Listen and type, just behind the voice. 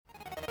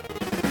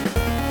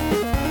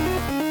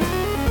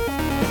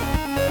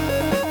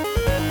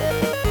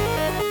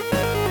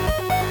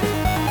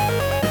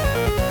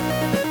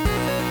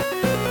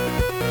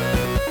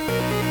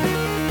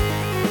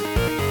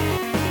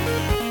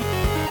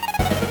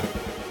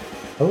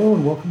Hello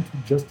and welcome to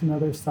Just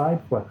Another Side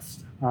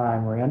Quest.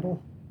 I'm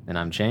Randall, And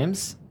I'm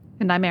James.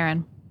 And I'm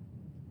Erin.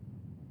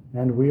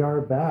 and we are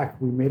back.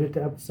 We made it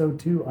to episode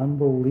 2.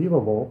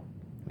 Unbelievable.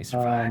 We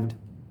survived.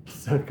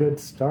 It's a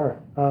good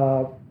start.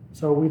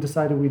 So we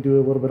decided we'd do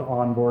a little bit of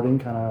onboarding,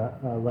 kind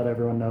of let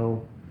everyone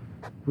know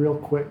real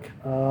quick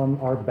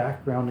our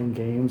background in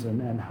games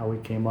and how we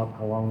came up,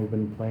 how long we've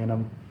been playing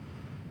them.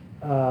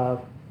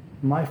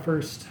 My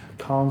first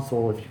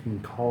console, if you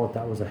can call it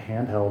that, was a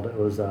handheld. It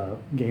was a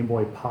Game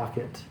Boy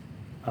Pocket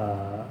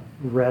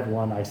red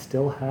one I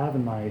still have,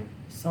 and my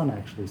son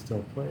actually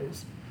still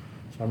plays.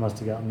 So I must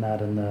have gotten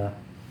that in the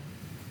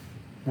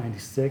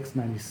 96,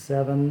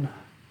 97.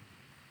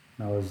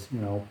 I was,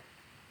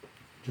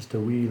 just a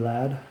wee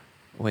lad.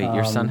 Wait,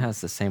 your son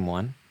has the same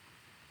one?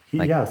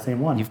 Yeah, same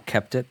one. You've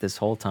kept it this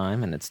whole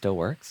time and it still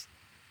works?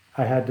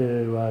 I had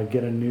to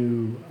get a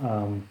new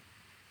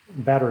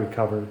battery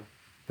cover,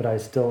 but I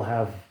still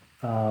have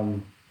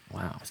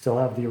Wow. I still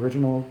have the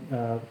original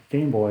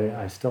Game Boy.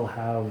 I still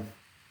have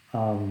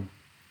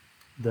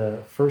the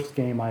first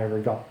game I ever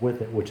got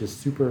with it, which is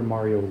Super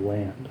Mario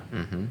Land.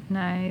 Mm-hmm.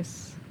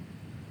 Nice.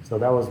 So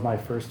that was my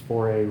first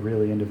foray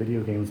really into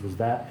video games, was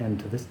that, and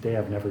to this day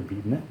I've never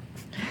beaten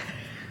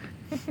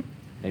it.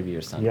 Maybe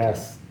your son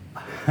Yes.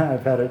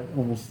 I've had it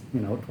almost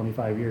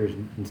 25 years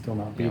and still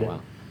not can. beat Yeah, it.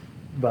 wow.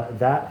 But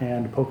that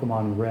and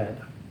Pokemon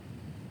Red,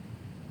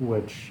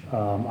 which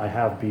I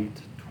have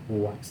beat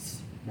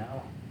twice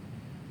now.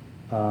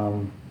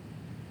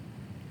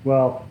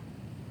 Well,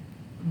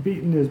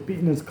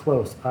 beaten is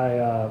close.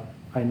 I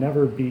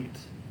never beat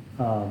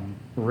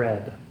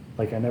Red.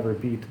 Like I never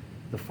beat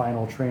the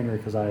final trainer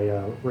because I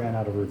ran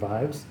out of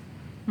revives,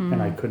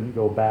 and I couldn't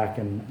go back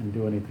and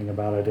do anything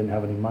about it. I didn't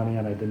have any money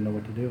and I didn't know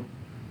what to do.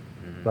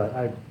 But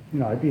I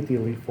beat the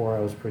Elite Four. I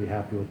was pretty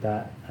happy with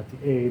that at the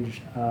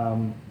age.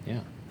 Yeah.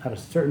 At a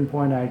certain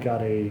point, I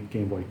got a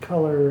Game Boy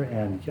Color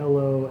and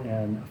Yellow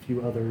and a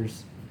few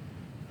others,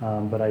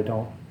 but I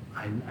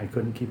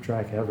couldn't keep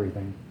track of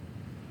everything.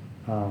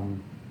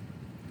 And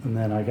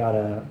then I got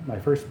my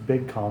first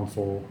big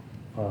console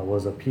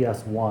was a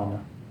PS1,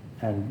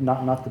 and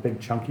not the big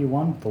chunky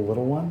one, the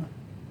little one.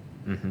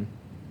 Mm-hmm.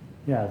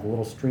 Yeah, the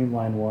little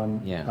streamlined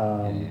one. Yeah.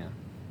 Yeah.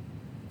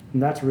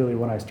 And that's really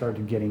when I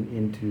started getting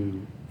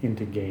into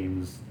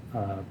games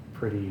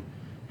pretty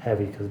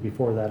heavy, because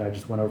before that I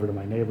just went over to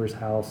my neighbor's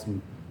house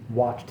and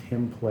watched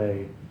him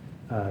play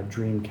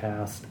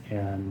Dreamcast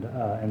and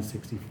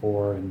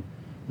N64 and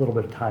a little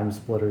bit of Time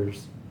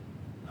Splitters.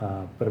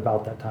 But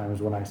about that time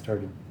is when I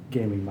started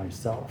gaming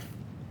myself.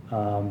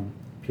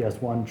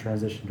 PS1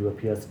 transitioned to a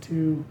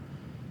PS2,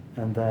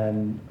 and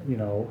then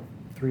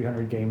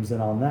 300 games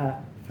in on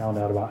that, found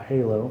out about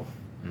Halo.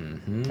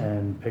 Mm-hmm.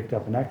 And picked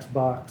up an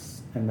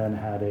Xbox, and then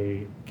had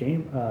a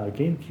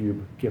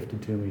GameCube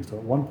gifted to me. So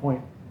at one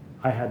point,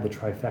 I had the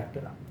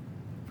trifecta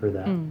for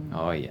that.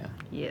 Oh, yeah.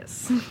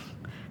 Yes.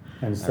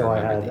 And so I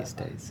I remember had these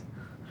days.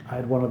 I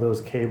had one of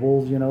those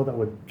cables, that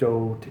would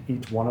go to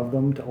each one of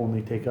them to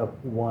only take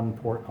up one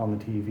port on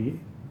the TV.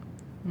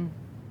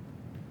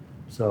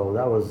 So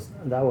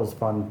that was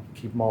fun.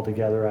 Keep them all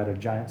together. I had a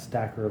giant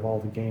stacker of all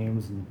the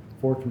games and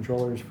 4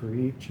 controllers for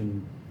each,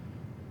 and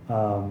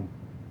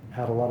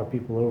had a lot of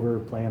people over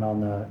playing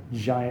on the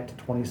giant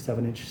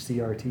 27-inch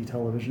CRT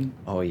television.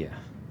 Oh, yeah.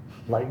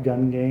 Light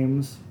gun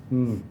games.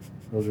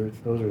 Those are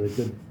the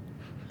good.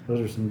 Those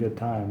are some good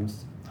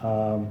times.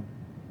 And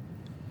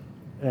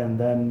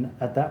then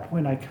at that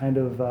point, I kind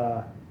of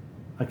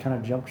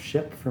jumped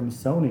ship from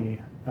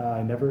Sony.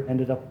 I never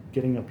ended up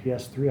getting a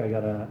PS3. I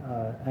got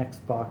a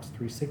Xbox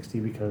 360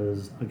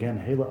 because, again,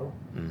 Halo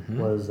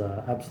was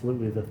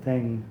absolutely the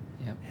thing.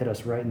 Yep. Hit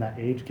us right in that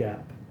age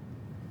gap.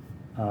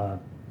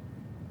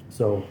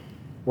 So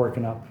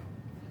working up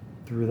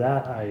through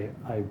that, I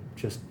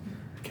just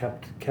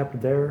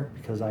kept there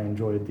because I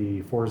enjoyed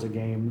the Forza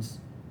games,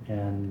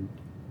 and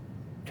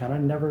kind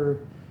of never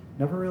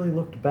really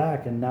looked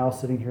back. And now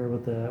sitting here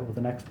with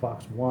an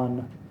Xbox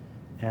One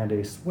and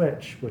a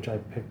Switch, which I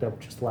picked up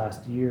just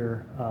last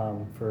year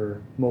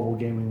for mobile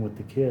gaming with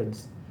the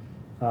kids,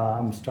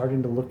 I'm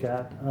starting to look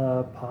at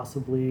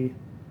possibly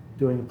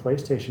doing a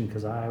PlayStation,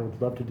 because I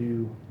would love to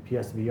do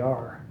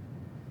PSVR.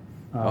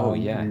 Oh,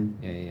 yeah. And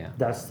Yeah.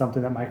 that's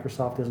something that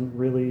Microsoft isn't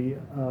really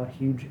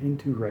huge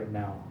into right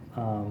now.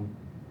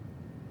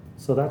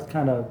 So that's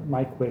kind of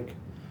my quick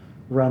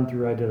run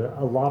through. I did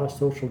a lot of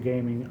social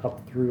gaming up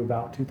through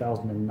about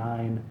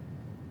 2009,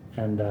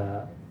 and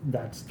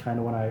that's kind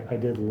of when I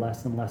did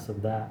less and less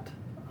of that,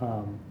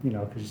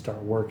 because you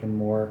start working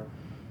more.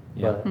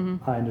 Yeah. But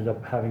I ended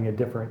up having a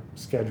different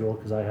schedule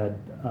because I had,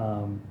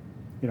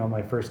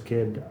 my first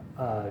kid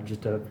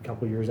just a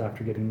couple years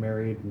after getting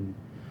married, and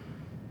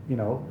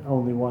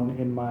only one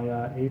in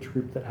my age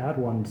group that had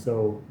one,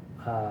 so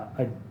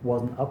I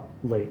wasn't up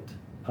late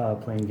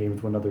playing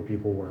games when other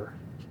people were.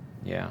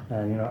 Yeah.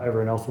 And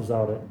everyone else was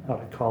out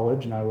at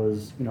college, and I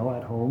was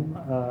at home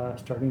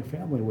starting a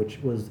family,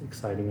 which was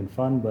exciting and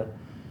fun, but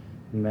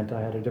meant I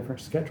had a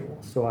different schedule.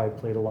 So I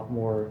played a lot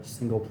more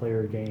single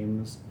player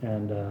games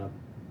and the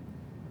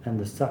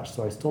such.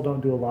 So I still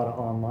don't do a lot of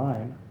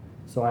online.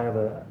 So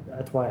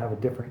that's why I have a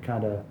different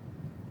kind of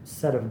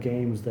set of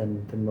games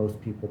than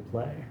most people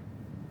play.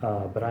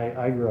 But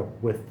I grew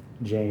up with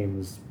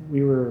James.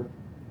 We were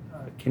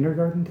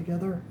kindergarten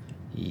together.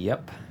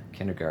 Yep.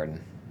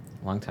 Kindergarten.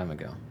 Long time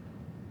ago.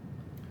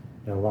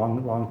 A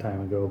long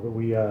time ago. But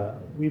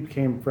we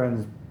became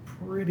friends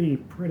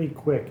pretty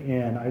quick.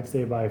 And I'd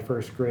say by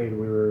first grade,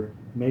 we were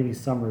maybe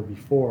summer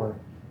before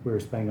we were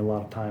spending a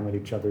lot of time at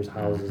each other's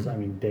houses. I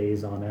mean,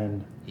 days on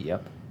end.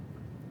 Yep.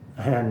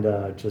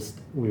 And just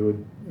we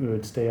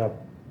would stay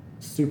up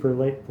super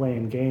late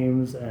playing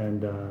games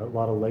and a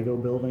lot of Lego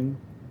building.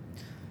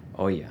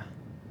 Oh yeah.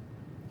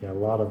 Yeah, a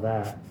lot of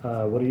that.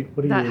 What do you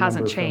That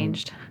hasn't remember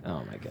changed.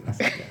 Oh my goodness.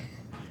 Okay.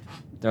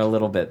 They're a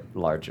little bit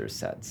larger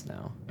sets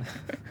now.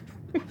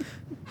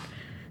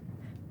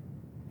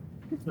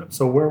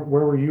 So where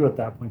were you at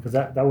that point? Because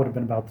that would have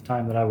been about the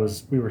time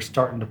that we were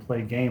starting to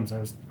play games.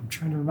 I'm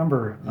trying to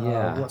remember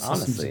Yeah, what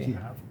systems honestly, did you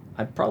have?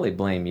 I'd probably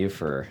blame you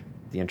for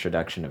the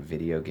introduction of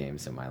video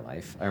games in my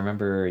life. I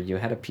remember you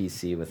had a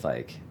PC with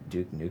like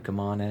Duke Nukem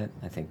on it.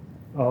 I think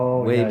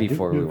Oh way yeah,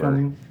 before we were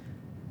Nukem.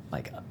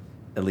 like,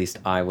 at least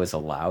I was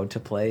allowed to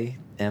play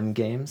M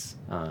games.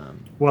 Well,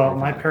 or even,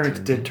 my like, parents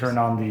teen did games. turn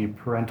on the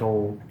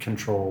parental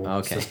control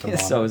Okay, system on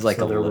so it was like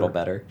a there little were,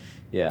 better.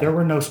 Yeah. There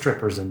were no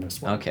strippers in this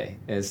one. Okay,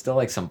 it's still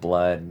like some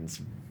blood and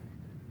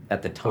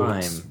at the Oh,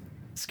 time yes.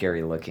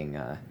 scary looking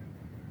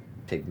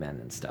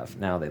pigmen and stuff.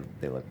 Now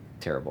they look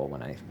terrible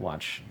when I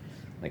watch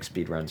like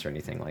speed runs or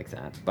anything like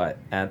that. But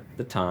at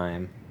the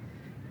time,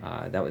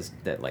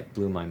 that like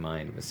blew my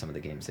mind with some of the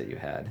games that you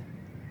had.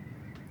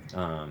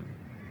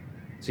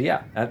 So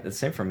yeah, the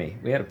same for me.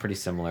 We had a pretty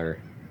similar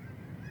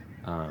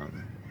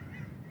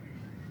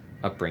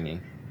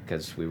upbringing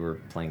because we were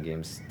playing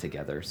games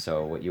together.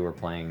 So what you were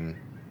playing,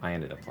 I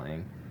ended up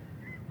playing.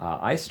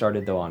 I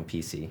started though on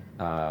PC.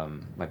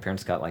 My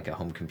parents got like a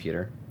home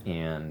computer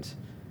and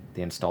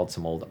they installed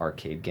some old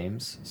arcade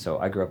games. So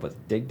I grew up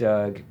with Dig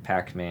Dug,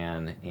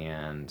 Pac-Man,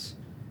 and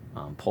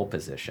Pole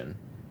Position,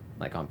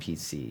 like on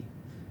PC.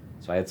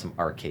 So I had some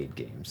arcade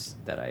games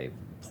that I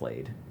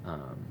played.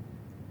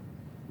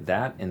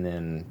 That and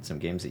then some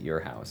games at your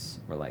house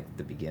were like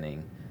the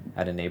beginning. I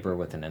had a neighbor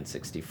with an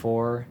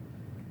N64.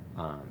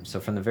 So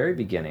from the very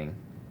beginning,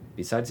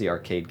 besides the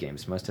arcade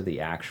games, most of the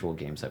actual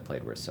games I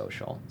played were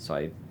social. So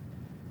I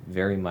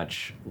very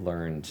much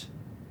learned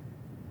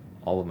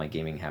all of my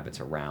gaming habits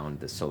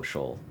around the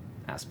social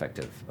aspect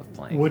of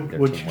playing. Would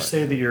you teamwork.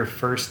 say that your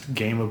first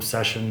game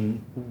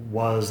obsession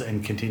was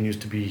and continues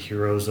to be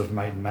Heroes of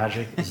Might and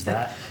Magic? Is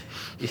that?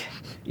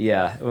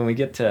 Yeah, when we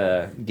get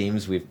to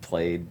games we've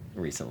played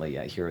recently,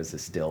 yeah, Heroes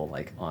is still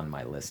like on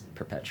my list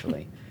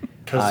perpetually.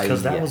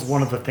 Because that was Yes.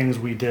 one of the things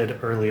we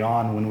did early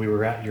on when we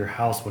were at your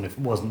house. When it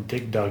wasn't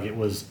Dig Dug, it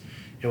was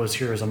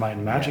Heroes of Might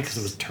and Magic because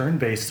it was Yes. turn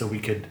based. So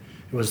it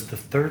was the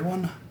third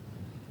one.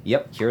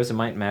 Yep, Heroes of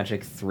Might and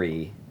Magic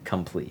 3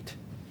 complete.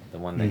 The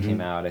one that Mhm.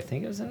 came out, I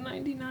think it was in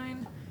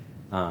 99.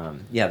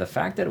 Yeah, the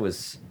fact that it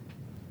was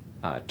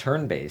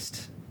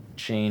turn-based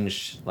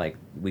changed, like,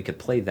 we could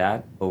play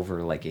that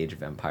over, like, Age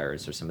of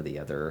Empires or some of the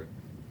other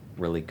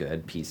really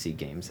good PC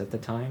games at the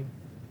time.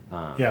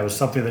 Yeah, it was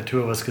something that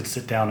two of us could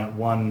sit down at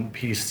one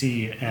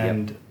PC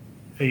and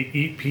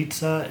eat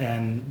pizza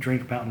and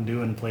drink Mountain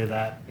Dew and play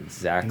that.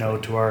 Exactly.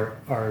 To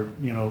our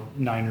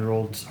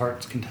 9-year-old's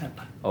heart's content.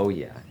 Oh,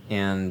 yeah.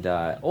 And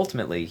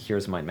ultimately,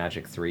 Heroes of Might and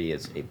Magic 3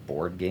 is a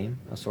board game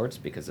of sorts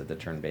because of the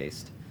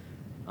turn-based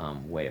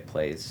way it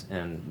plays.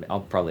 And I'll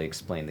probably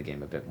explain the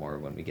game a bit more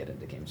when we get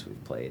into games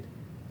we've played.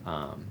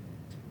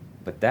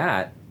 But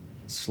that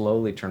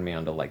slowly turned me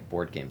on to like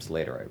board games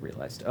later. I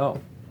realized, oh,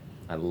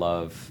 I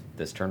love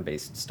this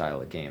turn-based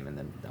style of game. And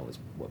then that was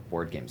what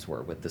board games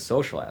were with the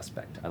social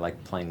aspect. I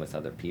like playing with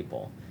other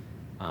people.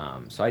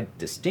 So I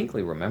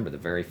distinctly remember the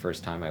very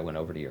first time I went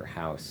over to your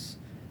house,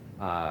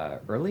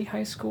 early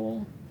high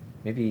school,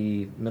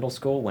 maybe middle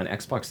school, when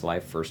Xbox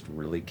Live first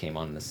really came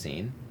on the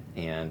scene,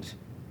 and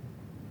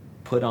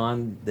put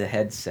on the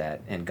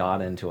headset and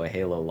got into a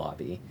Halo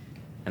lobby,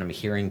 and I'm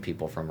hearing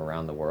people from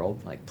around the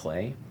world like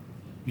play.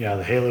 Yeah,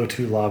 the Halo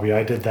 2 lobby.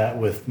 I did that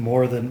with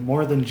more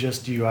than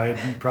just you.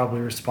 I'm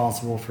probably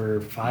responsible for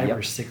 5 Yep.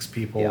 or 6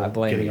 people Yeah, I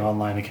blame getting you.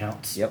 online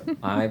accounts. Yep,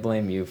 I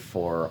blame you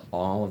for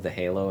all of the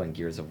Halo and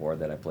Gears of War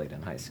that I played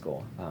in high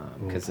school.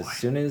 Because Oh, as boy.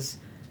 soon as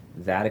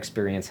that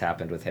experience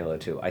happened with Halo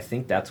 2, I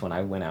think that's when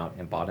I went out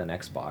and bought an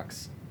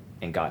Xbox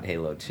and got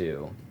Halo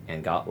 2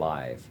 and got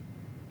Live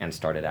and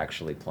started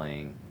actually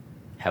playing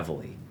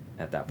heavily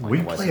at that point. We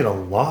It wasn't- played a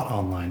lot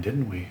online,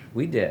 didn't we?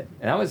 We did.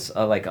 And that was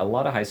like a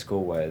lot of high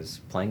school was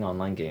playing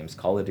online games,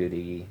 Call of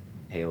Duty,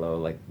 Halo.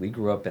 Like we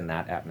grew up in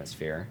that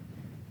atmosphere.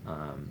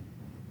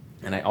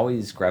 And I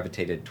always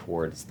gravitated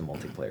towards the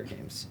multiplayer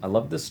games. I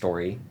loved the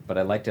story, but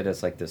I liked it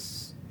as like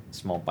this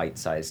small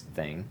bite-sized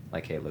thing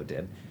like Halo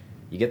did.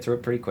 You get through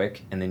it pretty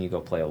quick, and then you go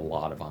play a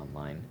lot of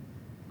online.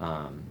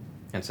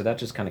 And so that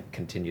just kind of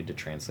continued to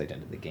translate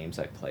into the games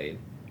I played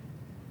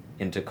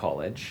into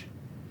college.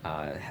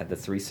 Had the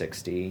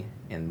 360,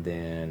 and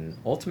then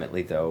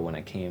ultimately, though, when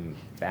I came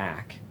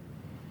back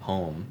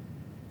home,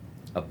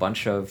 a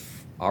bunch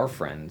of our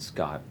friends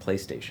got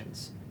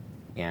PlayStations,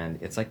 and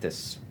it's like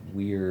this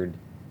weird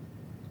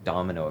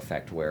domino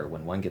effect where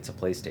when one gets a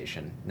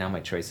PlayStation, now my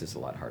choice is a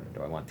lot harder.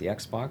 Do I want the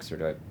Xbox or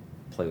do I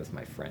play with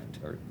my friend,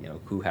 or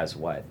who has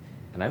what?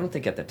 And I don't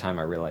think at the time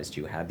I realized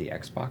you had the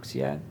Xbox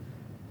yet.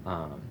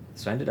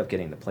 So I ended up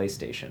getting the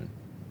PlayStation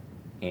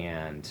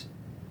and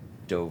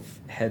dove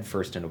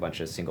headfirst into a bunch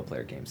of single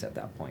player games at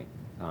that point.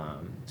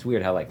 It's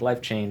weird how like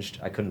life changed.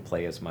 I couldn't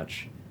play as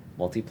much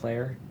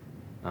multiplayer.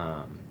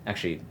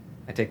 Actually,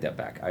 I take that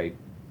back. I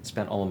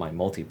spent all of my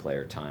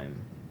multiplayer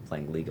time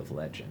playing League of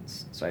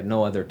Legends, so I had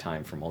no other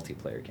time for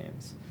multiplayer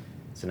games.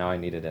 So now I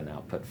needed an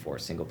output for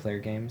single player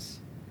games.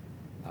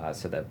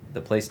 So that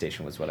the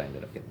PlayStation was what I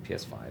ended up getting,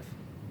 PS5.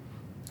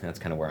 And that's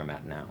kind of where I'm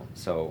at now.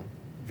 So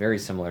very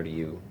similar to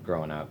you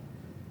growing up.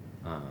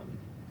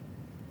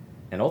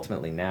 And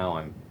ultimately now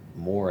I'm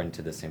more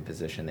into the same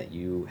position that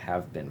you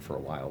have been for a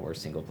while, where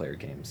single player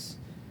games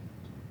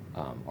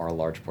are a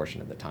large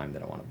portion of the time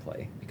that I want to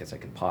play, because I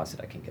can pause it,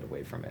 I can get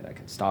away from it, I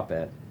can stop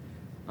it.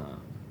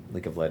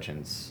 League of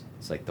Legends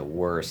is like the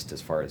worst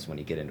as far as when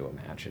you get into a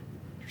match,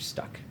 you're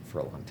stuck for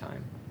a long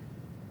time.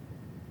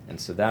 And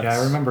so that's... Yeah,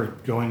 I remember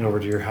going over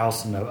to your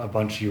house and a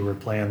bunch of you were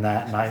playing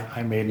that, and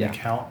I made an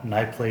account and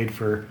I played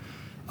for,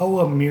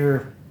 a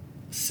mere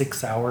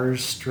 6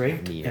 hours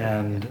straight,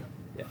 and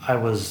I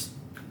was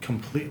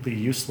completely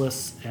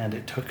useless, and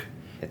it took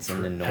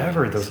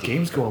forever. Those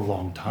games go a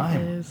long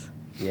time. It is.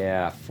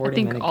 Yeah, 40 I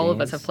think minute all games.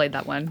 of us have played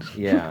that one.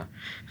 Yeah.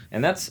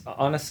 And that's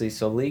honestly,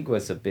 so League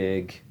was a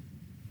big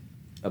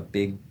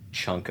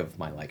chunk of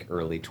my like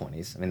early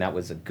 20s. I mean, that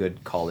was a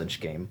good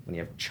college game when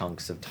you have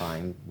chunks of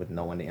time with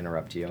no one to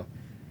interrupt you.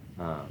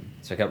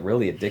 So I got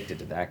really addicted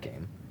to that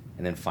game,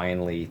 and then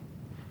finally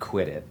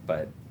quit it,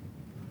 but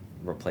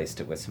replaced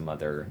it with some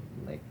other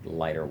like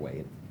lighter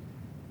weight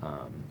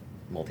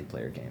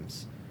multiplayer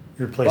games.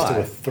 You replaced it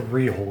with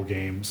 3 whole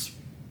games.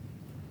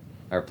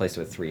 I replaced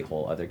it with 3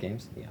 whole other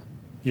games.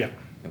 Yeah.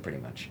 Pretty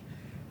much.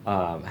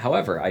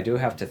 However, I do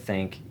have to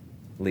thank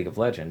League of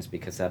Legends,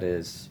 because that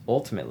is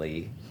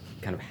ultimately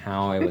kind of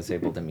how I was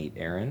able to meet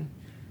Aaron.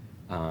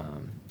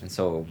 And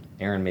so,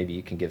 Aaron, maybe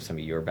you can give some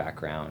of your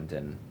background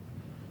and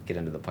get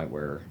into the point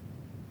where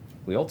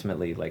we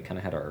ultimately like kind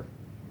of had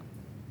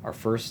our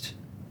first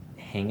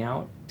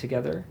hangout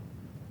together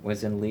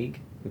was in League.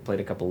 We played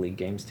a couple League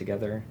games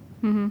together,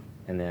 and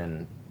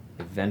then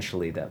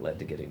eventually that led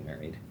to getting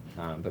married.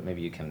 But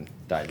maybe you can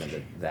dive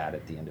into that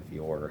at the end of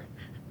your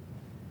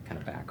kind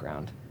of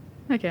background.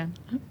 I can.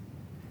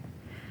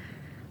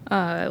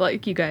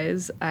 Like you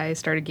guys, I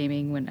started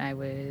gaming when I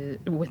was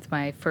with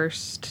my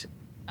first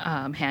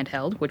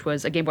handheld, which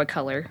was a Game Boy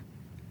Color.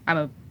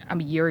 I'm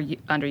a year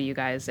under you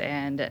guys,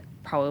 and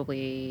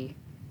probably,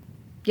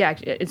 yeah.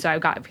 And so I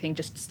got everything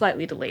just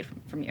slightly delayed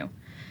from you,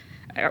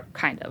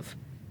 kind of.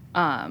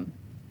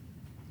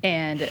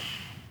 And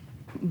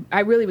I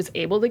really was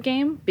able to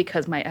game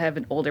because I have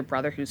an older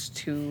brother who's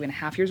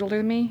 2.5 years older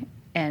than me,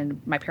 and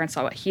my parents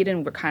saw what he did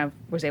and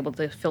was able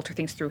to filter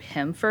things through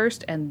him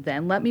first and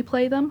then let me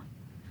play them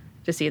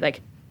to see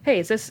like, hey,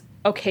 is this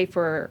okay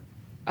for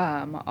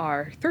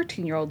our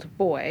 13-year-old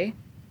boy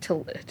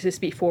to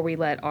just before we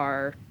let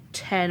our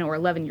 10 or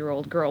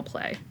 11-year-old girl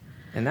play.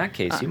 In that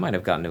case, you might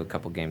have gotten to a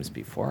couple games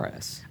before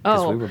us,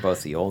 because we were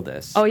both the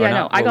oldest. Oh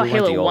yeah, I got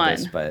Halo 1.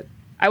 Oldest, but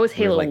I was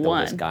Halo 1. The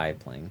oldest guy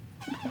playing.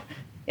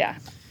 Yeah.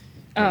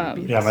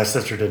 Yeah, my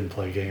sister didn't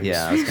play games.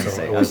 Yeah, I was going to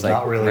say. It was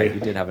not really... Right, you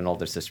did have an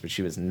older sister, but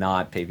she was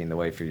not paving the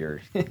way for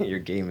your your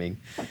gaming.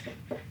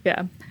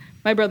 Yeah.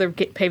 My brother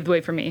paved the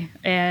way for me.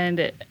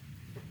 And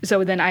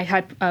so then I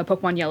had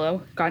Pokemon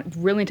Yellow, got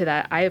really into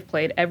that. I have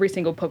played every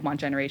single Pokemon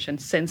generation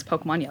since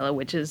Pokemon Yellow,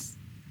 which is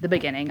the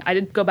beginning. I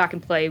did go back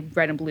and play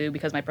Red and Blue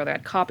because my brother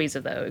had copies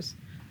of those.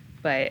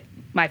 But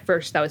my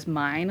first, that was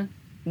mine,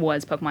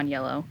 was Pokemon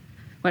Yellow.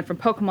 Went from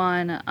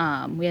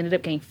Pokemon, we ended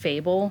up getting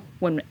Fable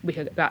when we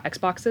got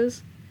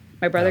Xboxes.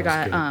 My brother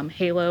got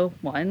Halo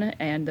 1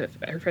 and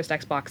her first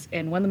Xbox.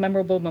 And one of the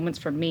memorable moments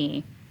for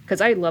me,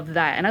 because I loved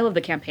that, and I love the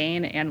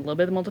campaign and a little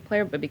bit of the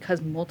multiplayer, but because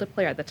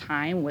multiplayer at the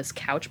time was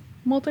couch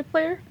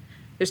multiplayer,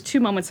 there's 2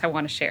 moments I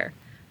want to share.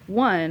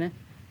 One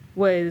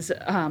was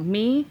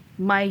me,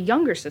 my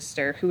younger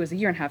sister, who was a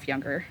year and a half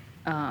younger,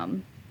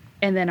 and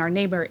then our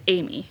neighbor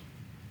Amy,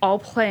 all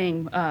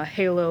playing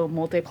Halo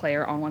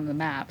multiplayer on one of the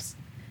maps.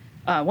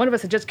 One of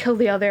us had just killed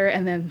the other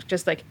and then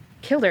just like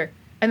killed her.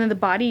 And then the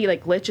body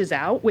like glitches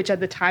out, which at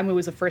the time it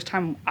was the first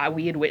time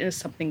we had witnessed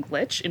something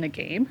glitch in a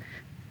game.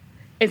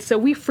 And so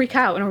we freak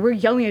out and we're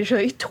yelling at each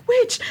other,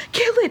 Twitch,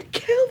 kill it,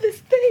 kill this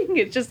thing.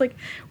 It's just like,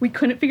 we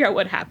couldn't figure out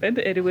what happened.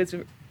 And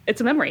it's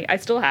a memory I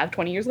still have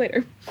 20 years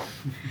later.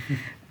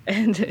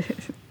 And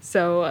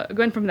so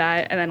going from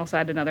that, and then also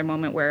had another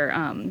moment where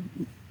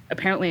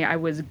apparently I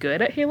was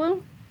good at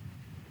Halo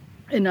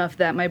enough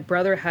that my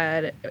brother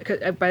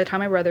by the time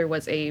my brother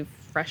was a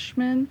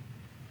freshman,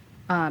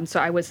 so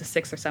I was a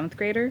 6th or 7th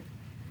grader,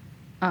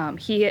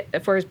 he,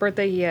 for his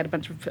birthday, he had a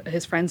bunch of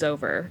his friends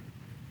over.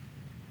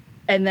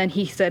 And then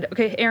he said,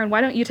 okay, Aaron,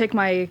 why don't you take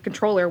my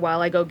controller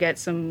while I go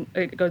to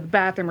the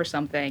bathroom or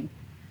something?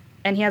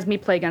 And he has me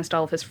play against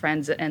all of his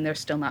friends, and they're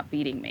still not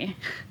beating me.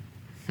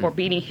 Or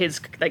beating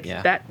his, like,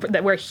 Yeah.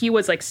 that where he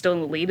was, like, still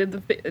in the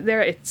lead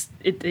there,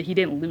 he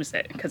didn't lose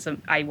it, because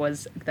I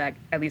was that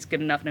at least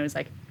good enough, and it was,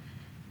 like,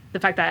 the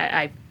fact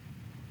that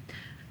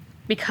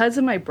because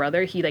of my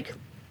brother, he, like,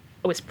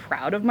 was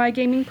proud of my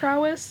gaming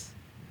prowess.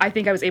 I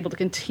think I was able to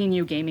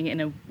continue gaming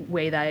in a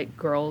way that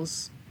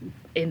girls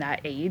in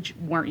that age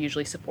weren't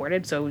usually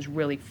supported, so it was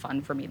really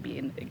fun for me to be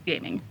in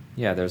gaming.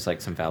 Yeah, there's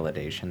like some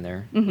validation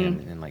there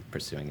in like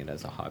pursuing it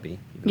as a hobby.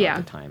 Even though Yeah.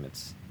 at the time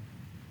it's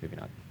maybe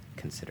not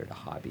considered a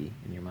hobby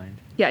in your mind.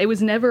 Yeah, it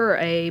was never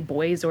a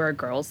boys or a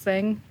girls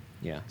thing.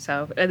 Yeah.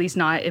 So at least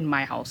not in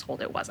my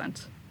household, it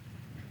wasn't.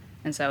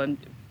 And so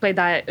played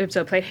that.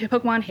 So played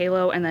Pokemon,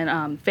 Halo, and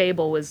then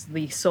Fable was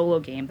the solo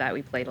game that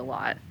we played a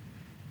lot.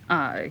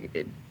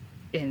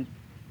 And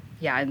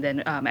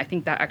then I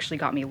think that actually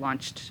got me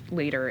launched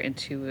later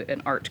into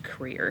an art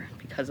career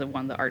because of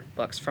one of the art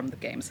books from the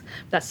games.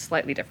 That's a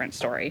slightly different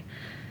story.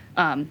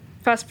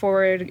 Fast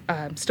forward,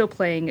 still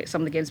playing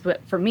some of the games,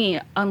 but for me,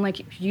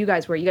 unlike you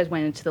guys, where you guys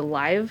went into the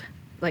live,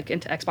 like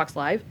into Xbox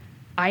Live,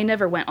 I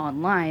never went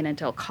online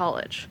until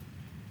college.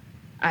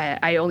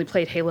 I only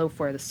played Halo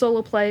for the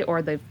solo play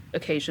or the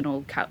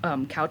occasional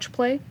couch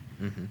play.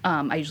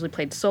 I usually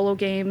played solo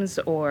games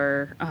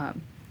or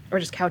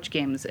just couch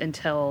games and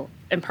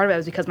part of it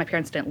was because my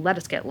parents didn't let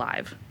us get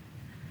live.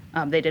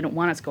 They didn't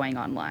want us going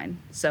online.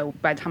 So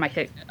by the time I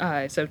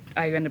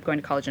ended up going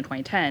to college in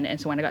 2010, and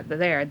so when I got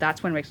there,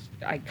 that's when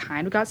I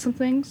kind of got some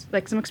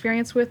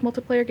experience with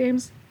multiplayer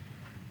games.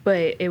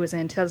 But it was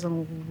in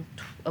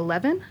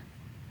 2011.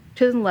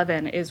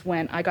 2011 is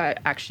when I got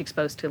actually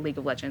exposed to League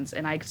of Legends,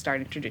 and I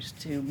started introduced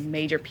to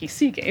major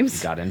PC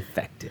games. Got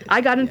infected. I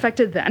got Yeah.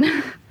 infected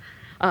then.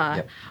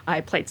 Yep.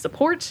 I played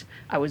support.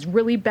 I was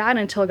really bad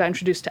until I got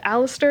introduced to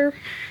Alistair.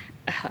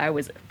 I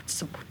was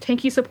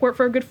tanky support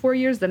for a good 4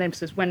 years. Then I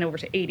just went over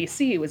to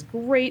ADC. It was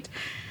great.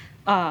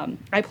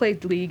 I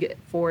played League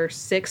for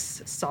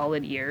 6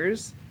 solid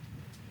years.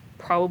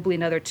 Probably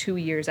another 2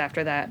 years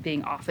after that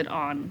being off and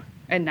on.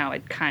 And now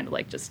I'd kind of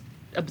like just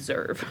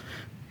observe.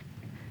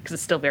 Because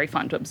it's still very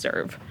fun to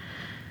observe.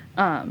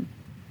 From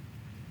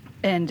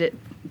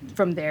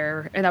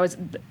there, and that was,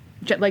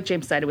 like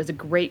James said, it was a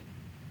great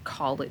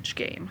college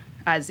game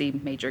as a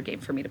major game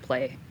for me to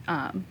play.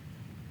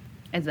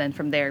 And then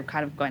from there,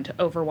 kind of going to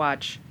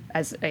Overwatch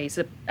as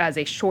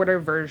a shorter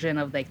version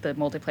of like the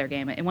multiplayer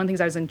game. And one of the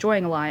things I was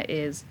enjoying a lot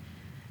is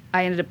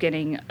I ended up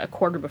getting a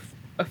core group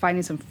of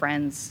finding some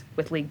friends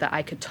with League that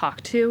I could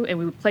talk to, and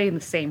we would play in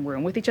the same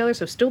room with each other.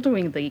 So still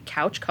doing the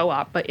couch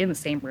co-op, but in the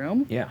same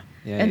room. Yeah.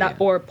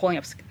 Or pulling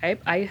up Skype.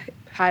 I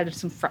had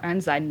some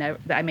friends that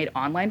I made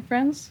online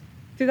friends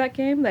through that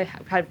game. That I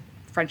had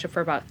friendship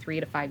for about 3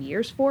 to 5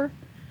 years for.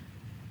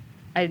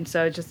 And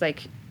so it's just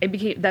like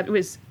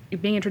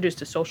being introduced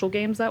to social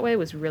games that way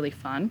was really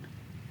fun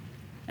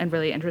and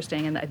really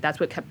interesting, and that's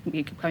what kept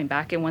me coming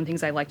back. And one of the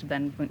things I liked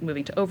then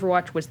moving to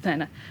Overwatch was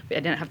then I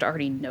didn't have to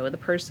already know the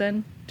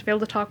person to be able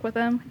to talk with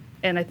them.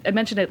 And I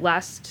mentioned it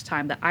last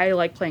time that I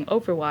like playing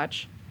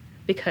Overwatch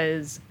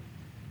because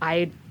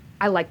I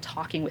like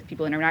talking with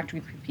people, interacting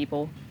with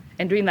people,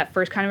 and doing that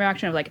first kind of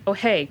interaction of like, oh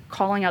hey,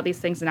 calling out these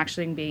things and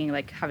actually being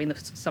like having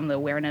some of the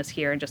awareness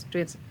here and just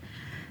doing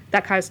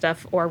that kind of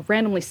stuff, or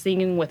randomly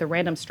singing with a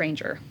random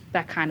stranger.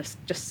 That kind of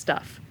just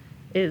stuff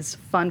is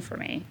fun for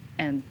me.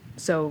 And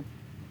so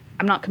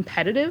I'm not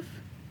competitive,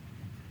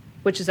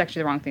 which is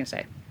actually the wrong thing to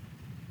say.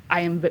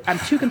 I'm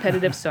too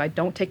competitive, so I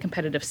don't take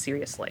competitive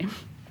seriously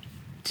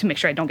to make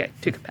sure I don't get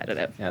too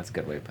competitive. Yeah, that's a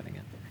good way of putting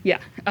it. Yeah.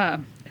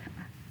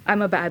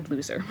 I'm a bad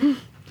loser.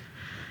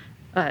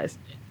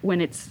 When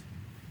it's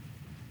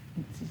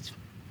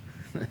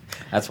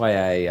That's why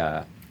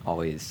I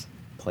always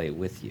play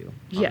with you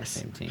on Yes. the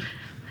same team.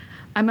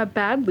 I'm a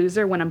bad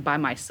loser when I'm by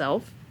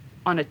myself.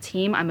 On a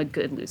team, I'm a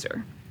good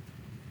loser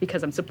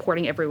because I'm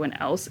supporting everyone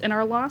else in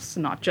our loss,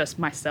 not just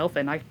myself.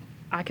 And I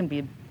can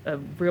be a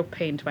real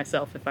pain to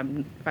myself if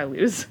I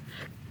lose.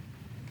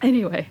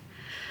 Anyway,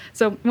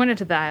 so went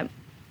into that,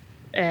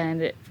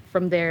 and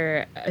from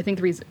there, I think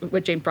the reason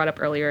what James brought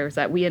up earlier is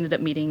that we ended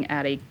up meeting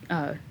at a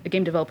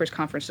game developers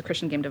conference, the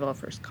Christian Game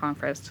Developers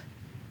conference,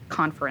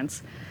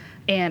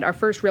 and our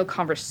first real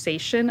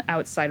conversation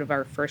outside of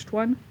our first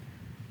one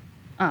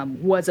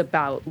was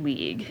about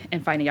League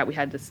and finding out we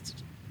had this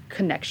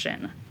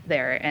connection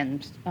there.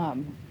 And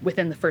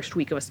within the first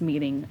week of us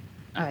meeting,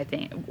 I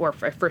think, or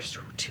for first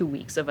 2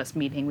 weeks of us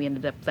meeting, we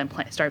ended up then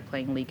started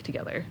playing League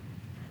together.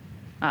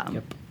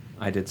 Yep.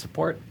 I did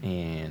support,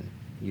 and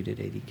you did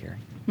AD carry.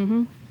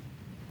 Mm-hmm.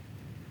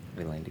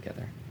 We laned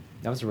together.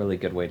 That was a really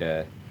good way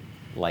to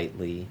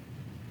lightly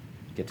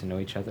get to know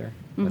each other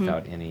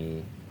without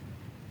any...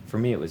 For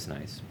me, it was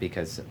nice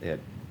because it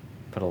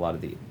put a lot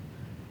of the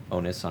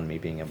onus on me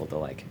being able to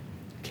like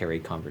carry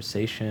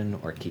conversation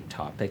or keep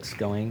topics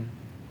going,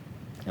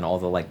 and all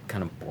the like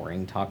kind of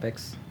boring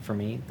topics for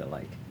me, the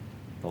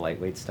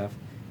lightweight stuff.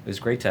 It was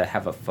great to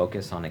have a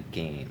focus on a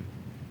game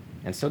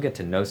and still get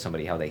to know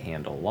somebody, how they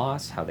handle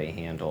loss, how they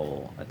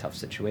handle a tough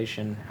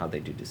situation, how they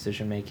do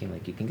decision making.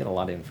 Like you can get a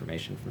lot of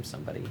information from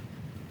somebody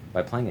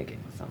by playing a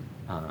game with them.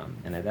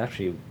 And it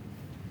actually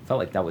felt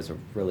like that was a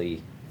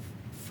really,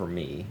 for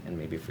me, and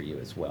maybe for you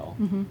as well,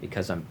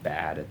 because I'm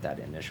bad at that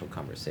initial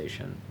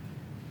conversation.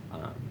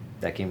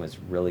 That game was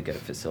really good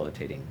at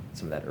facilitating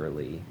some of that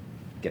early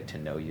get to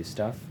know you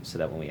stuff, so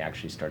that when we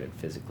actually started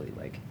physically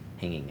like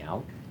hanging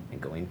out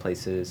and going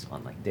places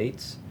on like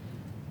dates,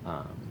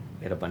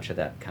 we had a bunch of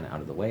that kind of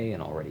out of the way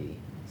and already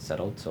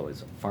settled, so it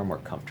was far more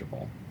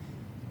comfortable.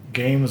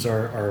 Games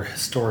are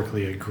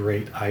historically a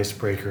great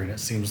icebreaker, and it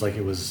seems like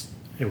it was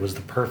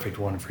the perfect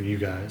one for you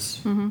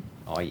guys.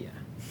 Oh yeah.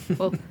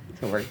 Well,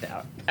 It worked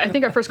out. I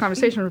think our first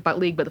conversation was about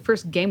League, but the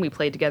first game we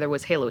played together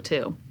was Halo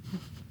 2.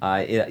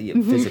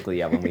 Physically,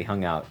 yeah, when we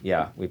hung out,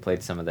 yeah, we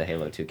played some of the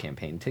Halo 2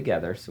 campaign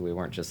together, so we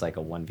weren't just like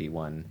a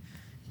 1v1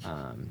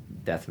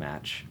 death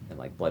match in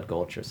like Blood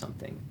Gulch or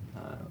something.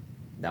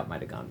 That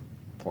might have gone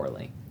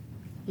poorly.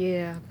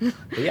 Yeah.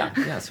 But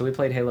yeah, so we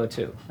played Halo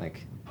 2,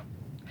 like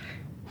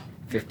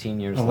 15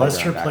 years Unless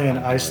later. you're I'm back playing on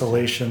Halo 2.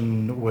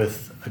 Isolation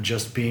with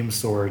just beam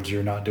swords,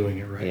 you're not doing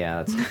it right.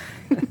 Yeah,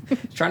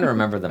 that's trying to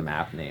remember the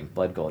map name.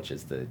 Blood Gulch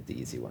is the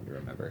easy one to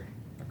remember.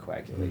 Or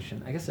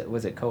Coagulation. I guess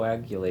was it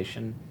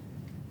Coagulation?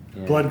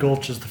 Yeah. Blood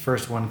Gulch is the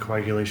first one.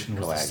 Coagulation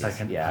was Coag the is-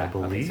 second, yeah, I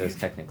believe. Okay, so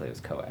technically it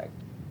was Coag.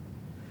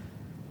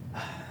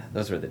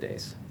 Those were the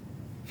days.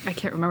 I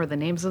can't remember the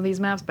names of these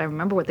maps, but I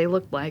remember what they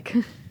looked like.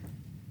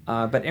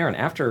 But Aaron,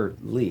 after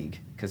League,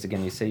 because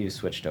again, you say you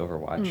switched to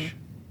Overwatch,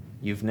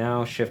 you've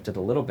now shifted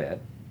a little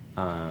bit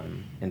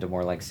into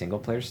more like single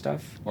player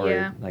stuff, or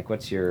Yeah. like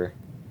what's your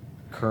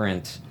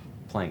current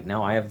playing?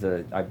 Now I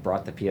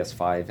brought the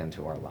PS5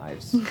 into our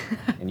lives,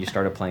 and you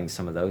started playing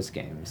some of those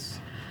games.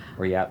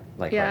 Where you at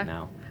like Yeah. right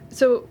now?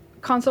 So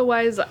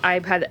console-wise,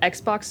 I've had the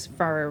Xbox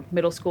for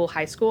middle school,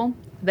 high school.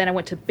 Then I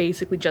went to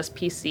basically just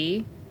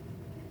PC.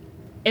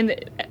 And the,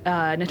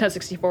 Nintendo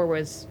 64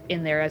 was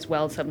in there as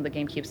well, some of the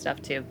GameCube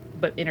stuff too,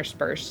 but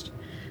interspersed.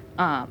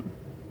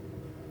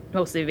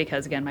 Mostly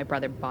because, again, my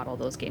brother bought all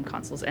those game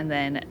consoles. And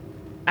then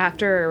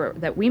after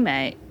that we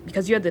met,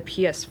 because you had the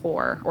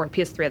PS4 or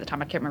PS3 at the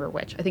time, I can't remember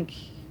which. I think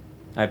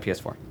I had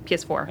PS4.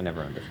 PS4. I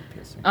never owned it for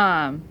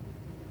PS3.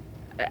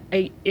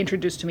 I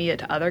introduced to me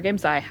to other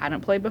games that I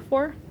hadn't played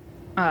before.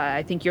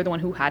 I think you're the one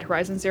who had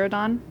Horizon Zero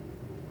Dawn,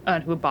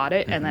 who bought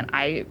it, and then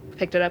I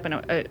picked it up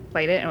and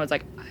played it, and was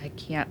like, I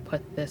can't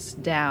put this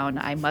down.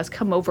 I must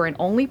come over and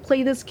only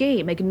play this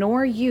game.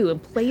 Ignore you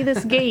and play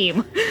this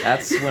game.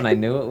 That's when I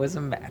knew it was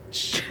a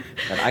match.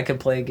 That I could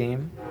play a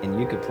game and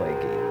you could play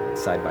a game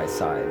side by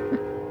side,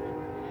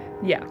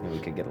 Yeah. and we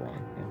could get along.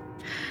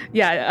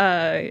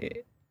 Yeah.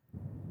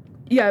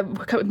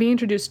 Being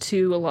introduced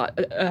to a lot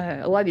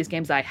of these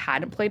games that I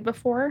hadn't played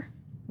before,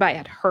 but I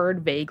had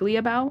heard vaguely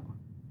about,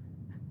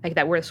 like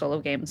that were solo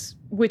games.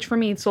 Which for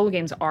me, solo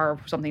games are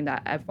something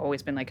that I've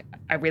always been like,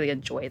 I really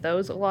enjoy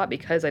those a lot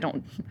because I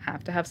don't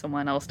have to have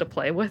someone else to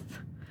play with.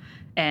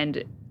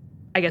 And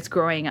I guess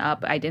growing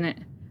up,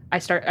 I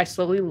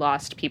slowly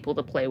lost people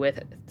to play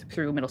with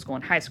through middle school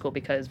and high school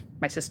because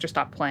my sister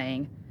stopped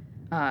playing,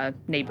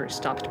 neighbors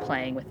stopped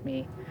playing with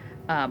me.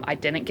 I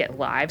didn't get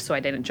live, so I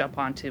didn't jump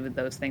onto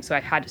those things. So I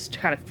had to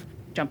kind of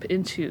jump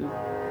into.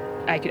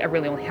 I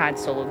really only had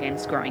solo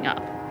games growing up,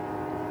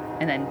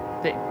 and then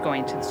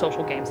going to the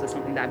social games is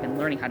something that I've been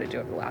learning how to do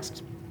over the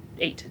last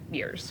 8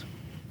 years,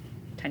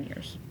 10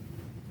 years,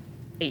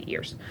 8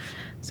 years.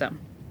 So,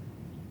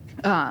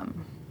 but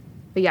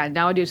yeah,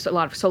 now I do a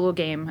lot of solo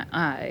game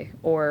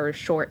or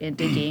short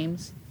indie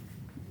games.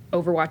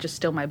 Overwatch is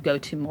still my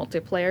go-to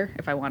multiplayer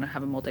if I want to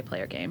have a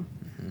multiplayer game.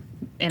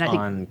 And I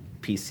think On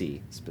PC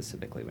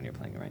specifically when you're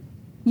playing, right?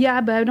 yeah,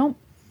 but I don't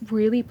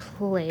really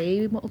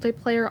play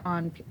multiplayer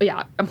on.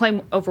 Yeah, I'm playing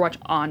Overwatch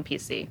on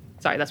PC.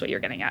 Sorry, that's what you're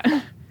getting at.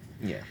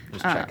 Yeah,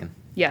 just checking.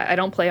 Yeah, I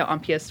don't play it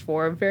on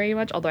PS4 very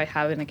much, although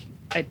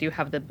I do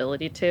have the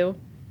ability to,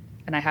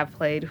 and I have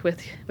played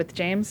with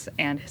James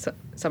and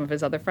some of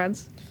his other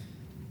friends.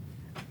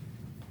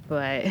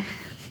 But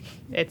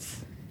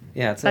it's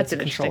Yeah, that's a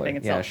an interesting controller. thing Yeah,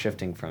 itself.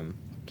 shifting from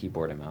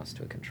keyboard and mouse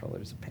to a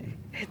controller is a pain.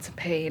 a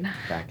pain.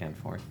 Back and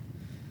forth.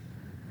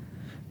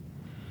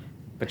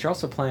 But you're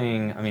also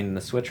playing, I mean,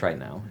 the Switch right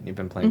now. You've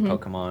been playing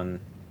Pokemon.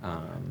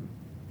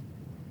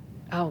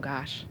 Oh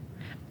gosh.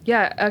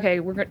 Yeah. Okay.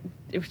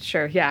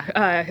 Sure.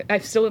 Yeah.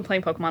 I've still been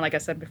playing Pokemon, like I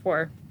said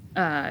before.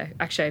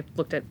 Actually, I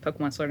looked at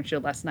Pokemon Sword and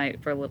Shield last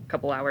night for a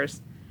couple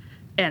hours,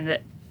 and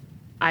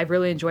I've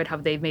really enjoyed how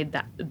they've made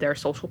their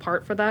social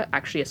part for that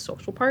actually a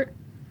social part.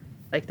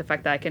 Like the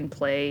fact that I can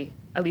play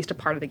at least a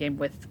part of the game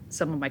with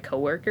some of my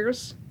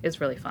coworkers is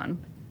really fun.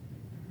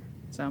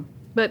 So,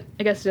 but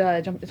I guess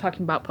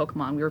talking about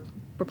Pokemon, we're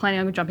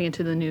planning on jumping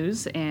into the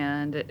news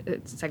and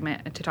it's a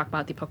segment to talk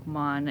about the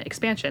Pokemon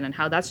expansion and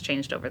how that's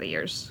changed over the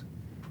years.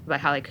 About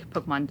how like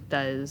Pokemon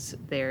does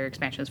their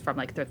expansions from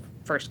like the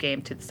first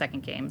game to the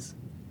second games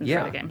and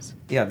further games.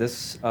 Yeah,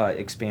 this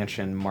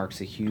expansion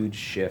marks a huge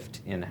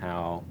shift in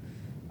how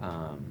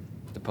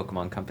the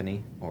Pokemon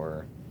Company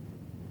or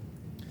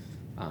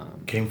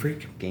Game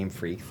Freak? Game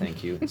Freak,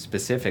 thank you,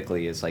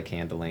 specifically is like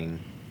handling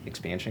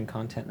expansion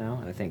content now.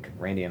 And I think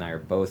Randy and I are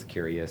both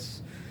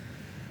curious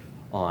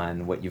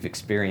on what you've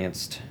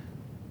experienced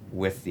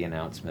with the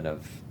announcement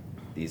of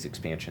these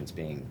expansions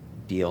being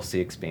DLC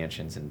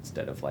expansions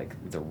instead of like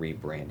the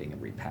rebranding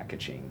and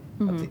repackaging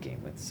of the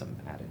game with some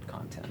added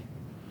content.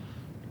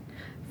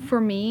 For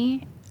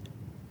me,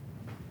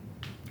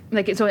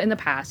 like, so in the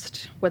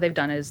past, what they've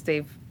done is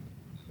they've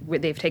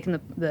taken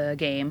the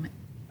game,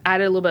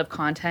 added a little bit of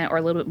content or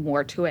a little bit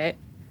more to it,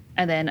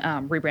 and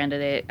then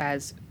rebranded it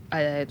as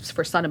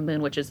for Sun and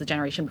Moon, which is the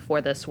generation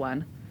before this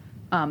one.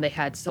 They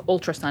had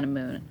Ultra Sun and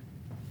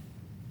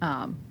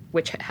Moon,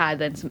 which had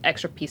then some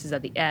extra pieces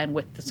at the end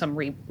with some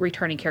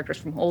returning characters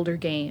from older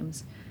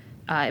games.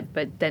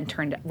 But then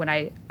when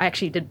I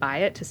actually did buy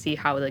it to see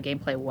how the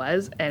gameplay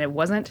was, and it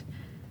wasn't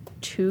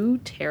too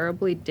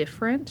terribly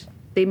different.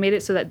 They made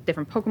it so that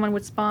different Pokemon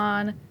would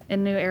spawn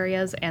in new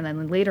areas, and then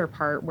the later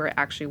part where it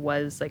actually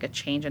was like a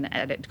change in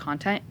edit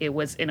content, it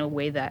was in a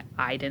way that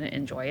I didn't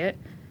enjoy it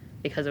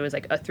because it was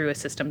like through a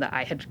system that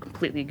I had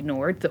completely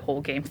ignored the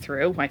whole game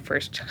through my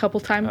first couple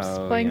times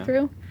playing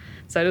through.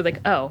 So I was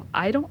like, oh,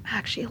 I don't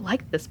actually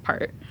like this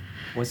part.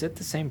 Was it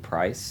the same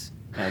price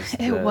as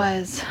It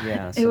was.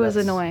 Yeah, it was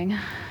annoying.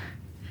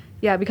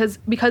 Yeah, because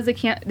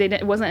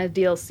it wasn't a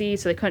DLC,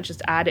 so they couldn't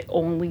just add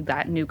only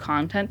that new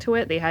content to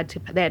it. They had to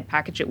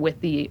package it with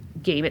the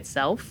game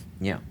itself.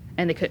 Yeah.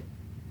 And they could,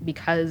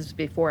 because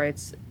before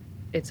it's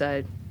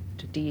a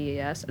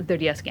DS, they're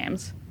DS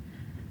games,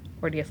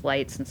 or DS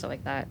Lights and stuff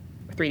like that,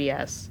 or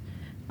 3DS.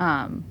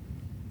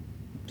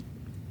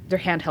 They're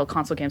handheld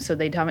console games, so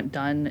they haven't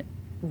done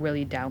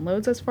really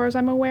downloads as far as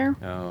I'm aware.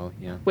 Oh,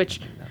 yeah. Which,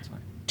 that's fine.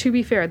 to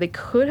be fair, they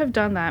could have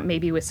done that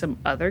maybe with some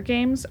other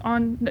games or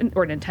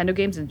Nintendo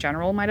games in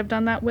general might have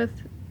done that with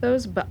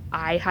those, but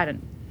I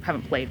haven't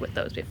played with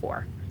those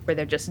before, where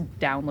they're just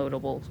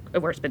downloadable,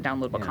 where it's been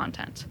downloadable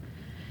content.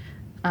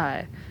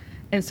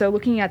 And so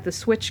looking at the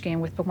Switch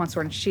game with Pokemon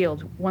Sword and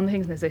Shield, one of the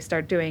things that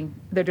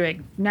they're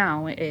doing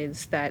now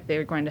is that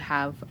they're going to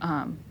have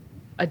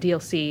a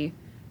DLC,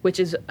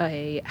 which is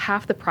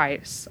half the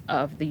price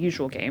of the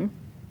usual game,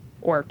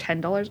 or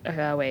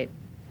 $10. Wait.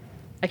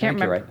 I can't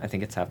remember. You're right. I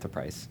think it's half the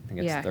price. I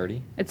think it's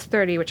 30. It's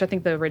 30, which I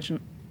think the original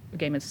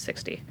game is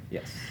 60.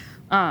 Yes.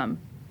 And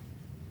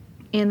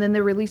then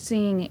they're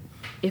releasing,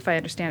 if I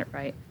understand it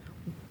right,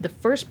 the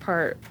first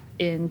part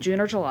in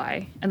June or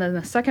July, and then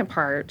the second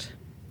part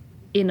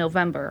in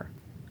November,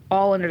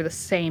 all under the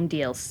same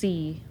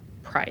DLC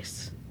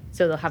price.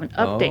 So they'll have an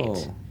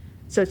update. Oh.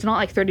 So it's not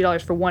like $30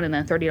 for one and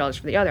then $30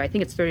 for the other. I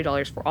think it's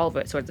 $30 for all of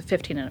it. So it's a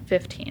 15 and a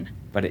 15.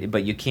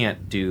 But you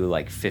can't do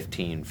like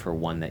 15 for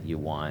one that you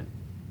want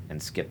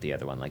and skip the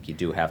other one. Like, you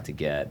do have to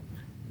get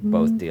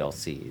both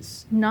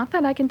DLCs. Not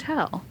that I can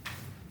tell.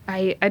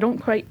 I don't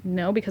quite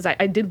know, because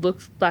I did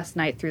look last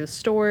night through the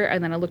store,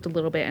 and then I looked a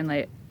little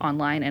bit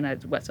online and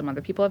at what some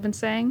other people have been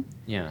saying.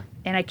 Yeah.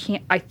 And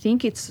I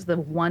think it's the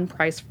one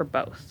price for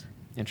both.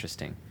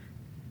 Interesting.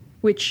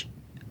 Which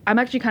I'm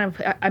actually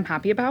I'm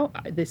happy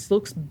about. This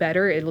looks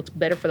better. It looks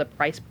better for the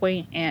price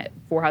point and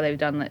for how they've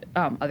done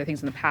other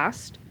things in the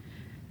past.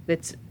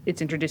 It's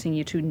introducing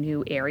you to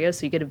new areas,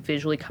 so you get to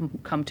visually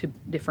come to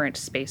different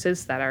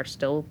spaces that are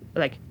still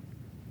like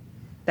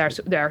there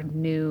are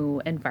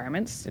new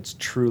environments. It's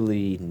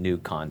truly new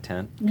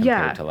content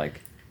compared to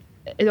like.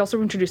 It's also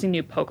introducing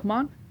new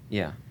Pokemon.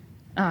 Yeah.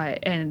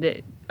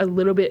 And a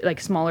little bit like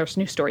smaller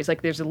new stories.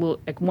 Like there's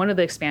one of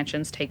the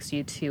expansions takes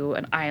you to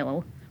an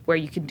isle where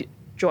you can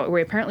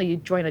where apparently you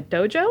join a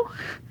dojo,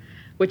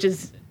 which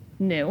is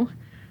new,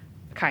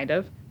 kind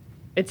of.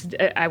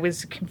 I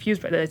was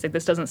confused by that. It's like,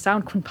 this doesn't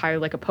sound entirely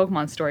like a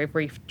Pokemon story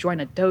where you join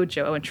a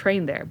dojo and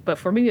train there. But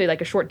for me,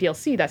 like a short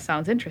DLC, that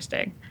sounds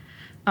interesting.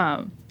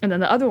 And then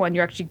the other one,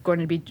 you're actually going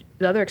to be,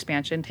 the other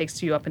expansion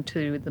takes you up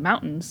into the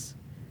mountains,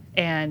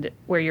 and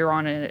where you're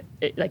on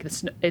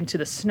into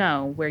the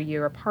snow, where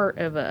you're a part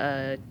of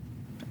a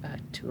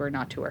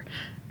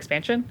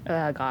expansion.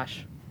 I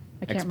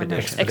can't remember.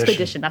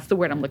 Expedition. That's the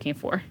word I'm looking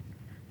for.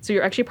 So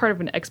you're actually part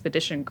of an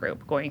expedition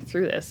group going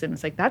through this, and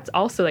it's like that's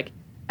also like,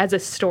 as a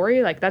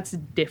story, like that's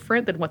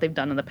different than what they've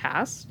done in the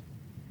past,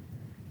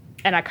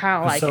 and I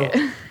kind of like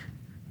it.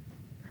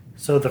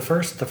 So the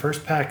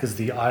first pack is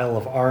the Isle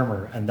of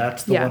Armor, and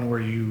that's the one where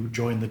you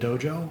join the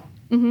dojo.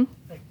 Mm-hmm.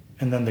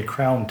 And then the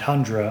Crown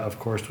Tundra, of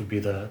course, would be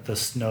the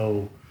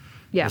snow,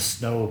 the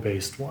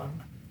snow-based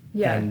one.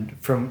 Yeah. And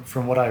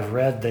from what I've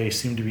read, they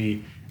seem to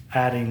be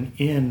adding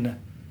in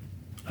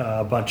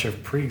a bunch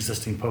of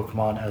pre-existing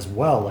Pokemon as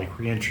well, like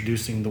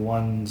reintroducing the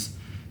ones,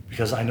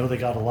 because I know they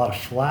got a lot of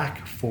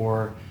flack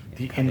for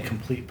the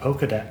incomplete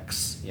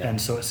Pokedex,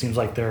 and so it seems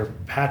like they're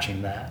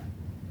patching that.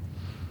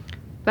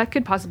 That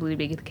could possibly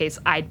be the case.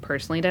 I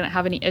personally didn't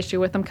have any issue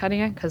with them cutting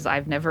it, because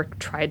I've never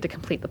tried to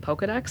complete the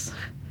Pokedex.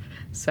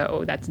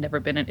 So that's never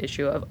been an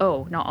issue of,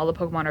 oh, not all the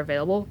Pokemon are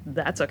available.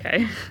 That's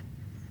okay.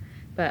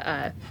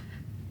 But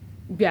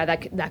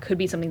that could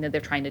be something that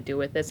they're trying to do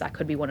with this. That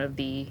could be one of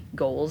the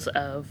goals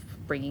of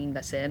bringing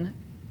this in.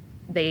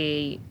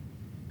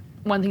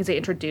 One of the things they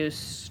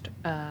introduced,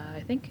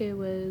 I think it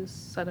was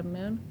Sun and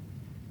Moon,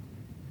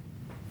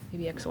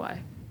 maybe XY.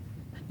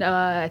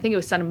 I think it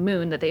was Sun and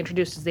Moon that they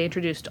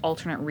introduced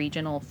alternate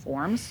regional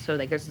forms. So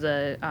like there's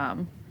the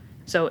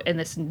So in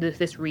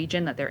this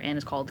region that they're in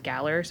is called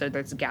Galar. So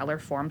there's Galar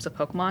forms of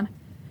Pokemon.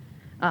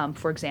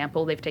 For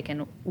example, they've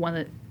taken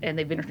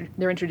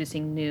they're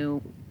introducing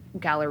new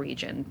Galar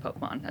region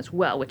Pokemon as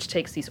well, which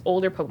takes these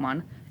older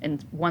Pokemon,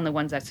 and one of the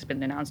ones that's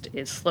been announced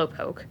is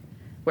Slowpoke,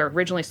 where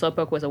originally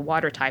Slowpoke was a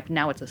water type,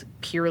 now it's a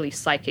purely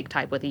psychic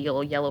type with a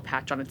yellow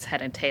patch on its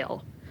head and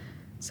tail.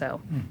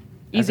 So,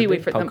 easy way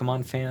for them. As a big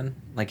Pokemon fan,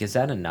 like, is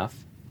that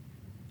enough?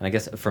 And I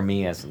guess for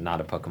me, as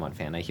not a Pokemon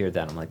fan, I hear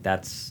that, I'm like,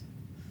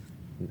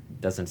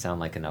 doesn't sound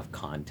like enough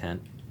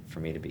content for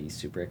me to be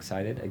super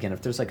excited. Again,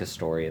 if there's like a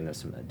story and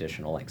there's some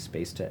additional like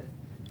space to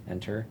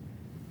enter,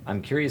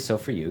 I'm curious. So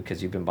for you,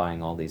 because you've been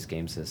buying all these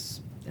games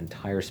this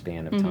entire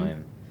span of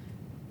time,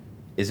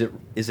 is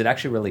it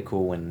actually really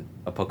cool when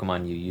a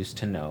Pokemon you used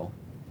to know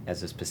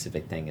as a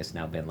specific thing has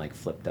now been like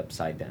flipped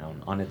upside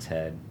down on its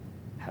head,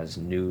 has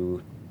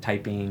new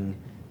typing,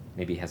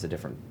 maybe has a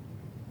different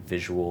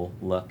visual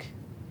look?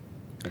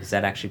 Like, is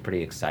that actually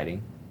pretty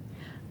exciting?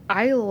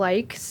 I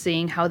like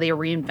seeing how they are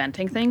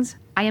reinventing things.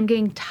 I am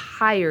getting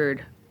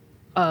tired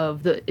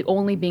of it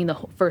only being the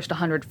first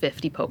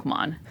 150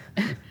 Pokemon.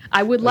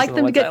 I would like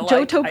them to get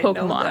Johto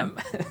Pokemon.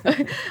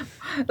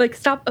 Like,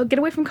 stop, get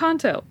away from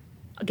Kanto.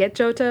 Get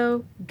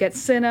Johto, get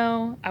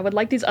Sinnoh. I would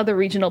like these other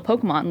regional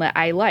Pokemon that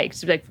I liked.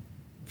 So, like,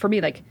 for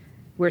me, like,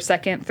 we're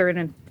second, third,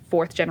 and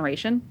fourth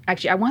generation.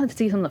 Actually, I wanted to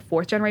see some of the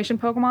fourth generation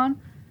Pokemon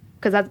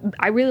because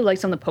I really like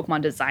some of the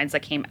Pokemon designs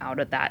that came out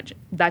of that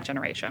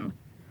generation.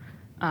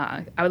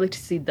 I would like to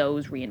see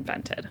those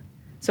reinvented.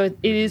 So it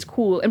is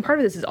cool. And part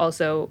of this is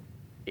also,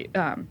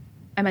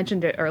 I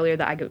mentioned it earlier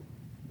that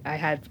I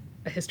had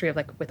a history of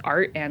like with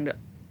art and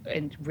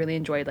really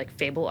enjoyed like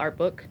Fable art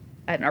book,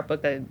 an art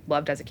book that I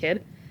loved as a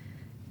kid.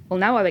 Well,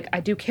 now I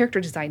do character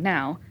design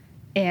now.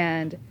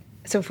 And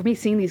so for me,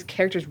 seeing these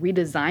characters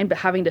redesigned, but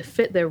having to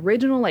fit the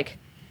original like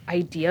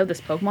idea of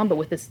this Pokemon, but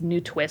with this new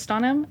twist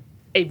on him,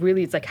 it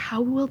really is like,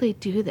 how will they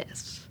do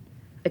this?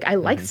 Like, I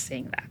like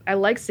seeing that. I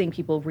like seeing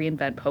people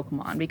reinvent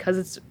Pokemon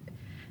because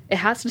it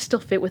has to still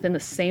fit within the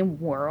same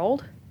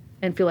world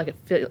and feel like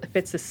it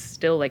fits this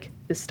still like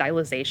this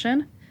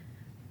stylization,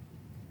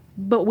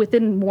 but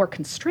within more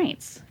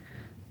constraints.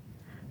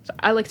 So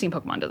I like seeing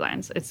Pokemon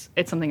designs. It's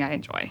something I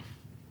enjoy.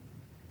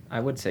 I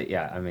would say,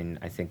 yeah. I mean,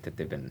 I think that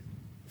they've been,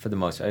 for the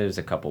most, there's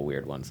a couple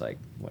weird ones like,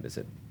 what is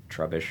it,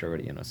 Trubbish or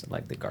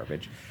like the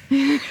garbage.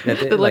 The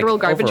literal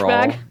like, garbage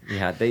overall, bag.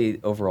 Yeah, they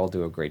overall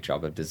do a great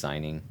job of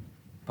designing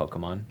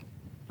Pokemon.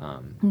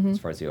 As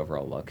far as the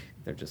overall look,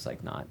 they're just like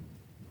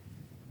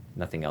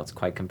nothing else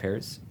quite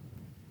compares.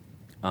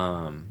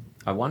 I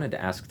wanted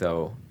to ask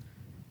though,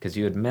 because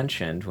you had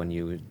mentioned when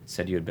you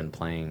said you had been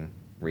playing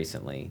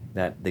recently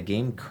that the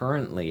game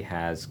currently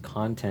has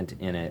content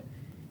in it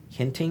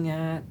hinting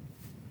at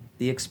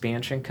the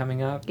expansion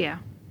coming up. Yeah.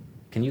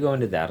 Can you go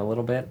into that a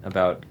little bit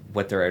about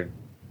what they're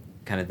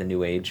kind of the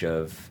new age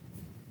of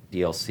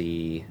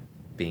DLC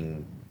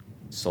being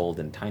sold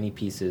in tiny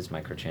pieces,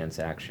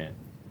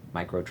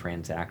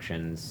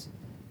 microtransactions,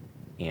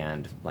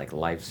 and like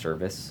live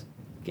service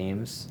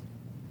games?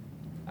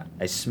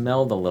 I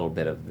smelled a little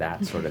bit of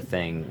that sort of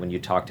thing when you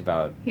talked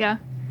about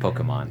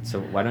Pokemon. So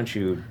why don't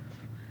you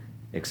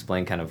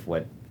explain kind of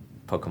what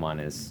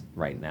Pokemon is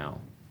right now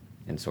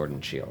in Sword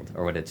and Shield,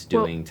 or what it's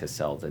doing to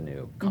sell the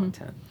new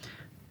content?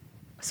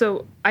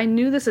 So I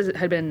knew this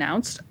had been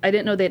announced. I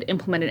didn't know they'd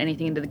implemented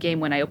anything into the game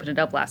when I opened it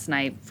up last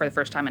night for the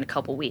first time in a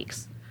couple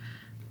weeks.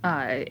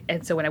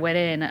 And so when I went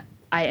in,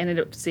 I ended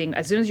up seeing,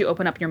 as soon as you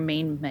open up your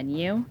main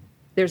menu,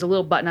 there's a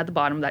little button at the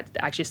bottom that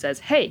actually says,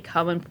 hey,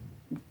 come and,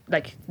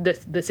 like,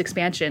 this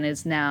expansion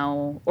is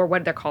now, or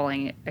what they're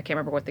calling it. I can't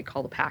remember what they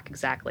call the pack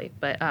exactly.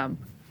 But,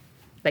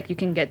 like, you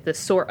can get the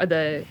stuff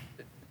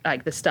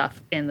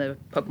in the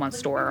Pokemon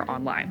store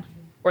online,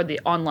 or the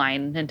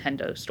online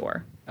Nintendo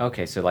store.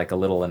 Okay, so like a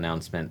little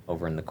announcement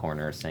over in the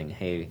corner saying,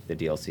 hey, the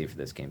DLC for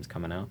this game's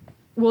coming out?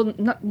 Well,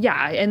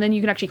 yeah, and then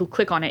you can actually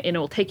click on it and it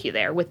will take you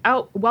there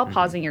while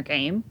pausing your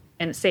game,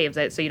 and it saves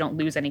it so you don't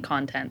lose any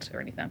content or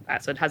anything like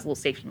that. So it has little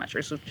safety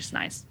measures, which is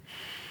nice.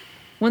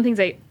 One of the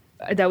things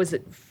that was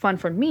fun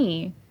for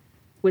me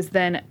was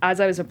then,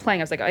 as I was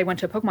playing, I went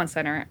to a Pokemon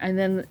Center, and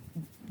then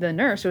the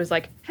nurse was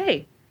like,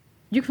 hey,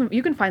 you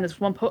can find this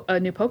a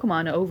new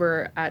Pokemon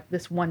over at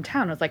this one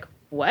town. I was like,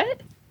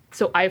 what?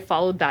 So I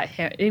followed that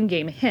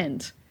in-game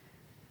hint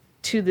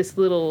to this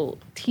little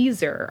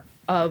teaser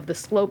of the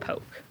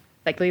Slowpoke.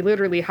 Like, they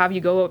literally have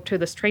you go up to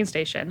this train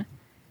station,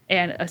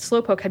 and a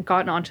Slowpoke had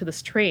gotten onto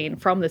this train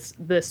from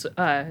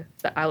the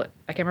islet.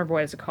 I can't remember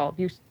what it's called.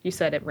 You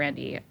said it,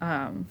 Randy.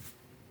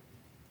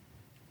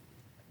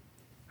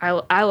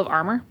 Isle of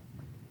Armor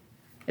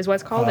is what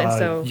it's called. And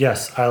so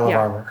yes, Isle of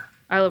Armor.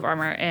 Isle of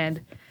Armor, and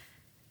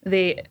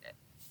they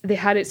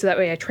had it so that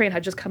way a train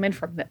had just come in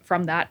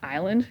from that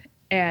island,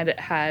 and it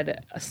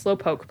had a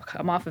Slowpoke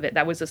come off of it.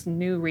 That was this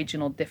new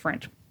regional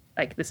different,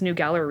 like this new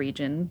Galar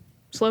region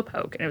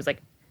Slowpoke. And it was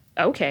like,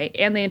 okay.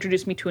 And they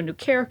introduced me to a new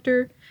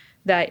character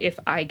that if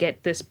I get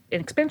an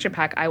expansion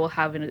pack, I will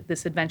have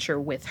this adventure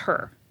with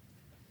her.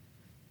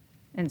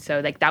 And so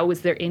like that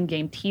was their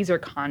in-game teaser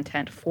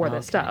content for the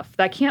Okay. stuff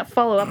that I can't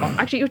follow up on.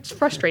 Actually, it's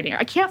frustrating.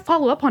 I can't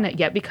follow up on it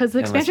yet because the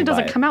Unless expansion you buy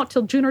doesn't it. come out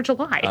till June or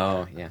July.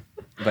 Oh yeah,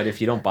 but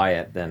if you don't buy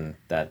it, then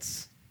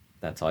that's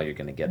all you're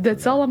gonna get. from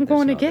That's them. all I'm There's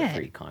going to no other get.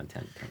 free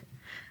content.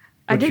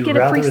 I Would did you get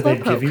a free rather they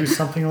give you Slowpoke.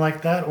 something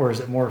like that, or is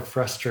it more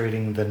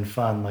frustrating than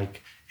fun?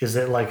 Like, is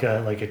it like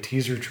a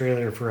teaser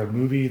trailer for a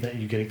movie that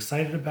you get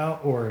excited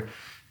about, or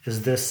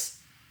is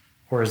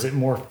it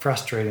more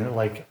frustrating,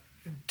 like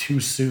too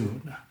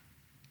soon?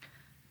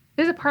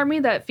 There's a part of me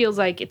that feels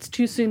like it's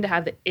too soon to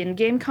have the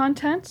in-game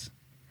content,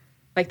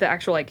 like the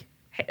actual like,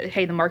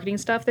 hey, the marketing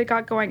stuff they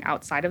got going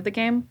outside of the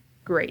game.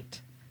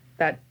 Great,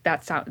 that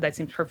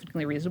seems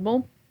perfectly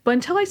reasonable. But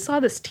until I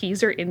saw this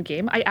teaser in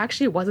game, I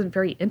actually wasn't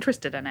very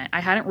interested in it. I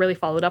hadn't really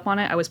followed up on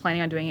it. I was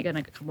planning on doing it in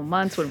a couple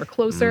months when we're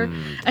closer,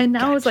 and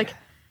now I was like,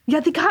 yeah,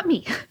 they got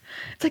me.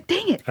 It's like,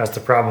 dang it, That's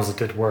the problem, is it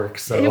did work.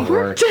 So it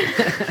worked.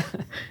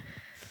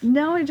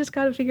 Now I just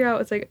got to figure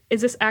out, it's like, is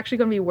this actually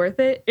going to be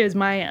worth it? Is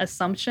my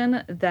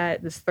assumption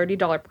that this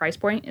 $30 price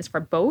point is for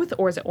both,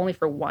 or is it only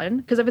for one?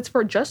 Because if it's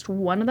for just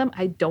one of them,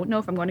 I don't know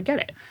if I'm going to get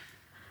it.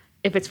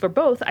 If it's for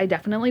both, I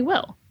definitely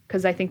will.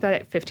 Because I think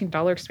that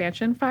 $15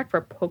 expansion pack for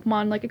a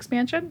Pokemon-like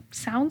expansion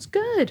sounds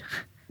good.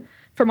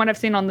 From what I've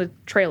seen on the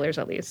trailers,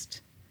 at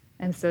least.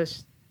 And so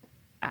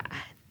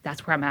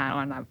that's where I'm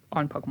at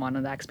on Pokemon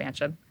and that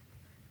expansion.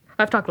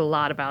 I've talked a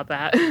lot about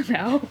that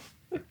now.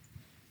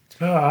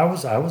 no, I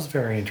was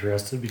very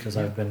interested because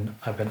I've been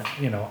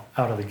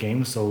out of the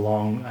game so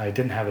long. I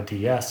didn't have a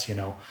DS.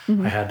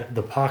 I had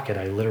the Pocket.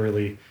 I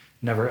literally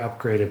never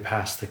upgraded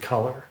past the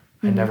Color.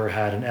 I never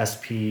had an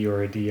SP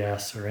or a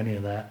DS or any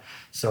of that.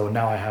 So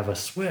now I have a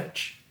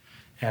Switch,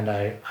 and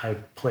I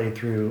played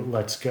through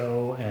Let's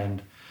Go,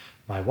 and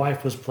my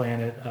wife was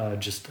playing it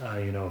just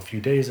a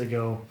few days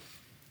ago,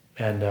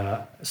 and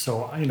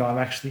so I'm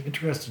actually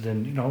interested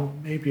in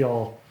maybe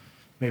I'll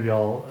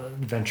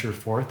venture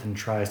forth and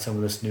try some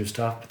of this new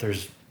stuff. But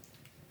there's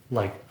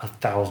like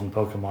 1,000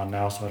 Pokemon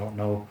now, so I don't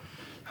know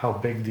how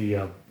big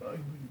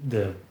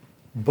the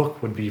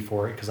book would be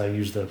for it because I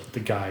use the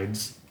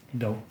guides.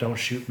 Don't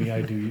shoot me.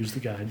 I do use the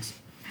guides.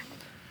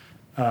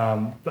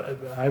 But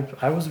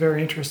I was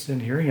very interested in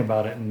hearing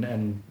about it,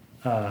 and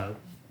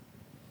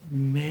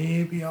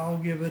maybe I'll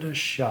give it a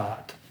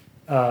shot.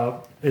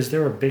 Is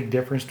there a big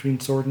difference between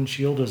Sword and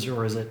Shield,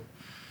 or is it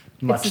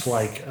much It's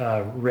like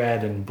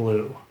Red and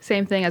Blue?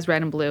 Same thing as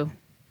Red and Blue.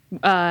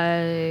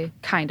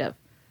 Kind of.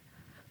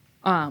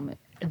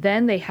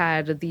 Then they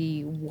had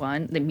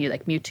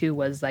Mewtwo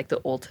was like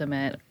the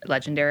ultimate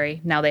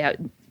legendary. Now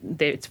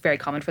it's very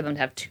common for them to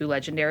have two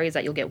legendaries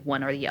that you'll get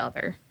one or the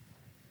other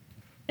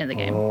in the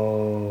game.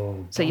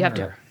 Oh, So you have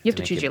to bummer. choose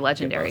make your it- get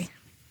legendary.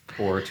 both.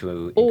 Or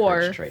to Or-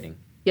 encourage trading.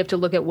 You have to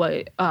look at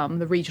what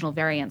the regional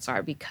variants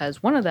are,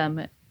 because one of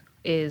them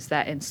is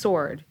that in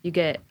Sword you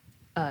get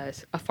a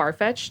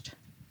Farfetch'd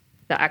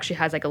that actually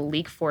has like a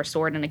leak for a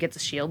sword and it gets a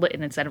shield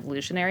instead of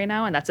illusionary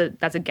now, and that's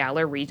a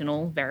Galar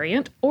regional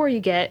variant. Or you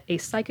get a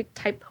psychic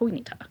type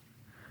Ponyta,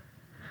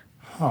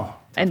 Huh.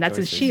 and that's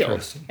his choices. shield.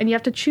 Interesting. And you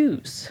have to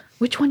choose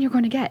which one you're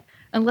going to get,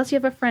 unless you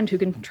have a friend who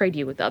can trade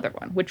you with the other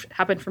one, which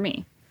happened for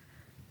me.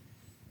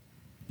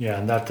 Yeah,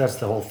 and that's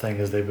the whole thing,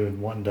 is they've been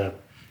wanting to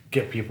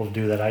get people to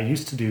do that. I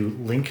used to do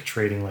link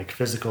trading, like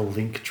physical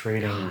link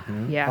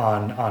trading Yeah.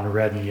 on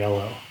Red and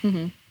Yellow.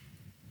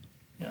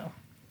 Yeah.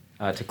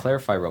 To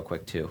clarify real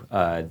quick too,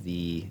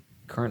 the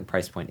current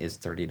price point is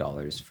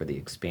 $30 for the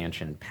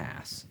expansion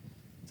pass.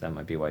 So that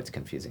might be why it's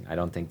confusing. I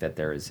don't think that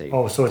there is a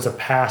Oh, so it's a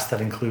pass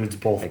that includes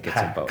both that gets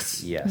packs. in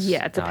both. Yes.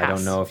 Yeah, it's a Now, I don't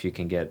pass. know if you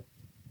can get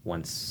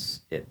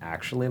once it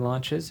actually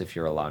launches, if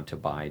you're allowed to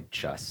buy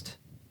just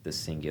the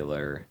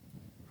singular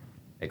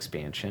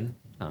expansion.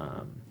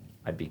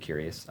 I'd be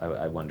curious.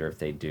 I wonder if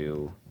they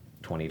do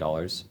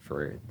 $20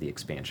 for the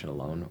expansion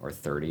alone or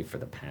 $30 for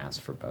the pass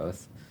for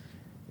both.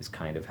 Is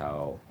kind of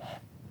how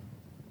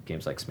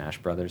games like Smash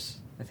Brothers,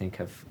 I think,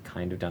 have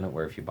kind of done it,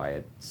 where if you buy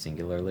it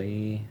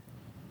singularly,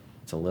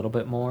 it's a little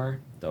bit more.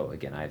 Though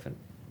again, I haven't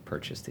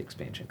purchased the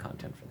expansion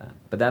content for that.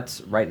 But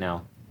that's right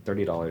now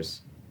 $30.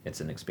 It's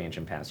an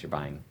expansion pass you're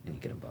buying, and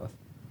you get them both.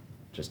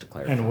 Just to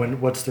clarify.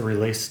 And what's the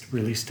release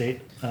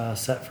date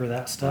set for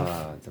that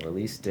stuff? The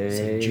release Is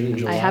it date. June,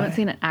 July? I haven't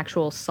seen an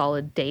actual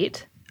solid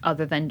date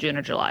other than June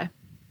or July.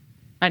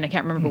 And I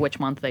can't remember which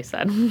month they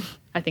said.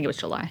 I think it was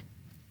July.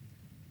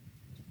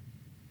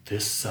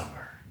 This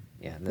summer.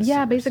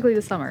 Yeah, Basically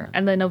the summer.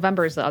 And then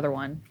November is the other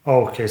one.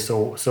 Oh, okay.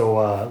 So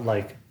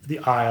like the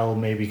Isle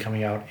may be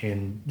coming out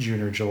in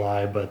June or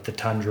July, but the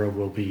Tundra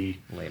will be.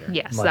 later.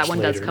 Yes, Much that one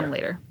does later. come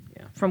later.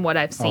 Yeah. From what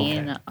I've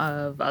seen Okay.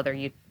 of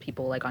other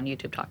people like on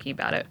YouTube talking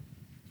about it.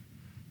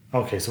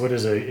 Okay, so it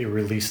is a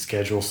release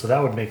schedule. So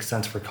that would make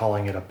sense for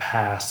calling it a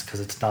pass, because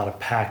it's not a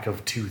pack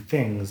of two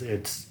things.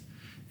 It's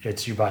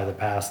you buy the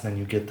pass and then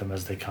you get them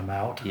as they come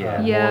out.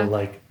 Yeah. Yeah. More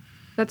like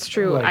That's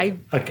true. like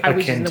I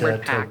was using akin the word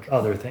to pack.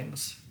 other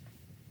things.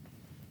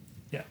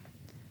 Yeah.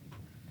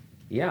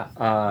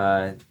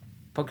 Yeah,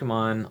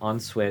 Pokemon on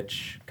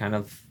Switch kind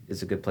of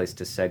is a good place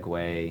to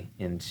segue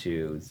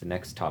into the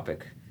next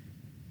topic.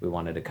 we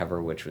wanted to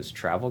cover, which was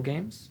travel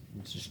games.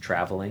 It's just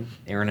traveling.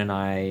 Aaron and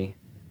I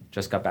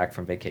just got back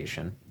from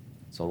vacation,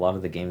 so a lot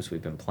of the games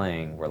we've been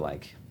playing were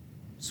like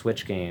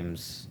Switch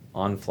games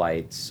on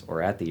flights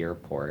or at the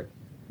airport.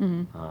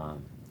 And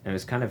it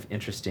was kind of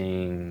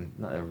interesting,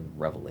 not a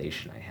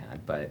revelation I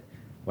had, but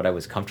what I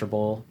was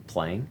comfortable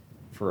playing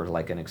for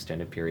like an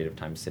extended period of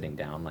time sitting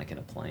down, like in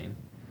a plane,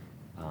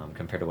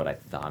 compared to what I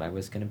thought I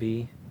was going to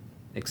be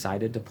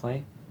excited to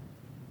play.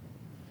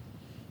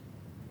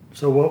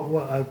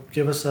 So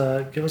give us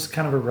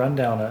kind of a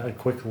rundown, a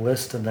quick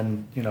list, and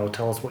then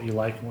tell us what you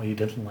like and what you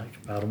didn't like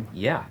about them.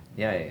 Yeah.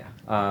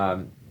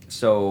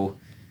 So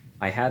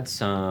I had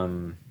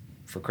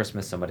for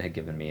Christmas. Somebody had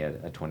given me a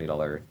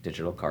 $20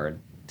 digital card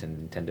to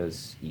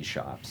Nintendo's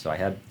eShop. So I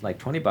had like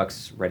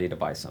 $20 ready to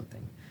buy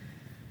something.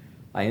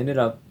 I ended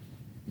up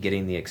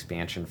getting the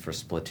expansion for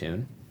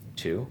Splatoon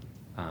 2.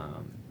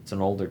 It's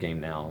an older game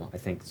now. I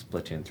think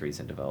Splatoon 3 is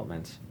in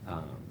development.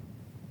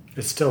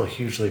 It's still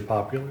hugely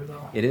popular,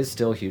 though. It is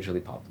still hugely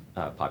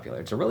popular.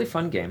 It's a really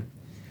fun game,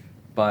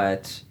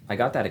 but I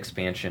got that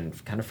expansion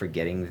kind of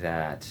forgetting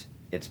that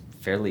it's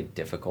fairly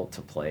difficult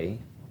to play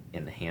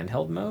in the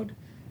handheld mode.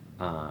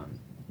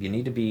 You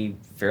need to be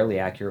fairly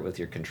accurate with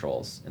your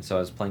controls. And so I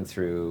was playing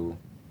through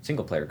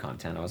single-player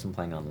content. I wasn't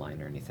playing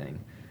online or anything.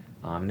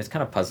 And it's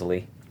kind of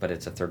puzzly, but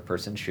it's a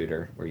third-person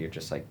shooter where you're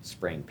just like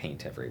spraying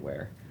paint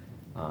everywhere.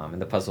 And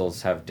the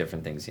puzzles have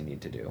different things you need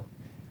to do.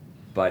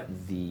 But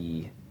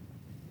the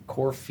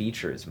core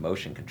feature is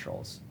motion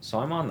controls. So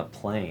I'm on the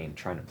plane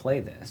trying to play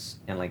this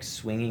and like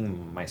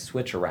swinging my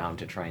Switch around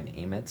to try and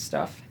aim at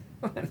stuff.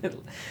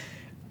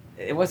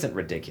 It wasn't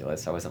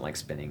ridiculous. I wasn't like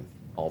spinning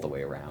all the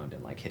way around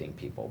and like hitting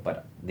people,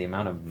 but the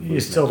amount of you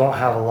still don't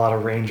have a lot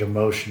of range of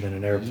motion in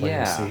an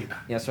airplane seat.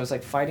 Yeah, so I was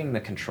like fighting the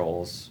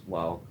controls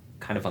while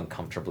kind of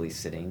uncomfortably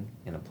sitting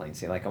in a plane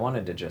seat. Like I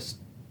wanted to just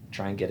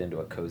try and get into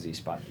a cozy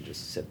spot and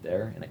just sit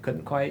there, and I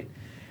couldn't quite.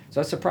 So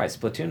I was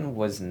surprised. Splatoon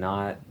was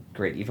not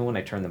great. Even when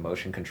I turned the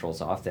motion controls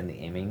off, then the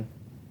aiming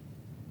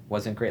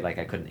wasn't great. Like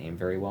I couldn't aim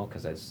very well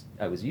because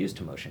I was used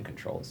to motion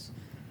controls.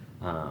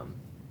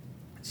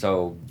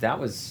 So that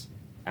was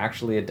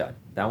actually a dud.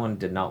 That one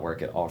did not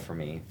work at all for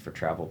me for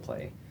travel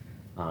play.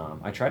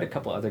 I tried a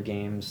couple other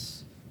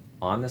games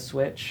on the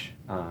Switch,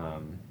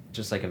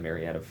 just like a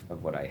myriad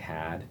of what I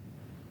had.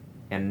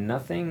 And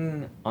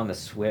nothing on the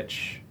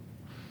Switch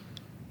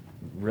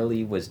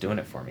really was doing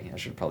it for me. I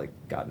should have probably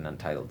gotten an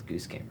Untitled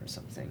Goose Game or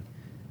something.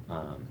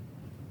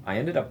 I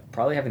ended up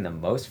probably having the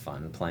most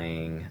fun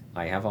playing.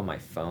 I have on my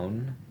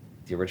phone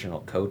the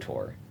original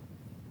KOTOR.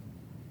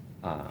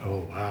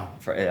 Oh, wow.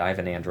 I have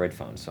an Android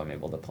phone, so I'm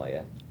able to play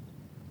it.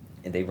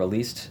 And they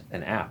released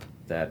an app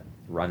that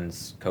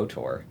runs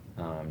KOTOR,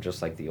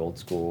 just like the old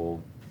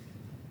school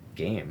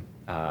game,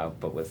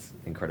 but with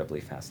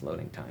incredibly fast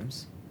loading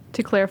times.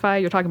 To clarify,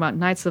 you're talking about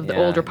Knights of the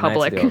Old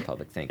Republic. Knights of the Old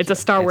Republic, thank It's you. a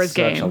Star Wars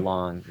game. It's such a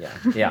long,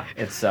 yeah.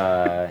 It's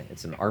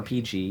an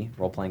RPG,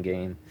 role-playing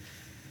game,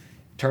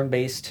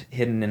 turn-based,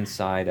 hidden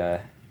inside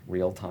a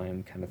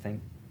real-time kind of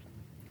thing.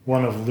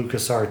 One of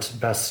LucasArts'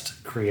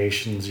 best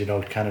creations,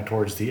 kind of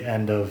towards the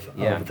end of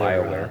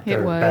BioWare.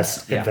 their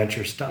best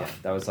adventure stuff.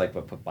 Yeah, that was like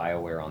what put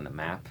BioWare on the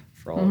map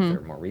for all of their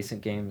more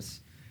recent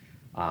games.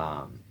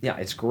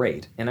 It's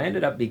great. And I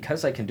ended up,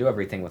 because I can do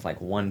everything with like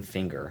one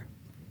finger,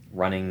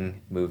 running,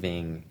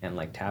 moving, and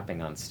like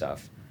tapping on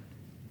stuff,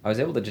 I was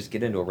able to just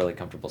get into a really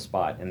comfortable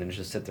spot and then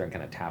just sit there and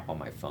kind of tap on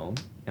my phone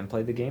and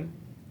play the game.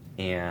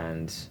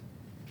 And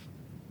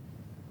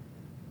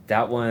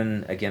that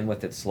one, again,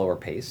 with its slower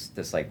pace,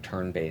 this like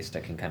turn-based,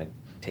 I can kind of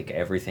take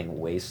everything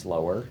way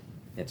slower.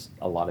 It's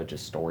a lot of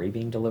just story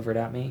being delivered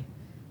at me.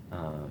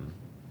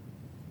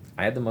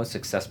 I had the most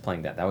success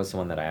playing that. That was the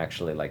one that I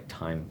actually, like,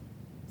 time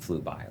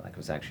flew by. Like, I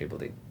was actually able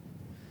to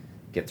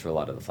get through a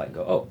lot of the flight and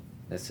go, oh,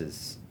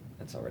 it's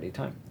already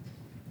time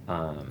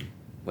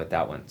with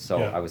that one.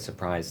 So I was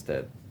surprised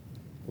that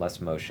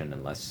less motion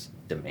and less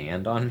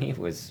demand on me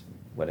was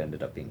what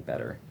ended up being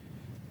better.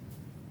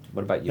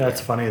 What about you? Yeah,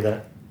 it's funny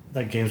that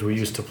games we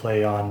used to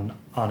play on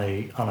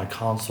a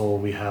console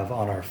we have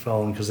on our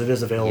phone, because it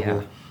is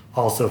available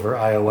also for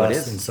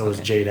iOS, and so is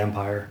Jade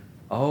Empire.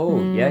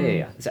 Oh,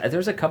 yeah.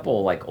 There's a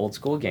couple like old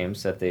school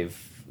games that they've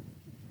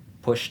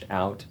pushed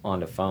out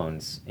onto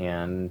phones,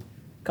 and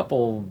a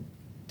couple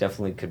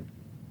definitely could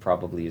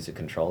probably use a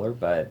controller,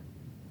 but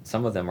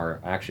some of them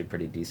are actually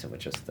pretty decent with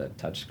just the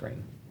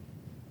touchscreen.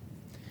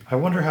 I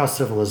wonder how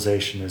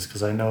Civilization is,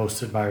 because I know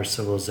Sid Meier's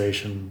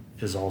Civilization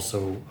is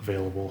also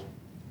available.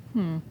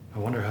 I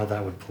wonder how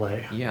that would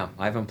play. Yeah,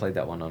 I haven't played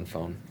that one on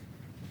phone.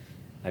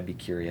 I'd be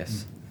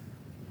curious.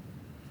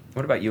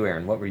 What about you,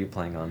 Aaron? What were you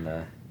playing on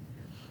the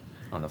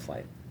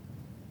flight?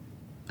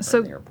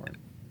 So, the airport?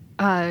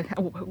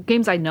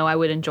 Games I know I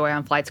would enjoy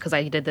on flights, because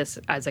I did this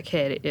as a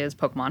kid, is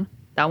Pokemon.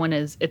 That one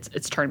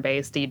it's turn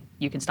based.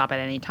 You can stop at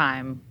any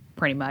time,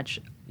 pretty much,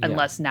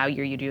 unless now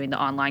you're doing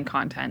the online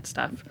content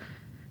stuff.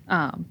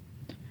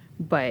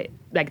 But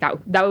like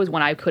that was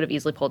one I could have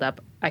easily pulled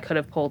up. I could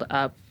have pulled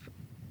up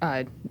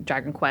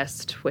Dragon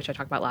Quest, which I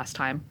talked about last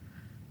time.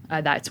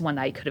 that's one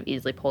that I could have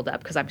easily pulled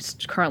up because I'm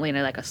currently in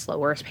like a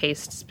slower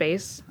paced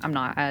space. I'm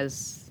not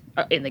as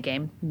in the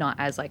game, not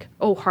as like,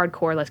 oh,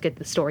 hardcore, let's get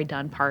the story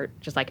done part.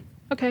 Just like,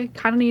 okay,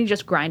 kind of need to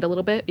just grind a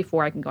little bit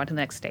before I can go on to the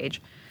next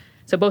stage.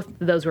 So both of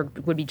those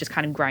would be just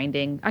kind of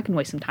grinding. I can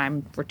waste some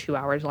time for 2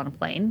 hours on a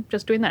plane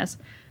just doing this.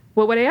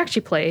 Well, what I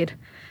actually played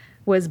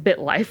was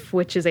BitLife,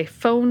 which is a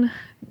phone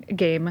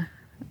game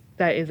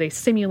that is a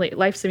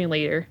life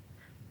simulator,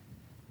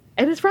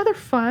 and it's rather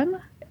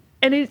fun.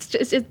 And it's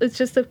just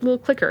a little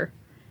clicker.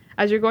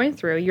 As you're going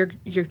through, you're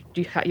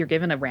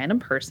given a random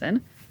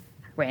person.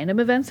 Random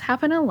events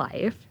happen in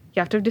life. You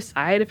have to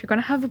decide if you're going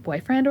to have a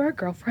boyfriend or a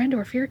girlfriend, or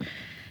if you're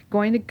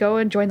going to go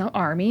and join the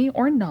army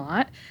or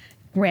not.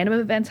 Random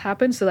events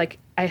happen. So like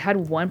I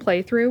had one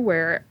playthrough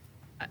where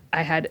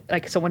I had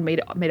like someone made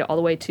it all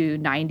the way to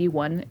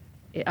 91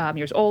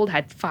 years old,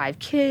 had 5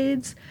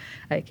 kids.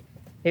 Like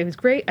it was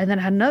great. And then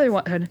I had another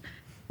one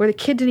where the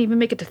kid didn't even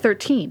make it to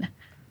 13.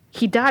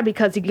 He died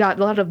because he got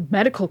a lot of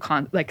medical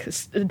like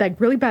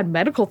really bad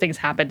medical things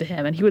happened to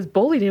him, and he was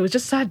bullied. And it was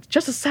just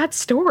a sad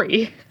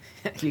story.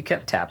 You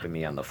kept tapping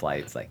me on the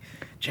flight. It's like,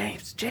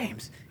 James,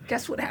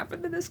 guess what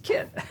happened to this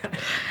kid?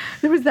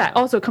 There was that.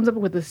 Also, it comes up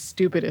with the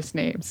stupidest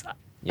names.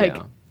 Like,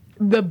 Yeah.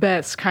 the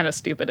best kind of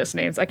stupidest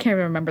names. I can't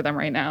even remember them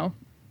right now.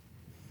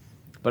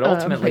 But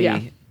ultimately, yeah.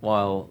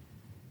 while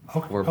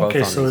we're both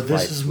Okay, on so these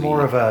this flights, is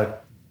more of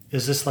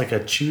is this like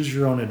a choose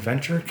your own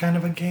adventure kind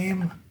of a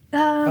game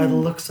by the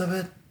looks of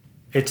it?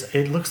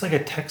 It looks like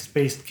a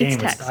text-based game.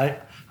 text.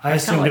 I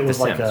assumed like it was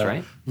The like Sims, a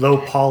right? low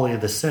poly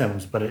The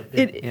Sims, but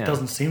it Yeah.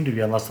 doesn't seem to be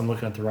unless I'm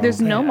looking at the wrong There's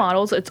thing. no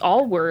models. It's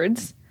all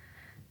words.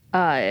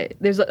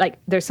 There's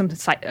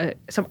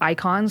some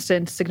icons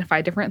to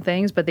signify different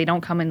things, but they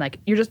don't come in like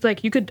you're just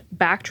like you could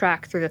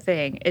backtrack through the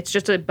thing. It's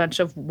just a bunch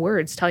of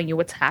words telling you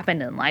what's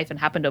happened in life and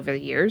happened over the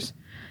years.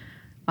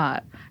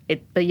 But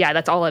yeah,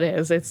 that's all it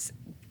is. It's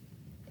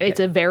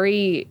a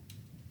very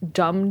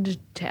dumbed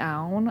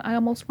down. I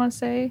almost want to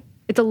say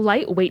it's a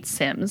lightweight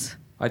Sims.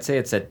 I'd say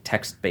it's a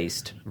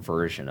text-based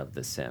version of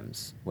The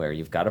Sims, where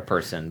you've got a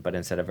person, but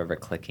instead of ever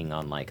clicking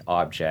on like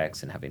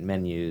objects and having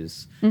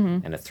menus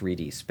and a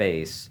 3D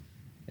space,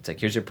 it's like,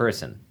 here's your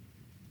person,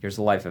 here's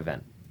a life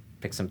event,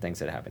 pick some things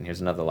that happen. Here's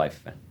another life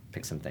event,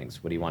 pick some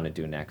things. What do you want to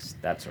do next?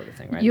 That sort of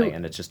thing, right?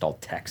 And it's just all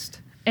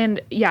text.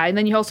 And yeah, and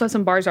then you also have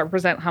some bars that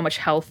represent how much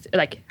health,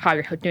 like how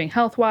you're doing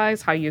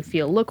health-wise, how you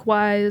feel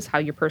look-wise, how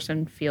your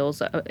person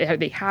feels, are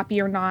they happy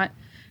or not?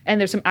 And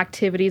there's some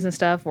activities and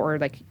stuff, or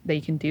like that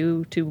you can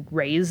do to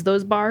raise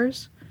those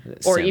bars,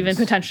 or even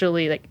Sims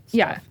potentially like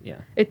yeah.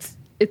 it's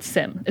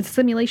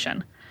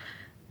simulation.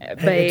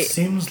 It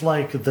seems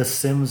like The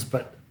Sims,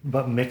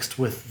 but mixed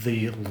with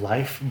the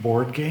Life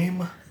board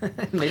game.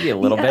 Maybe a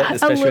little bit, a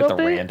especially with the little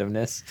bit.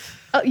 randomness.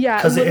 Yeah,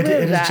 Because a little bit it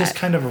of is that. just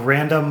kind of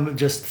random,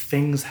 just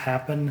things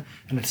happen,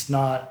 and it's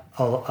not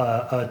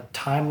a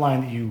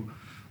timeline that you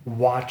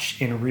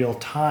watch in real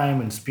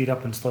time and speed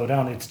up and slow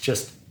down. It's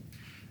just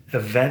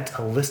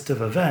a list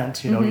of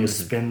events. You know, you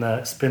spin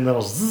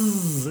little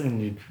zzz,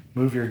 and you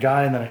move your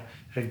guy, and then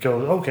it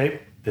goes, okay,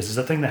 this is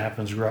a thing that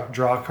happens.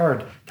 Draw a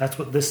card. That's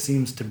what this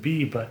seems to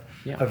be, but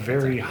a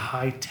very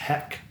high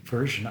tech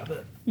version of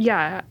it.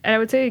 Yeah, and I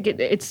would say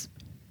it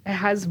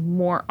has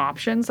more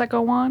options that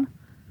go on.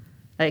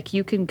 Like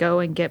you can go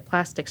and get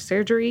plastic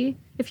surgery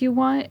if you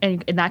want,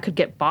 and that could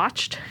get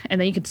botched,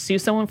 and then you could sue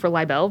someone for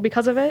libel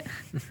because of it.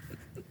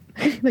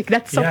 Like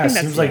that's something Yeah, it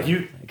that's seems like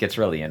It gets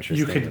really interesting.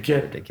 you could with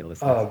get the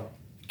ridiculousness.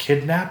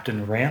 kidnapped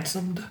and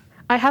ransomed.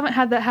 I haven't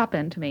had that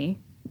happen to me,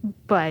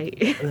 but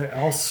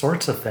All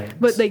sorts of things.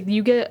 but like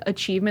you get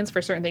achievements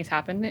for certain things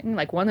happening.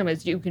 Like one of them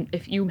is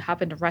if you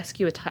happen to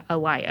rescue a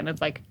lion,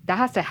 it's like that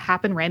has to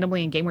happen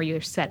randomly in game where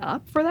you're set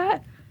up for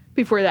that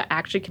before that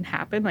actually can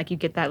happen. Like you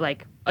get that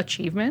like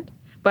achievement.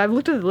 But I've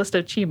looked at the list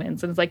of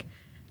achievements and it's like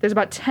there's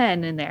about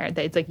 10 in there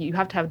that it's like you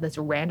have to have this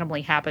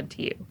randomly happen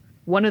to you.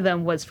 One of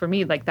them was for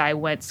me like that I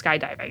went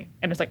skydiving,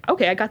 and it's like,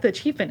 okay, I got the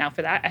achievement now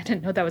for that. I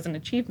didn't know that was an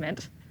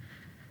achievement.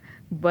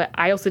 But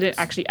I also didn't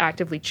actually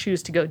actively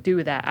choose to go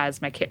do that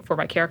as for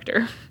my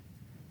character.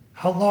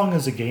 How long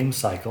is a game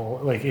cycle?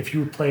 Like if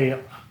you play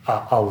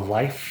a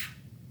life,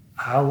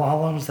 how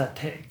long does that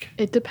take?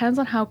 It depends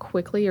on how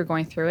quickly you're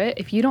going through it.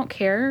 If you don't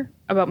care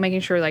about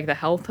making sure like the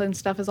health and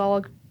stuff is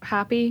all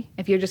happy,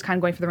 if you're just kind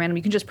of going for the random,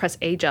 you can just press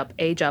age up,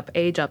 age up,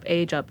 age up,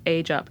 age up,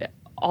 age up,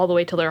 all the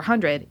way till they're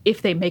 100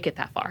 if they make it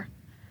that far.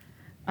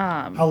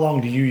 How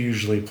long do you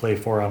usually play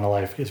for on a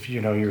life if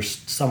you're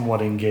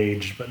somewhat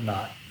engaged but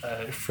not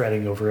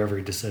fretting over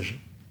every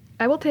decision?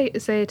 I will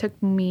say it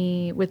took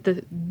me with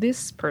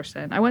this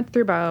person. I went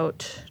through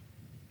about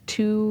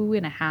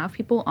 2.5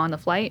 people on the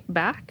flight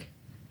back.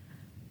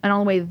 And on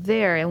the way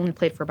there, I only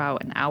played for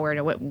about an hour, and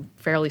it went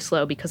fairly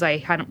slow because I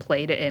hadn't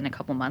played it in a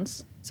couple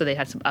months. So they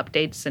had some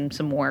updates and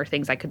some more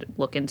things I could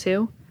look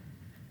into.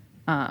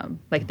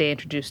 Like they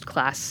introduced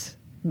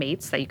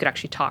classmates that you could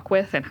actually talk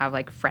with and have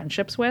like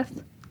friendships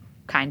with,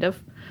 kind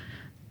of.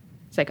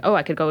 It's like, oh,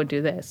 I could go and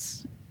do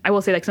this. I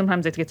will say like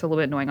sometimes it gets a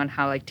little bit annoying on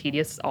how like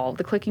tedious all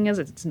the clicking is.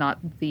 It's not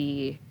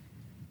the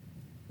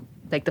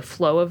like the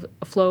flow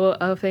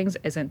of things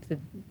isn't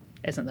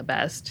the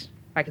best.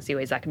 I can see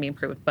ways that can be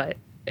improved, but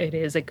it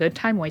is a good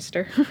time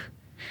waster.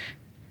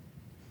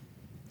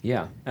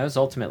 Yeah, that was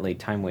ultimately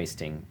time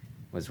wasting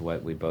was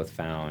what we both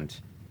found.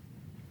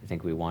 I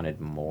think we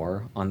wanted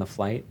more on the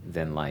flight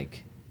than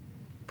like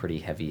pretty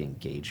heavy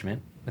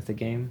engagement with the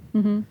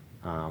game,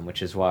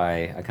 which is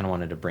why I kind of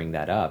wanted to bring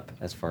that up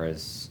as far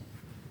as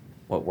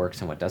what works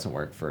and what doesn't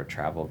work for a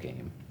travel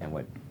game and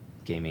what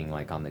gaming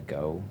like on the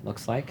go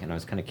looks like. And I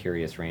was kind of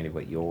curious, Randy,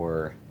 what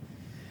your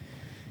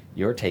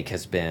take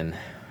has been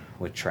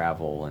with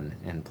travel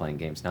and playing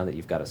games. Now that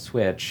you've got a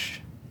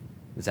Switch,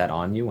 is that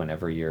on you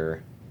whenever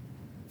you're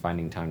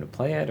finding time to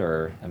play it?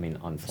 Or, I mean,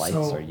 on flights,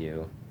 So, are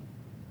you...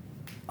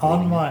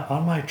 On leaving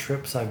it? my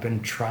trips, I've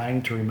been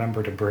trying to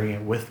remember to bring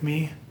it with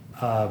me,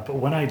 but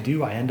when I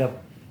do, I end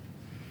up,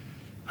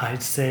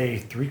 I'd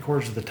say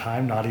 3/4 of the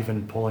time, not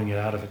even pulling it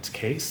out of its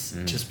case,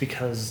 just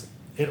because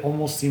it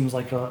almost seems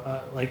like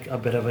a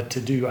bit of a to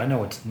do. I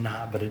know it's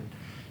not, but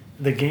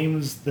the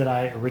games that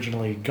I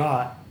originally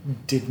got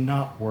did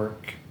not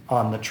work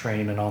on the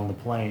train and on the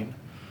plane.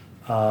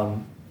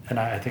 And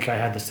I think I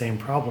had the same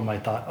problem. I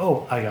thought,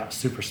 oh, I got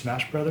Super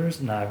Smash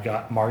Brothers and I've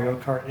got Mario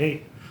Kart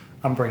 8.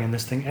 I'm bringing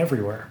this thing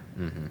everywhere.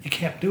 You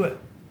can't do it.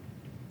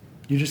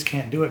 You just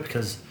can't do it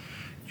because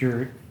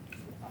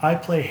I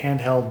play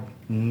handheld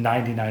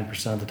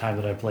 99% of the time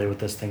that I play with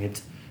this thing.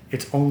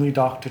 It's only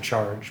docked to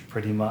charge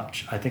pretty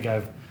much. I think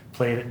I've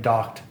played it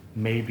docked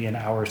maybe an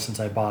hour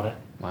since I bought it.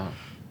 Wow.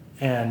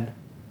 And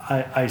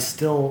I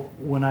still,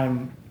 when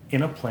I'm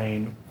in a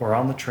plane or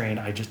on the train,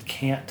 I just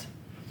can't.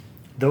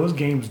 Those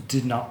games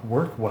did not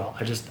work well.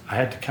 I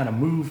had to kind of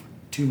move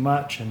too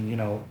much, and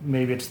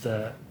maybe it's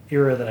the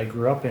era that I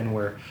grew up in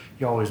where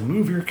you always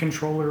move your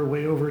controller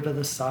way over to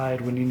the side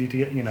when you need to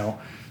get.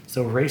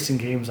 So racing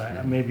games,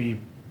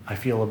 I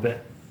feel a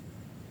bit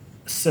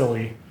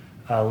silly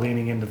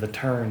leaning into the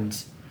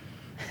turns,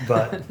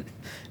 but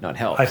No, it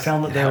helps. I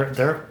found that It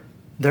helps.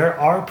 there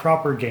are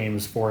proper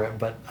games for it,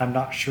 but I'm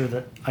not sure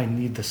that I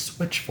need the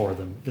Switch for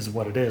them. Is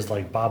what it is.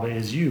 Like Baba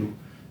Is You,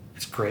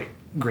 it's great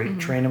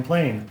train and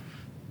plane,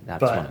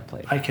 That's when I but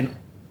played.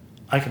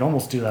 I can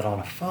almost do that on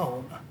a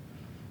phone.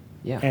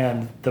 Yeah.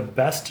 And the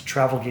best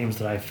travel games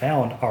that I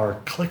found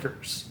are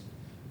clickers,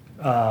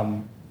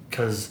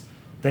 because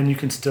then you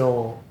can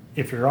still,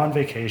 if you're on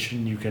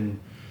vacation, you can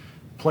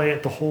play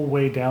it the whole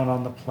way down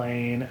on the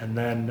plane, and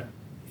then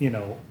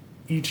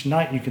each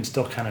night you can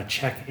still kind of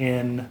check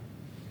in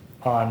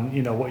on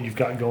what you've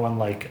got going,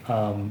 like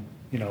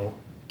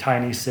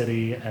Tiny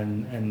City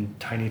and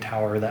Tiny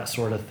Tower, that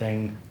sort of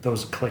thing.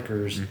 Those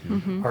clickers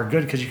are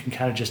good because you can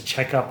kind of just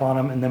check up on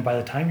them, and then by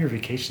the time your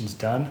vacation's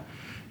done,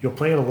 you'll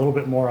play it a little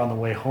bit more on the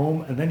way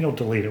home, and then you'll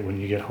delete it when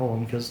you get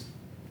home because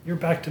you're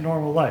back to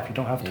normal life. You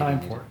don't have time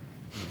for it.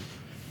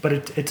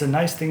 But it's a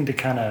nice thing to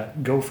kind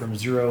of go from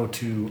zero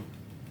to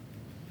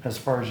as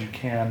far as you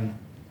can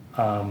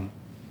on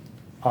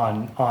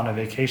a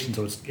vacation.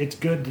 So it's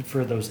good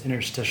for those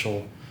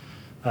interstitial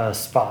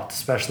spots,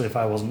 especially if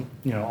I wasn't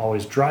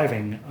always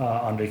driving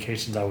on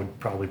vacations. I would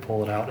probably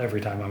pull it out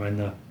every time I'm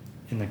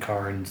in the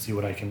car and see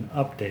what I can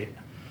update.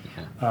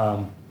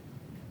 Yeah.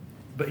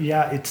 But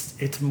yeah,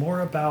 it's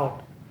more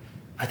about,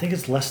 I think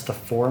it's less the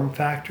form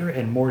factor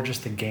and more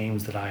just the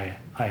games that I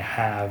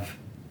have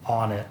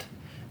on it.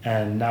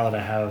 And now that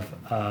I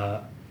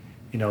have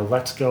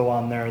Let's Go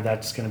on there,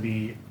 that's going to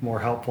be more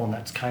helpful, and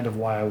that's kind of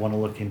why I want to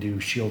look into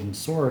Shield and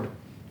Sword,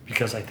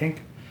 because I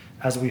think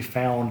as we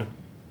found,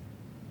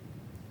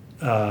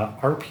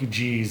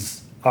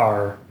 RPGs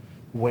are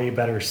way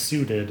better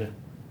suited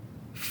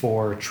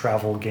for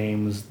travel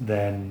games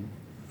than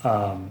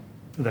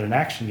an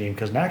action game,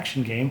 because an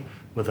action game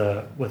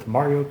with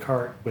Mario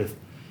Kart, with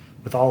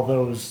all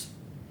those,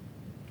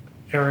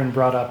 Aaron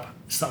brought up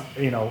some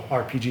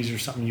RPGs or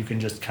something you can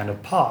just kind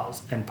of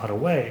pause and put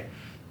away,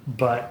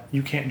 but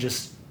you can't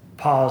just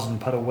pause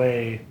and put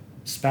away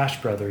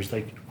Smash Brothers.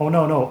 Like, oh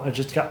no, I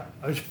just got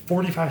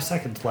 45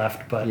 seconds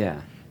left, but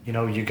Yeah.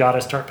 you got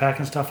to start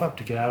packing stuff up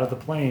to get out of the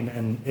plane,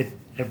 and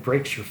it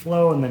breaks your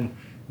flow, and then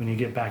when you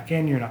get back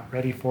in, you're not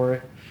ready for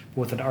it.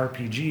 But with an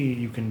RPG,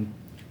 you can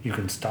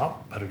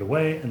stop, put it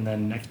away, and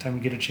then next time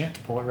you get a chance,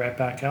 pull it right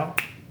back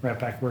out, right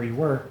back where you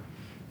were,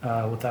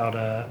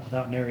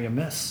 without nary a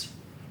miss.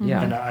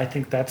 Yeah. And I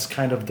think that's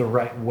kind of the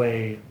right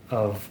way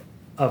of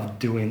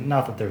doing.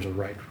 Not that there's a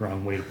right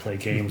wrong way to play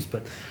games,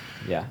 but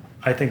Yeah.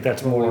 I think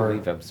that's What more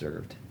we've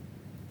observed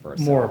for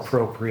more ourselves.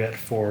 appropriate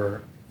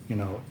for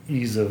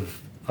ease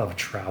of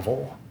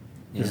travel,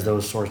 is Yeah.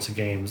 those sorts of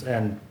games.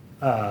 And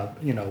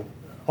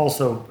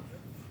also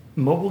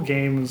mobile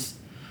games.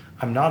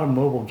 I'm not a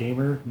mobile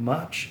gamer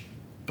much,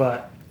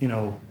 but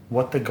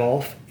What the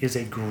Golf is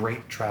a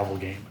great travel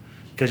game,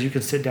 because you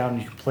can sit down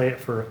and you can play it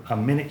for a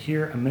minute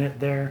here, a minute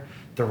there.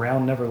 The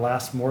round never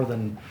lasts more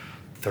than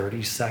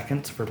 30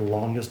 seconds for the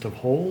longest of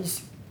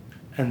holes,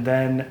 and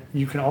then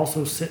you can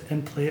also sit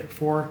and play it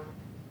for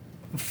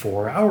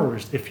 4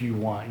 hours if you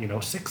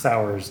want, 6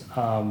 hours.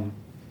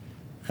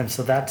 And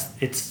so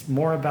it's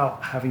more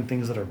about having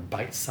things that are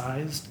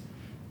bite-sized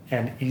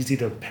and easy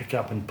to pick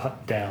up and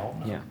put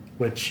down. Yeah.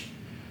 Which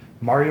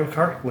Mario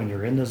Kart, when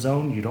you're in the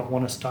zone, you don't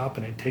want to stop,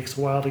 and it takes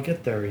a while to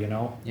get there. Yeah.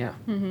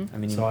 Mm-hmm. I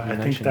mean, So you I think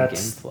mentioned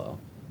that's- game flow.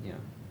 Yeah.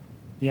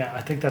 Yeah,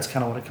 I think that's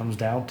kind of what it comes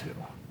down to.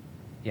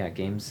 Yeah,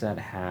 games that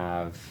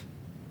have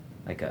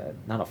like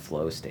not a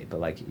flow state, but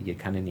like you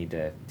kind of need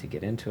to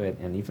get into it,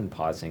 and even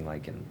pausing,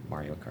 like in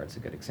Mario Kart's a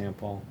good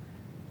example.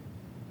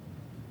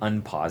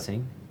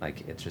 Unpausing,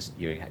 like it's just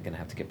you're gonna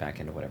have to get back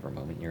into whatever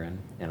moment you're in.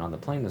 And on the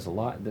plane, there's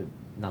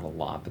not a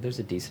lot, but there's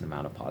a decent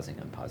amount of pausing,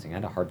 unpausing. I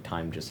had a hard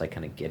time just like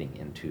kind of getting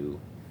into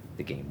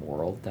the game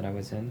world that I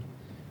was in,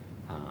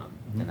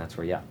 Mhm. and that's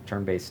where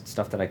turn-based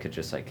stuff that I could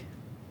just like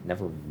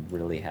never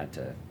really had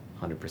to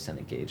 100%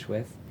 engage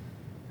with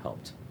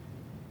helped.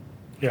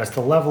 Yeah, it's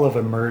the level of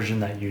immersion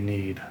that you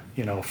need.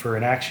 For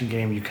an action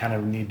game, you kind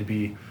of need to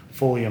be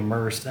fully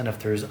immersed. And if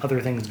there's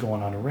other things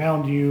going on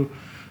around you,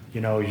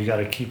 you got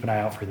to keep an eye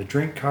out for the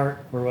drink cart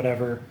or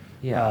whatever.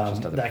 Yeah,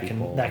 just other that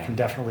people. can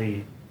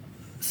definitely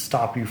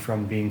stop you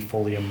from being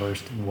fully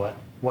immersed in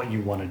what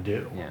you want to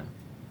do. Yeah.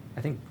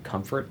 I think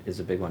comfort is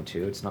a big one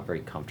too. It's not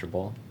very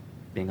comfortable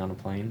being on a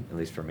plane, at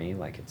least for me.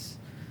 Like it's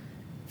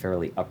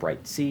fairly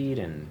upright seat,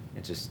 and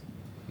it just,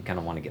 you kind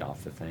of want to get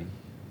off the thing.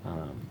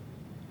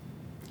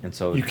 And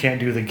so You can't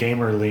do the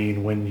gamer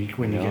lean when you get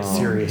No,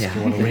 serious. yeah.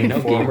 You want to lean no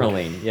forward. gamer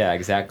lean. Yeah,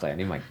 exactly. I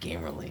need my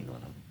gamer lean when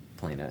I'm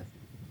playing a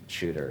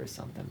shooter or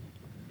something.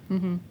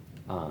 Mm-hmm.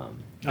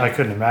 I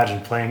couldn't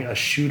imagine playing a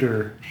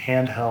shooter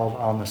handheld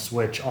on the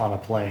Switch on a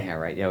plane. Yeah,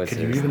 right. Yeah, Could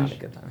it you was even? not a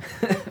good time.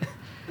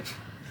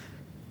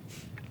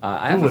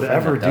 I Who have a would friend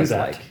ever that do does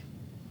that? like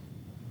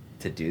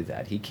to do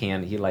that.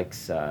 He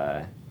likes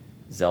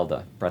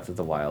Zelda. Breath of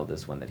the Wild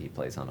is one that he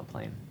plays on a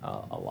plane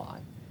a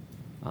lot.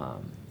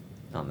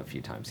 On the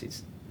few times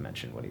he's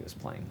mentioned what he was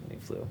playing when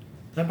he flew.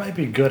 That might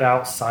be good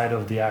outside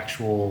of the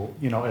actual,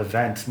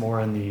 event, more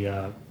in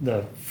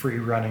the free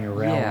running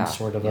around Yeah,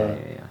 sort of yeah.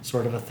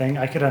 sort of a thing.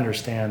 I could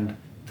understand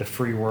the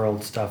free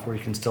world stuff where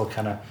you can still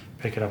kind of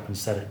pick it up and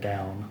set it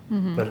down.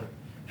 Mhm. But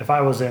if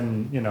I was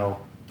in,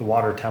 the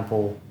water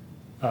temple,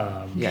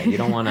 Yeah, you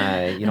don't want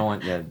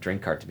the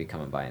drink cart to be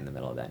coming by in the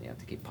middle of that. And you have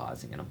to keep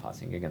pausing and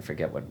unpausing. You're gonna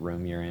forget what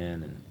room you're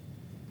in and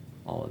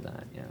all of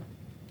that. Yeah.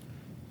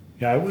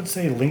 Yeah, I would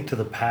say Link to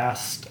the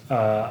Past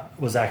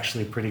was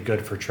actually pretty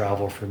good for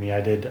travel for me. I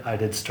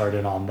did start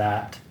in on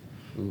that,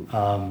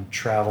 Ooh.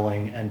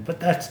 traveling, but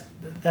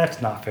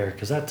that's not fair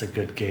because that's a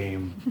good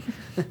game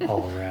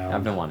all around.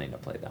 I've been wanting to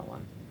play that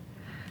one.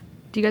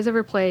 Do you guys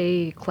ever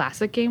play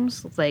classic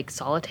games like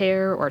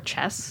solitaire or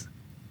chess?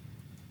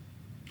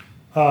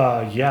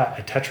 Yeah,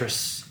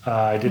 Tetris.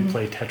 I did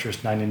play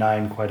Tetris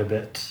 99 quite a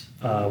bit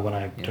when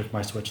I Yeah. took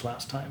my Switch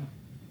last time.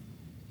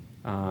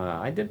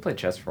 I did play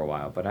chess for a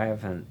while, but I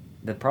haven't.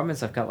 The problem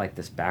is I've got like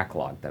this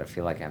backlog that I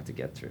feel like I have to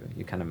get through.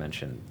 You kind of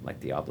mentioned like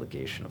the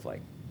obligation of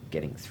like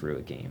getting through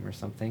a game or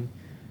something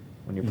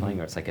when you're playing,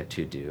 Mhm. or it's like a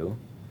to-do.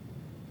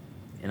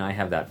 And I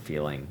have that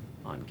feeling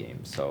on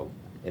games, so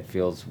it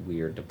feels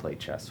weird to play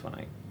chess when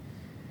I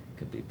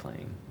could be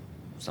playing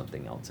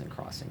something else and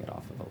crossing it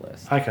off of a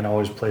list. I can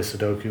always play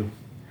Sudoku.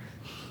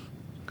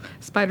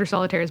 Spider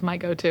Solitaire is my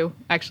go-to.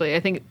 Actually,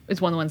 I think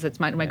it's one of the ones that's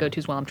my Yeah.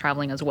 go-tos while I'm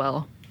traveling as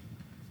well.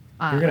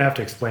 You're gonna have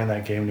to explain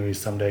that game to me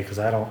someday because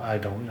I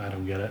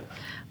don't get it.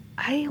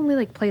 I only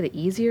like play the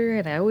easier,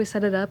 and I always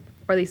set it up,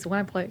 or at least when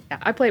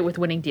I play it with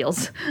winning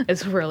deals.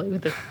 Is really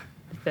the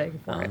thing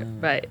for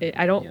it. But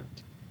I don't Yeah.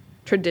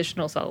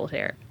 traditional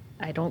solitaire.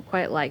 I don't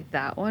quite like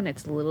that one.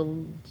 It's a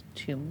little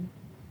too.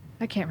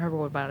 I can't remember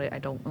what about it I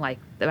don't like.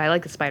 I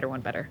like the spider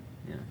one better.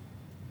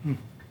 Yeah.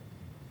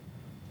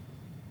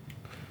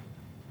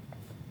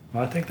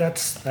 Well, I think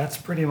that's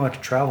pretty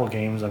much travel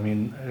games. I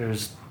mean,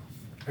 there's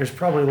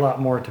probably a lot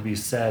more to be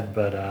said,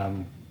 but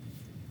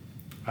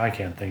I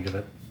can't think of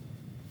it.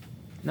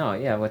 No,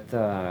 yeah, with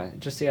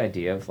just the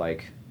idea of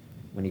like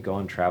when you go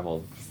on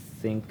travel,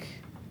 think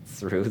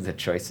through the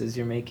choices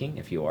you're making.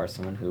 If you are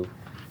someone who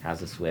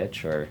has a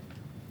Switch or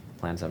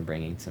plans on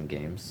bringing some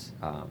games,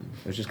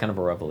 it was just kind of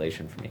a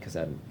revelation for me because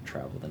I hadn't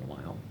traveled in a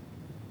while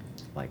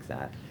like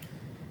that,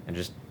 and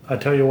just I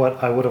tell you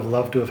what, I would have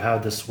loved to have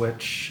had the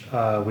Switch.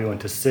 We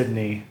went to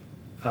Sydney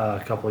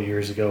a couple of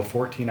years ago,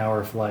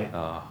 14-hour flight.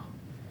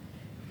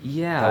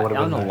 yeah, That would've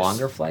on been a nice.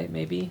 longer flight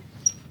maybe,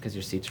 because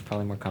your seats are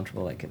probably more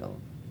comfortable. Like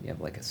you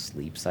have like a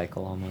sleep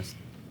cycle almost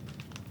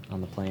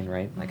on the plane,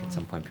 right? Like at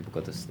some point people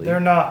go to sleep. They're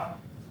not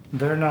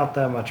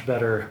that much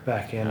better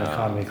back in Oh.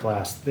 economy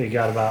class. They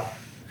got about,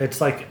 it's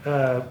like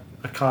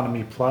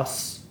economy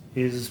plus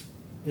is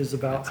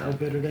about That's how it.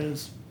 good it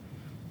is.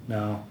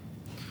 No.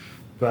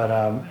 But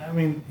I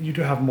mean, you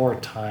do have more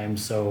time,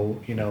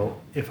 so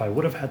if I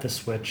would have had the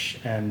Switch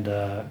and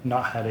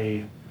not had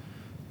a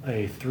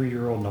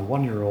 3-year-old and a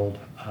 1-year-old,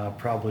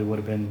 probably would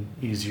have been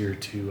easier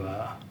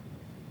to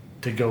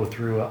go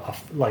through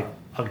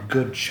a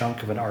good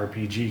chunk of an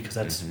RPG because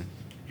that's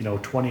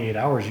Mhm. 28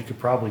 hours. You could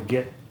probably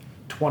get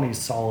 20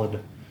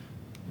 solid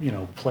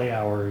play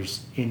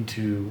hours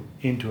into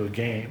a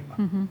game.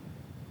 Mm-hmm.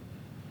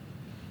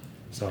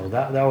 So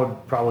that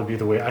would probably be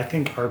the way. I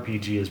think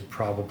RPG is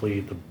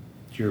probably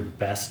your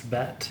best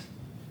bet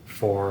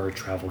for a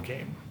travel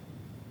game.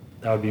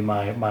 That would be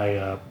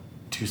my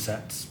 2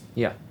 cents.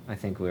 Yeah, I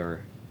think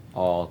we're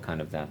all kind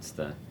of, that's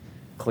the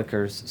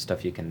clickers,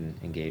 stuff you can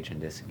engage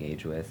and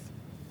disengage with.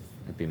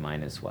 That'd be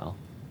mine as well.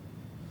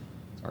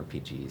 It's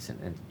RPGs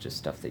and just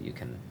stuff that you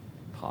can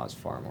pause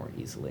far more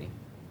easily.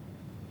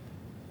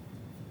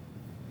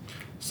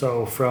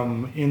 So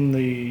from in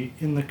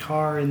the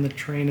car, in the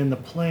train, in the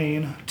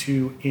plane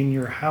to in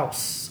your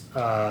house,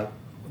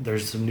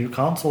 there's some new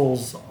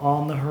consoles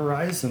on the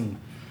horizon.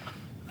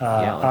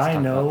 Yeah, let's I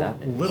talk know about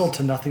that news. little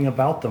to nothing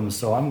about them,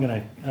 so I'm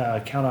gonna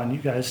count on you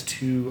guys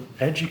to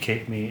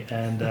educate me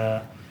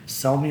and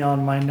sell me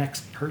on my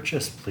next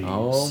purchase, please.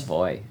 Oh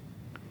boy.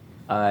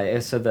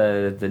 So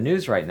the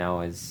news right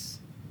now is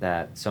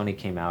that Sony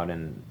came out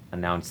and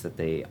announced that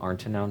they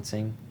aren't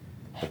announcing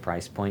the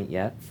price point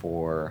yet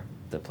for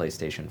the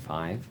PlayStation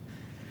 5.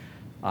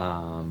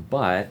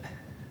 But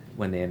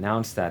when they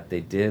announced that,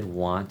 they did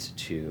want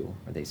to,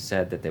 or they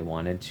said that they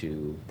wanted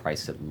to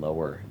price it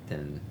lower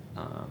than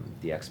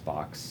the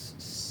Xbox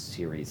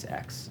Series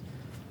X.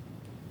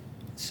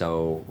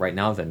 So right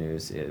now the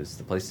news is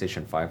the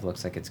PlayStation 5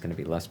 looks like it's going to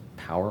be less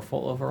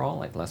powerful overall,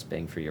 like less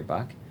bang for your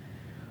buck.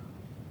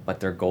 But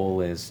their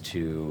goal is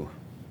to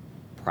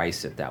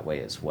price it that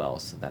way as well,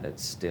 so that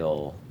it's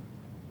still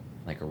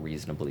like a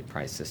reasonably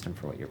priced system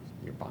for what you're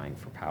buying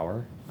for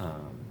power.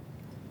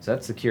 So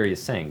that's the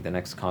curious thing. The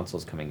next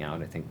console's coming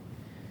out. I think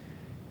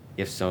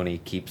if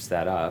Sony keeps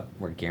that up,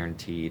 we're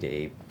guaranteed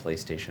a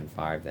PlayStation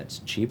 5 that's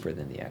cheaper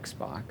than the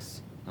Xbox.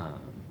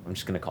 I'm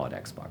just going to call it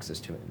Xbox.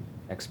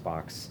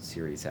 Xbox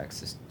Series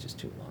X is just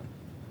too long.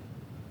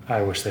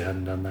 I wish they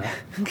hadn't done that.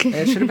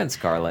 It should have been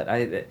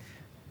Scarlet.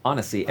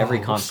 Honestly, every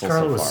console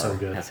Scarlet so was far so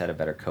good. has had a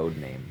better code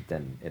name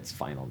than its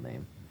final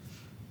name.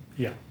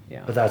 Yeah.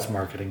 Yeah. But that's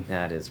marketing.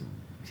 That is,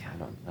 yeah,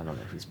 I don't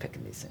know who's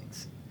picking these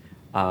things.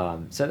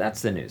 So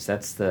that's the news.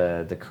 That's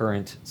the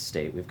current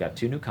state. We've got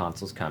 2 new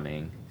consoles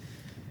coming.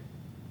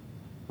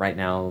 Right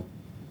now,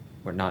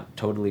 we're not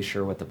totally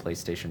sure what the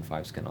PlayStation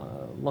 5 is going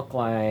to look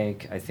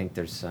like. I think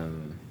there's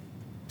some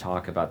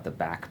talk about the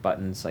back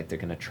buttons, like they're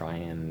going to try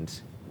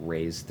and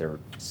raise their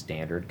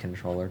standard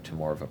controller to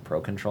more of a pro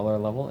controller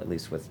level, at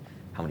least with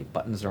how many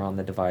buttons are on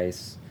the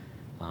device.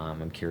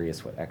 I'm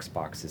curious what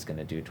Xbox is going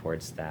to do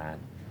towards that.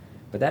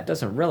 But that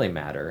doesn't really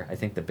matter. I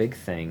think the big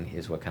thing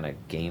is what kind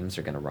of games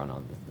are going to run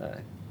on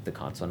the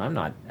console, and I'm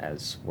not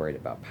as worried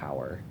about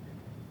power.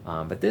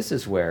 But this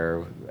is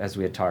where, as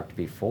we had talked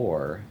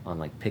before, on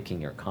like picking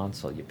your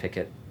console, you pick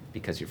it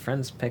because your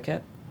friends pick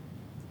it,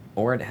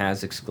 or it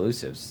has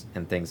exclusives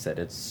and things that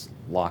it's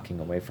locking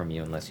away from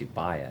you unless you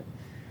buy it.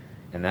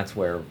 And that's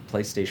where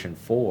PlayStation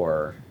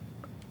 4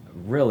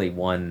 really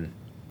won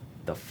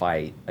the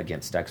fight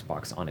against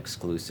Xbox on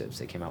exclusives.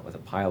 They came out with a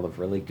pile of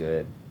really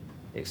good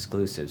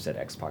exclusives that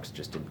Xbox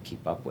just didn't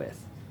keep up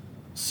with.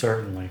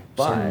 Certainly.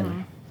 But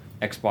Certainly.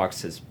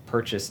 Xbox has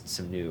purchased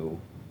some new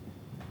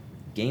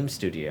game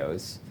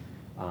studios.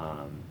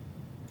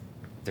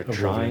 They're Oblivion.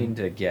 trying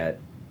to get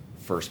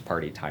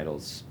first-party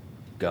titles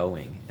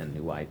going and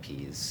new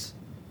IPs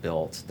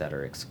built that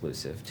are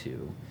exclusive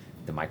to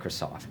the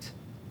Microsoft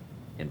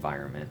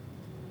environment.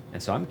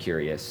 And so I'm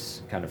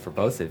curious, kind of for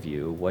both of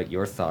you, what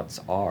your thoughts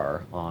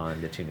are on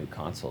the 2 new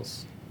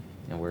consoles,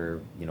 and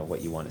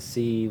what you want to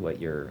see,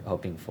 what you're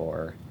hoping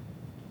for,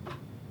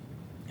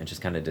 and just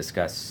kind of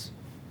discuss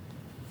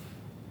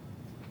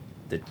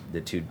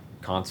the 2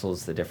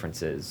 consoles, the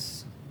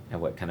differences, and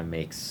what kind of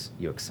makes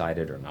you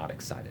excited or not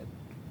excited.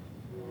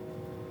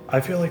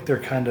 I feel like they're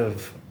kind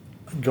of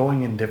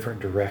going in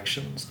different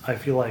directions. I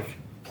feel like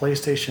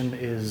PlayStation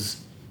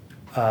is,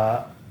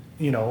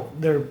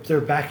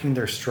 they're backing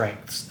their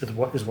strengths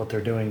is what they're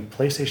doing.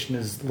 PlayStation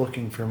is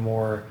looking for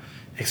more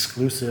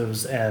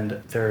exclusives, and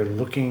they're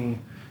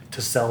looking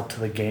to sell to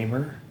the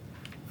gamer,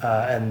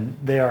 and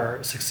they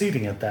are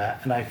succeeding at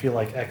that. And I feel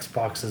like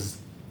Xbox is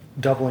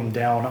doubling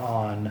down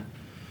on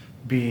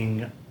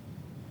being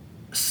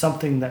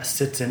something that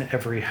sits in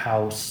every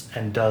house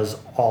and does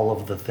all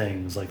of the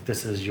things. Like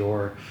this is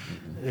your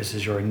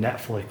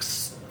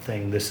Netflix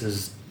thing. This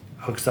is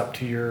hooks up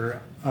to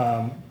your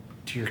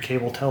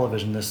cable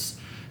television. This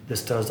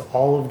does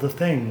all of the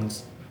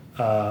things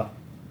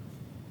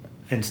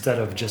instead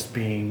of just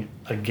being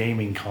a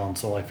gaming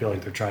console. I feel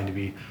like they're trying to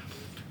be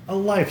a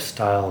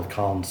lifestyle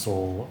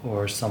console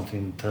or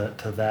something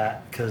to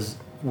that. Because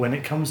when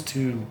it comes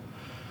to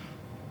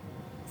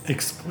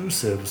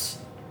exclusives,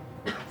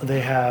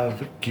 they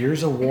have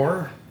Gears of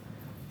War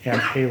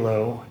and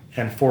Halo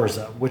and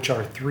Forza, which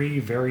are 3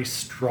 very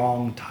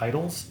strong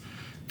titles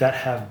that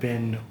have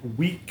been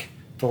weak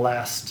the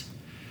last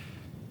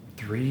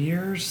 3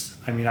 years.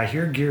 I mean, I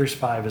hear Gears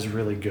 5 is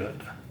really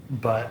good,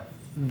 but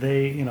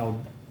they,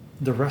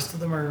 the rest of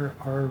them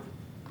are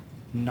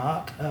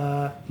not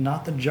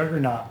the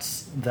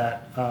juggernauts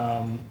that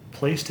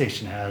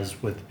PlayStation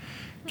has with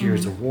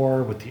Gears of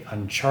War, with the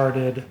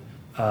Uncharted,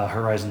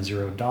 Horizon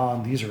Zero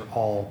Dawn. These are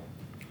all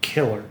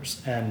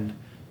killers, and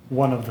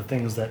one of the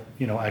things that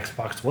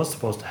Xbox was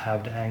supposed to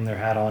have to hang their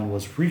hat on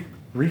was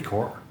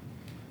ReCore.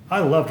 I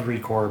loved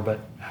ReCore, but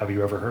have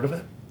you ever heard of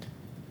it?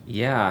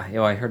 Yeah,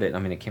 I heard it. I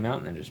mean, it came out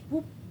and then just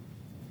whoop.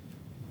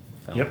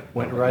 fell. Yep,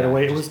 went Oh, right yeah,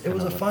 away. It just was kinda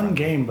a went fun wrong.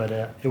 game, but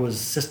it was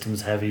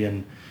systems heavy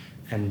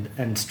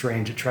and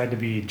strange. It tried to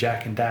be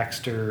Jack and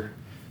Daxter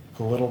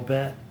a little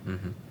bit,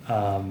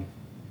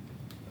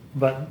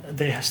 but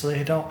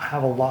they don't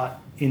have a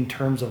lot in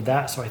terms of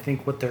that. So I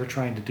think what they're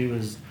trying to do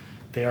is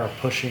they are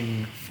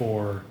pushing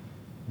for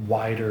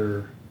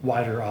wider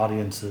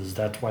audiences.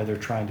 That's why they're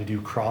trying to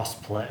do cross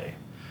play.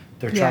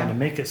 They're trying Yeah. to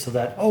make it so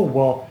that, oh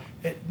well,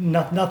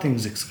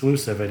 nothing's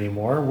exclusive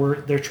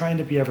anymore. They're trying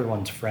to be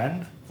everyone's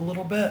friend a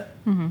little bit,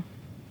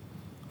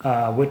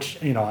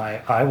 which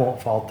I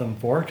won't fault them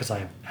for because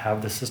I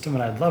have the system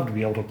and I'd love to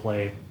be able to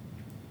play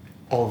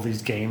all of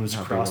these games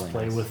That'd be really cross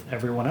play nice. with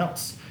everyone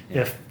else.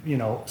 Yeah. If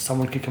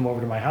someone could come over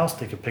to my house,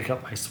 they could pick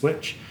up my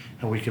Switch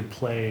and we could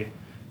play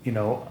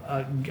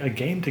a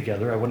game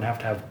together. I wouldn't have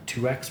to have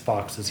two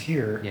Xboxes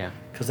here. Yeah.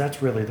 Because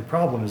that's really the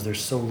problem is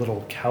there's so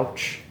little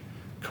couch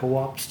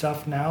co-op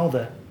stuff now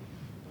that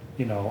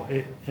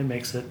it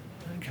makes it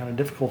kind of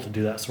difficult to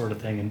do that sort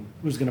of thing. And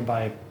who's going to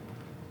buy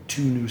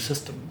two new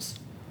systems?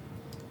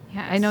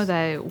 Yeah, I know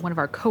that one of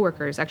our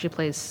coworkers actually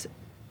plays,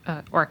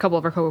 or a couple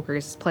of our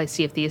coworkers play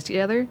Sea of Thieves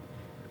together.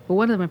 But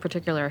one of them in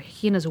particular,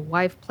 he and his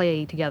wife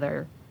play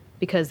together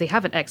because they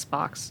have an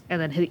Xbox,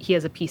 and then he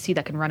has a PC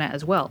that can run it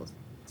as well.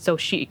 So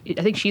I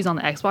think she's on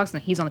the Xbox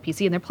and he's on the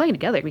PC, and they're playing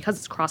together because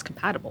it's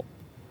cross-compatible.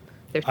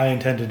 I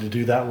intended to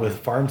do that with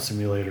Farm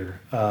Simulator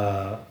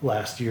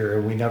last year,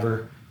 and we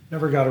never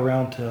got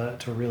around to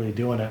really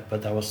doing it.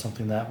 But that was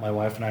something that my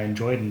wife and I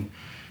enjoyed,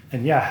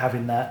 and yeah,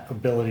 having that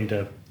ability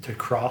to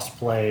cross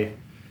play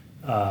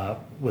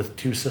with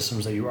two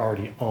systems that you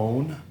already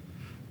own,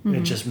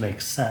 it just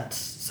makes sense.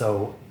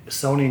 So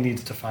Sony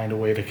needs to find a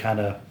way to kind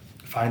of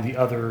find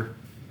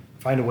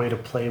a way to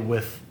play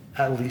with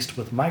at least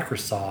with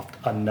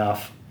Microsoft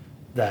enough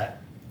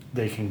that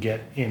they can get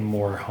in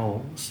more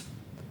homes.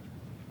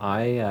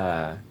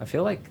 I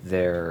feel like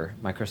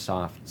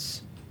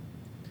Microsoft's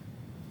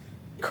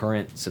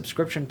current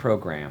subscription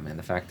program and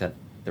the fact that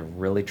they're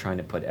really trying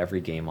to put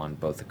every game on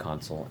both the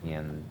console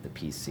and the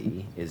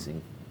PC is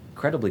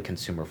incredibly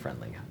consumer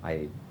friendly.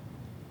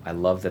 I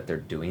love that they're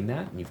doing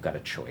that, and you've got a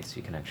choice.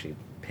 You can actually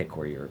pick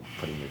where you're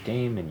putting your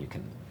game, and you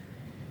can,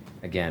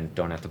 again,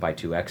 don't have to buy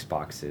two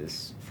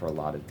Xboxes for a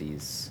lot of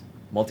these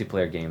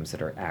multiplayer games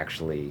that are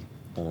actually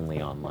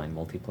only online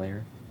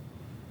multiplayer.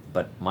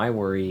 But my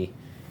worry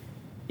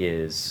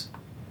is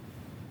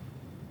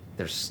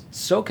they're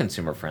so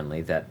consumer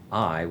friendly that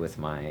I, with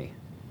my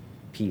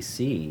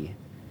PC,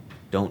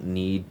 don't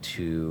need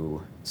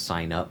to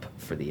sign up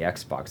for the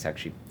Xbox,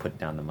 actually put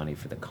down the money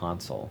for the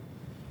console,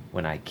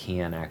 when I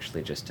can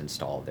actually just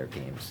install their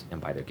games and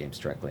buy their games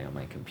directly on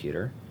my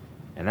computer.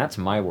 And that's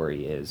my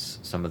worry, is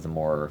some of the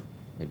more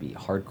maybe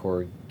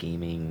hardcore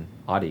gaming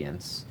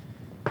audience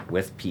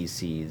with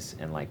PCs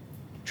and like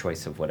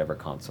choice of whatever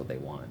console they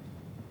want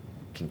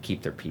can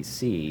keep their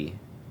PC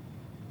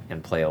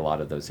and play a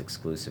lot of those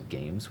exclusive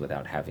games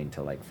without having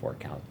to like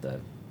fork out the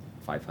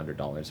 $500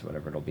 or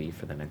whatever it'll be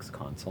for the next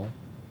console.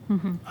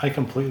 I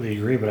completely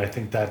agree, but I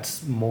think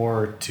that's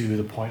more to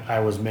the point I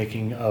was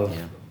making of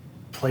Yeah.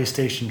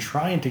 PlayStation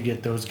trying to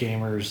get those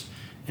gamers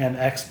and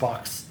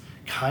Xbox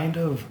kind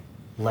of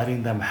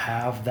letting them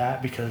have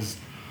that, because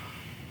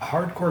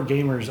hardcore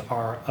gamers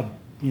are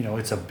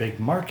it's a big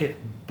market,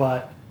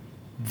 but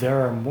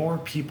there are more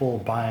people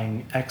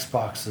buying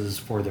Xboxes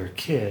for their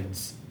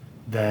kids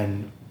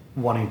than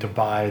wanting to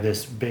buy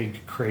this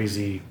big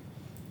crazy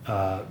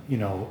PC,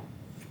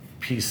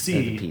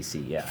 The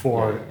PC, yeah.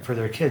 for Yeah, yeah. for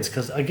their kids.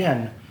 Because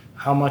again,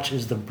 how much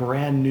is the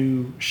brand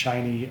new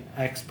shiny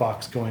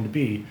Xbox going to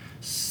be?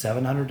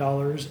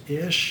 $700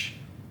 ish,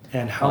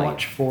 and how Right.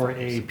 much for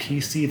a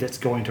PC that's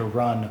going to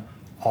run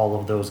all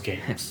of those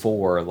games?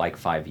 For like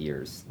 5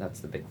 years. That's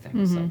the big thing.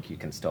 It's like you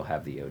can still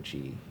have the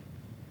OG,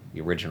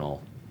 the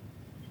original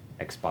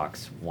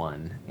Xbox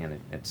One, and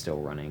it's still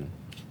running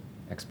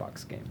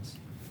Xbox games.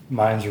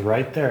 Mine's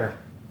right there,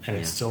 and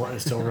Yeah. it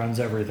still runs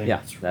everything.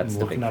 Yeah, that's I'm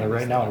the looking big at it thing,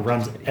 right is now. the It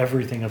runs longevity.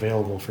 everything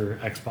available for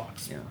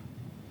Xbox. Yeah.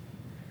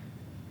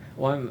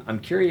 Well, I'm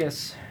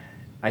curious.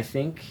 I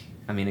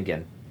mean,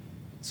 again,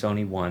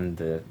 Sony won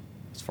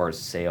as far as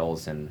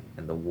sales and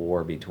the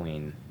war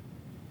between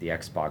the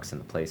Xbox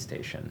and the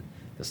PlayStation.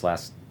 This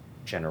last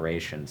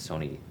generation,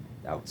 Sony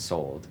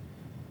outsold.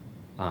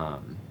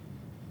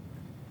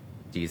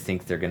 Do you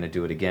think they're going to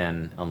do it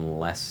again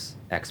unless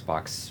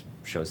Xbox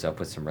shows up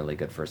with some really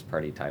good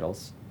first-party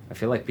titles? I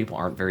feel like people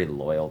aren't very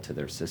loyal to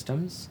their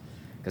systems,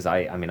 because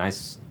I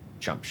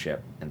jumped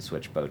ship and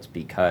switched boats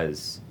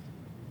because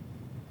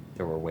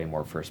there were way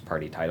more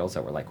first-party titles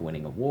that were like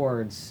winning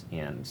awards,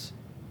 and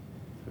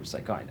it was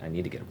like, oh, I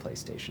need to get a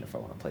PlayStation if I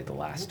want to play The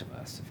Last of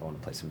Us, if I want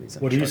to play some of these.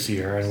 What do you see,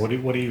 Uncharted Aaron?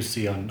 games. What do you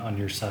see on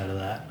your side of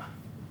that?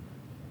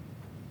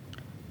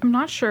 I'm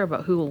not sure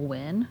about who will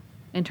win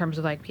in terms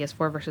of like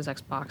PS4 versus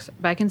Xbox,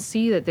 but I can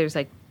see that there's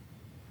like,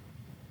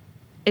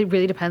 it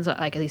really depends on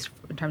like, at least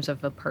in terms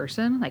of a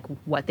person, like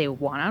what they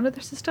want out of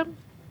their system.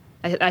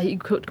 I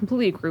could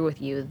completely agree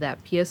with you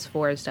that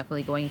PS4 is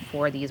definitely going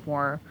for these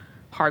more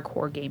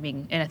hardcore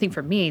gaming. And I think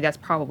for me, that's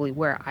probably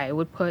where I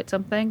would put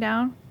something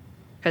down,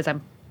 because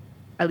I'm,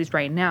 at least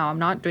right now, I'm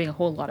not doing a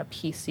whole lot of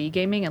PC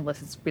gaming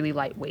unless it's really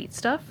lightweight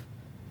stuff,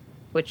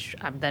 which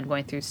I'm then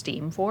going through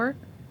Steam for.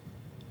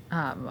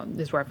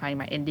 This is where I'm finding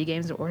my indie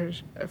games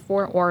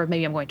or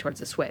maybe I'm going towards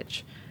the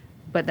Switch.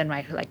 But then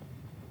my like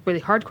really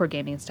hardcore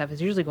gaming and stuff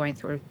is usually going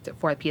through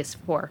for the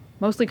PS4,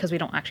 mostly because we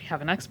don't actually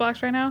have an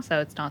Xbox right now, so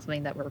it's not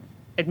something that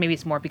maybe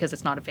it's more because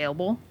it's not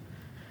available.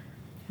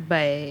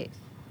 But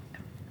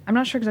I'm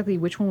not sure exactly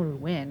which one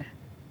would win.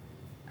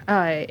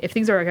 If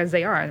things are as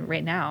they are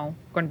right now,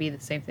 going to be the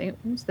same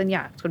things, then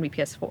yeah, it's going to be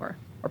PS4 or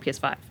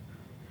PS5.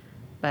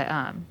 But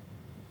I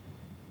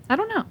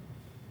don't know.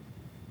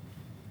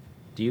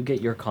 Do you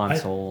get your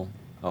console?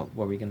 What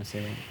were we going to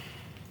say?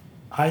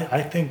 Right?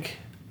 I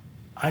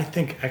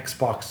think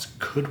Xbox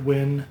could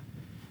win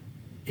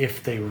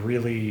if they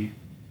really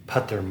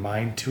put their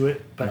mind to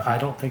it, but I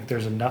don't think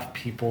there's enough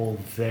people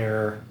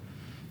there.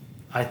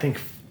 I think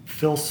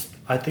Phil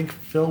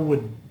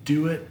would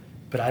do it,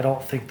 but I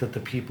don't think that the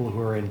people who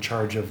are in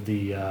charge of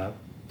the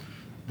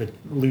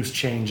loose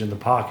change in the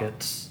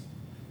pockets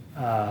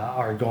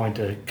are going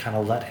to kind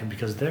of let him,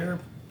 because they're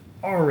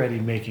already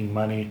making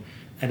money,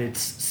 and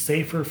it's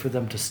safer for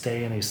them to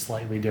stay in a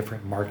slightly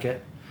different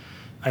market.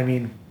 I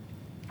mean,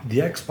 the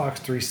Xbox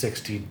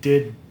 360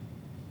 did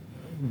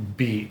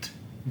beat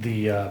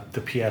the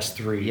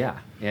PS3. Yeah.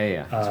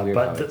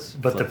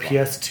 But the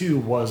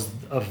PS2 was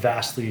a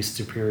vastly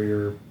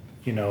superior,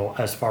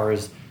 as far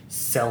as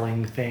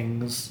selling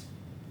things.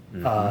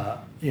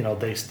 Mm-hmm.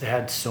 They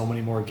had so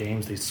many more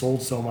games. They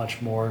sold so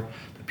much more.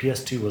 The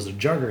PS2 was a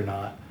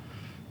juggernaut.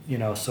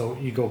 So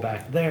you go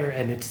back there,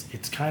 and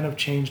it's kind of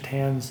changed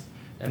hands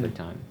every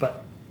time.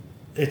 But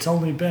it's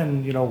only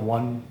been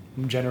one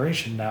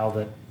generation now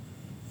that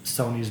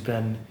Sony's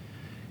been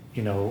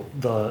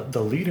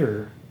the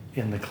leader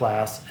in the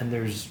class, and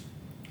there's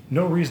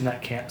no reason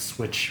that can't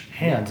switch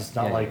hands. It's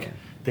not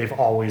they've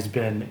always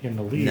been in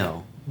the lead.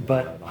 No.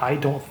 But I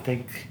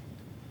think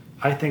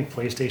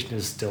PlayStation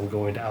is still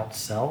going to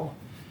outsell,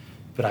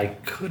 but I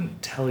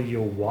couldn't tell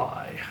you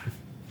why.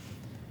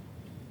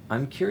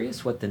 I'm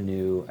curious what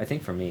I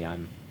think for me,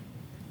 I'm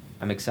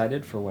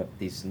excited for what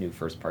these new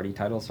first-party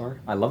titles are.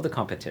 I love the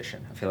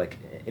competition. I feel like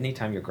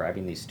anytime you're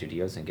grabbing these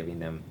studios and giving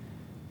them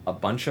a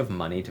bunch of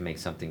money to make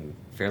something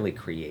fairly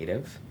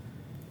creative,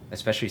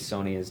 especially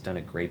Sony has done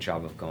a great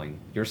job of going,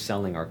 you're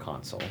selling our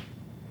console.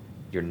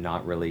 You're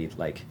not really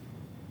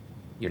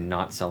you're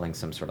not selling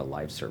some sort of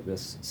live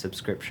service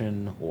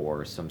subscription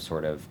or some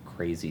sort of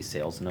crazy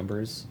sales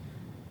numbers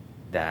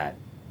that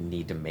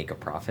need to make a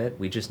profit.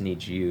 We just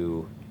need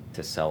you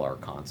to sell our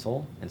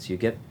console. And so you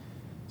get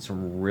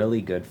some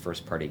really good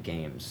first-party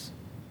games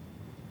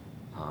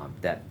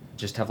that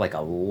just have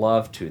a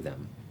love to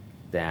them,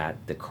 that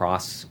the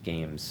cross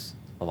games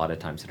a lot of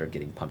times that are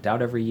getting pumped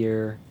out every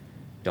year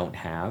don't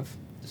have.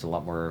 There's a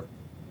lot more,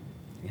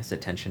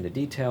 attention to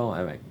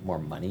detail, more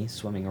money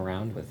swimming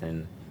around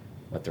within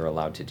what they're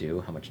allowed to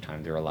do, how much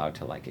time they're allowed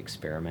to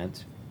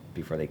experiment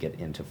before they get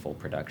into full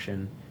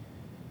production.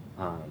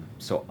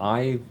 So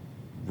I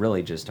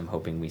really just am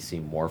hoping we see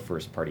more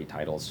first-party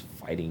titles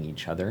fighting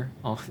each other,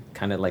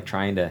 kind of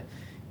trying to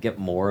get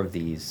more of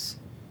these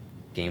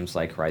games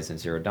like Horizon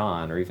Zero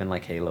Dawn, or even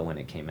Halo when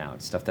it came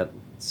out, stuff that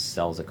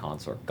sells a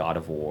console. God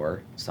of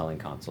War selling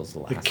consoles.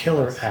 The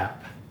killer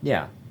app.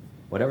 Yeah,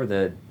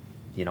 whatever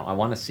I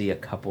want to see a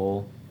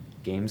couple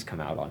games come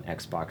out on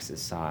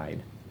Xbox's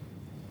side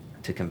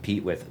to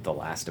compete with The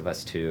Last of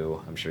Us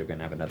 2. I'm sure we're going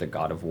to have another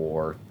God of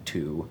War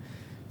 2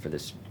 for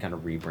this kind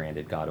of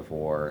rebranded God of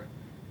War.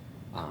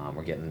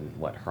 We're getting,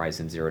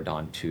 Horizon Zero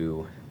Dawn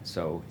 2.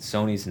 So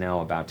Sony's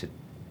now about to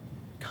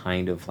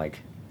kind of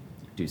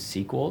do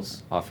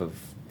sequels off of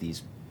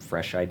these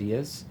fresh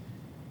ideas.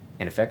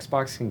 And if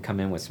Xbox can come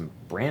in with some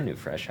brand new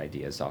fresh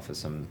ideas off of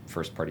some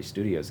first-party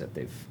studios that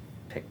they've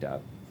picked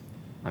up,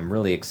 I'm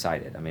really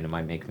excited. I mean, it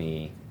might make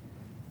me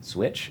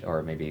switch,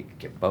 or maybe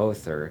get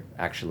both, or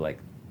actually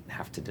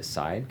have to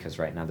decide, because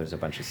right now there's a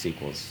bunch of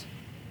sequels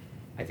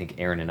I think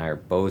Aaron and I are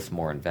both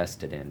more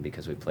invested in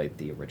because we played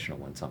the original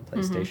ones on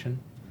PlayStation.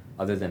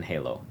 Other than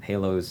Halo.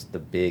 Halo's the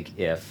big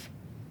if,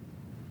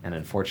 and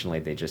unfortunately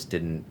they just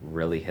didn't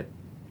really hit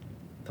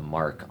the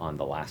mark on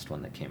the last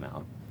one that came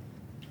out.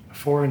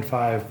 4 and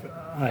 5,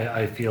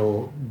 I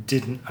feel,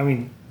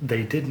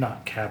 they did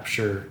not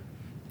capture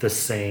the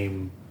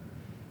same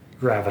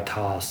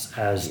gravitas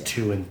as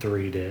 2 and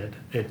 3 did.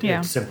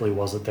 It simply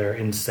wasn't there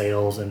in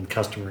sales and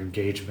customer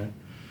engagement.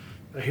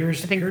 But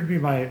here'd be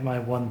my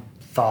one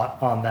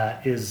thought on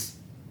that is,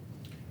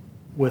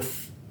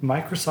 with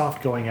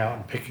Microsoft going out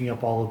and picking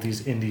up all of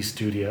these indie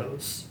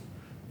studios,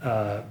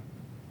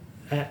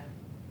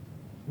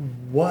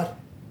 what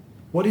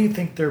do you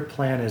think their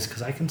plan is?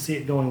 Because I can see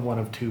it going one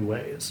of two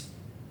ways.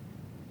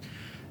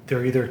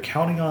 They're either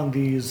counting on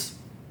these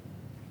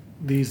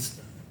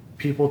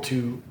people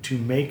to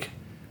make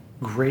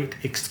great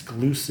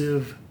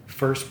exclusive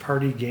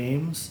first-party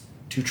games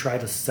to try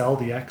to sell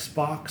the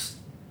Xbox.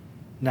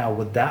 Now,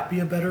 would that be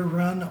a better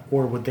run,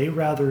 or would they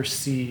rather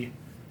see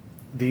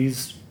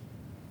these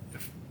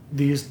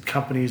these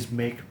companies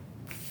make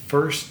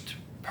first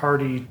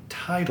party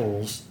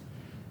titles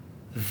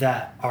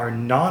that are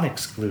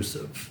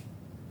non-exclusive,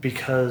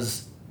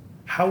 because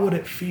how would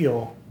it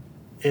feel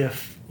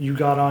if you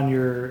got on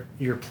your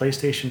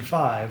PlayStation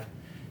 5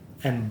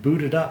 and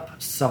booted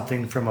up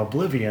something from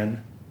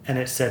Oblivion and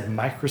it said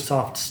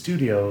Microsoft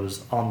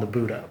Studios on the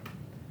boot up?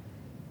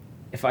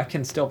 If I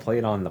can still play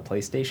it on the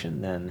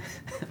PlayStation, then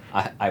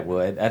I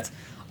would. That's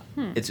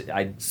it's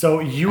I.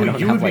 So you I don't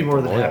you have, would be like,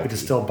 more the than happy to loyalty.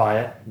 still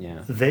buy it.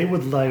 Yeah. They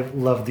would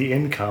love the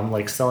income,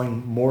 like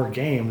selling more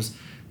games.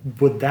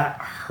 Would that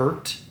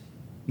hurt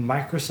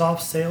Microsoft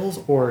sales,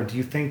 or do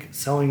you think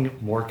selling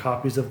more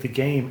copies of the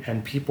game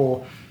and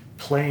people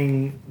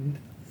playing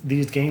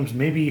these games,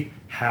 maybe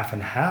half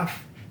and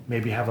half,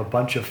 maybe have a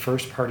bunch of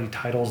first party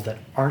titles that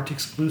aren't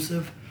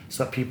exclusive,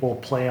 so that people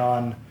play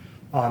on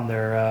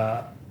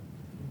their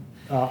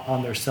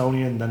on their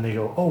Sony, and then they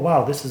go, oh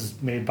wow, this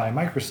is made by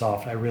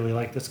Microsoft, I really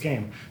like this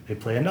game. They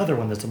play another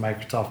one that's a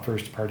Microsoft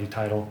first party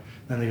title,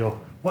 then they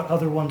go, what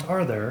other ones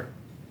are there?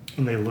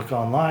 And they look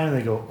online and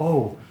they go,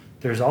 oh,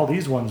 there's all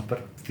these ones,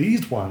 but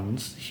these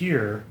ones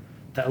here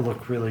that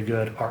look really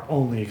good are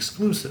only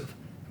exclusive.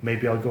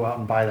 Maybe I'll go out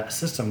and buy that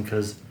system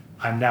because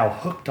I'm now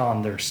hooked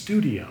on their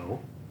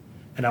studio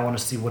and I want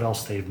to see what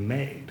else they've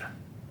made.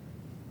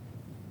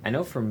 I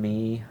know for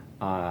me,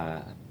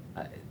 my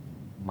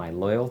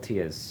loyalty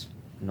is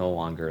no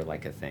longer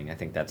like a thing. I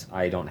think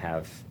I don't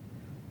have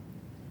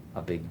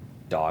a big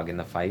dog in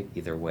the fight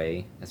either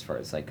way as far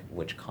as like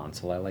which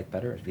console I like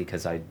better,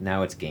 because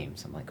now it's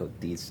games. I'm like, oh,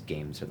 these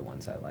games are the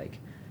ones I like.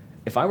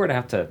 If I were to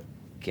have to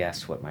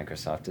guess what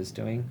Microsoft is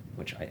doing,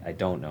 which I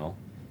don't know,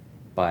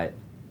 but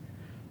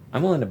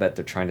I'm willing to bet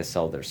they're trying to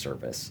sell their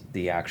service,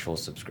 the actual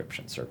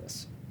subscription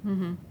service.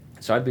 Mm-hmm.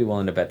 So I'd be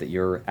willing to bet that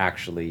you're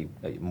actually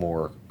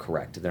more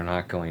correct. They're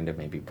not going to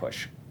maybe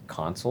push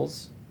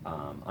consoles.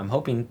 I'm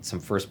hoping some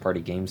first-party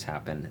games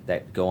happen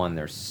that go on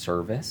their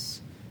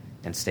service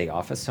and stay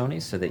off of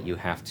Sony, so that you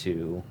have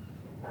to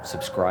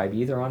subscribe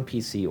either on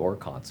PC or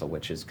console,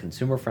 which is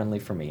consumer-friendly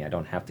for me. I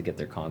don't have to get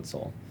their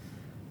console.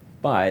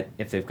 But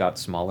if they've got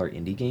smaller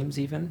indie games,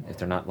 even if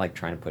they're not like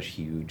trying to push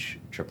huge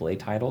AAA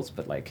titles,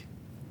 but like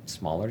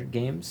smaller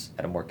games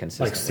at a more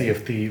consistent Like Sea rate.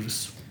 of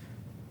Thieves.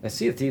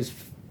 Sea of Thieves,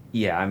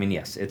 yeah, I mean,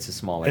 yes, it's a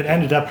smaller It game.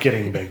 ended up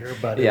getting bigger,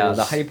 but it Yeah, was,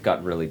 the hype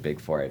got really big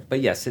for it.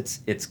 But yes,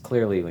 it's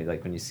clearly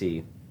like when you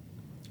see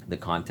the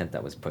content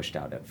that was pushed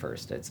out at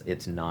first,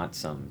 it's not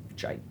some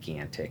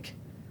gigantic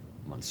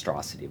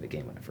monstrosity of a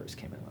game when it first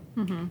came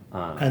out.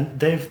 Mm-hmm. And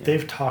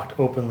they've talked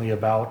openly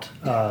about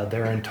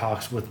they're in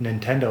talks with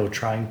Nintendo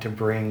trying to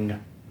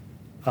bring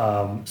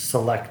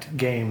select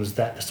games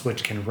that the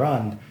Switch can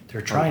run.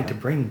 They're trying to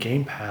bring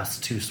Game Pass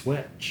to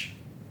Switch.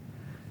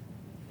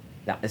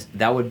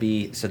 That would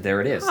be, so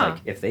there it is. Huh.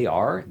 Like if they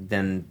are,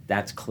 then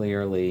that's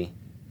clearly,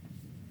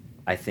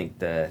 I think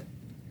the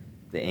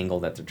angle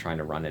that they're trying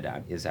to run it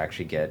at is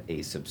actually get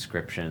a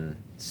subscription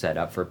set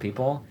up for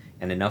people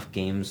and enough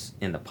games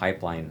in the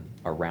pipeline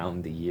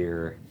around the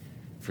year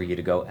for you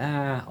to go,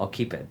 I'll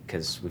keep it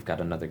because we've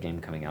got another game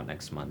coming out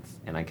next month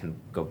and I can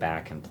go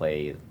back and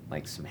play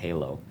like some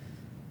Halo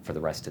for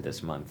the rest of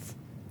this month.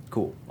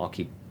 Cool. I'll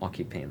keep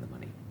paying the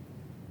money.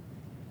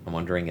 I'm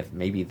wondering if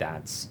maybe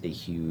that's a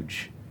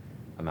huge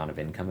amount of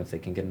income if they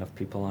can get enough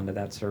people onto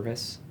that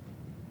service.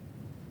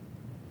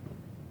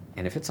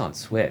 And if it's on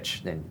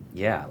Switch, then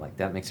yeah, like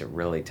that makes it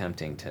really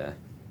tempting to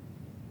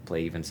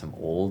play even some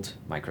old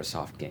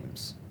Microsoft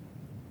games.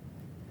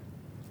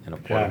 In a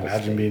Yeah, portable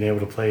imagine state. being able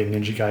to play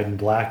Ninja Gaiden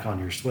Black on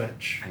your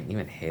Switch. I mean,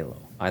 even Halo.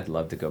 I'd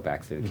love to go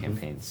back through the Mhm.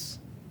 campaigns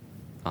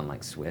on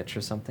like Switch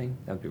or something.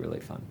 That would be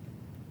really fun.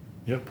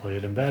 Yep, play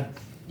it in bed.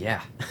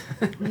 Yeah.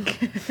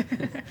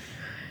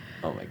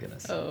 Oh my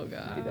goodness. Oh, Do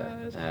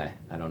God. that.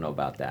 I don't know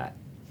about that.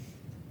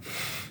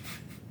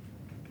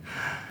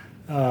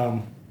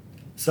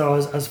 So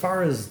as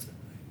far as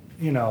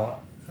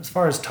as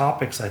far as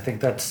topics, I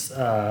think that's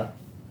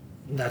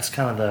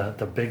kind of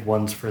the big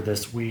ones for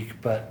this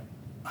week. But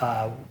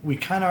we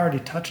kind of already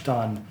touched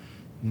on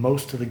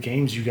most of the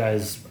games you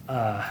guys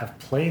have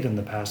played in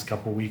the past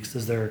couple weeks.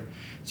 Is there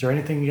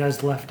anything you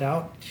guys left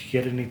out? Did you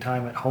get any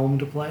time at home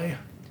to play?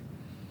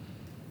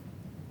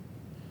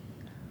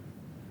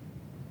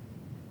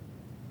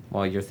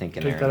 Well, you're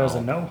thinking, Take Aaron, that as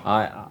a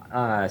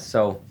no?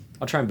 So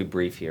I'll try and be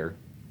brief here,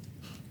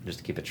 just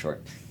to keep it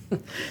short.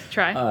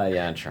 Try.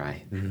 Yeah,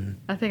 try.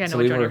 I think I know So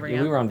what we you're were bring we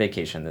up. were on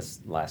vacation this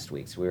last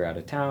week, so we were out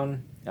of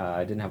town.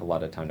 I didn't have a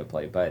lot of time to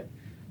play, but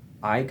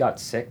I got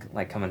sick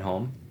like coming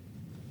home.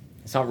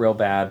 It's not real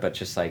bad, but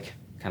just like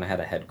kind of had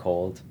a head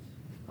cold.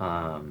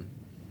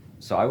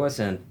 So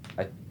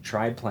I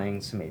tried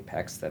playing some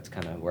Apex. That's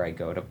kind of where I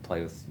go to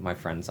play with my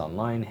friends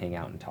online, hang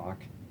out and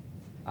talk.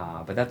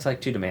 But that's like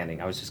too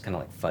demanding. I was just kind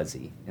of like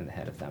fuzzy in the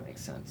head, if that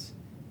makes sense.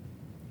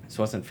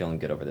 So I wasn't feeling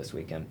good over this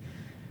weekend.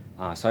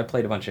 So I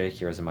played a bunch of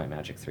Heroes of Might and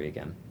Magic 3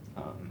 again.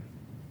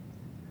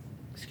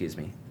 Excuse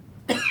me.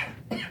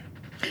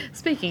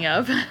 Speaking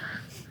of,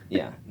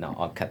 Yeah, no,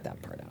 I'll cut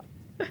that part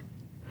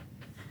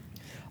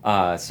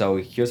out. So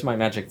Heroes of Might and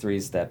Magic 3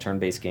 is that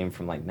turn-based game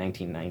from like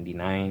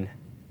 1999.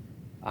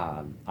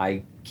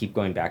 I keep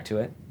going back to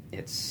it.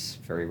 It's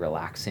very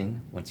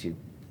relaxing once you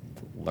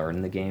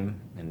learn the game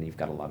and you've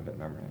got a lot of it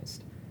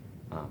memorized.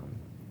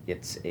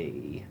 It's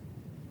a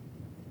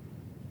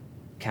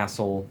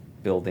castle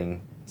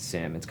building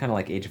sim. It's kind of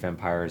like Age of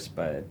Empires,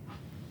 but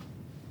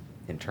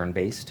in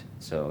turn-based.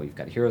 So you've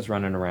got heroes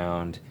running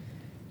around.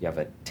 You have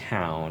a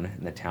town,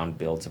 and the town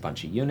builds a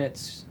bunch of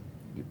units.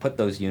 You put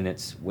those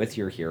units with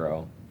your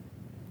hero.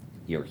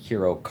 Your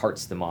hero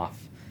carts them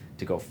off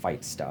to go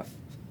fight stuff.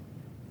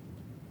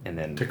 And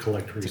then To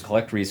collect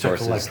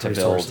resources, to build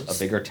a resources.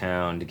 bigger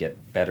town, to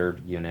get better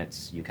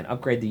units. You can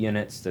upgrade the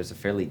units. There's a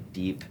fairly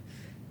deep,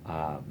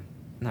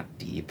 not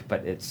deep,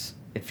 but it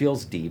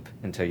feels deep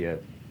until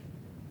you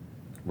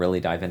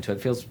really dive into it.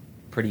 It feels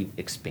pretty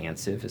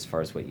expansive as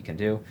far as what you can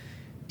do.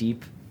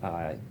 Deep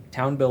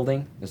town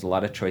building. There's a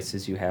lot of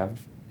choices you have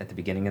at the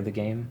beginning of the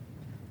game.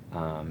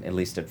 At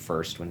least at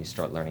first, when you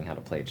start learning how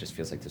to play, it just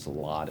feels like there's a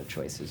lot of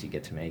choices you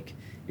get to make.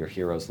 Your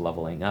hero's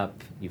leveling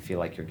up. You feel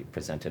like you're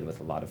presented with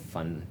a lot of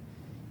fun,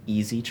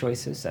 easy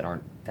choices that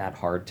aren't that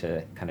hard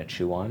to kind of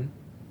chew on.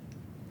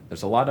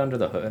 There's a lot under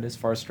the hood as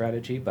far as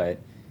strategy, but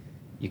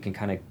you can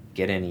kind of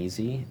get in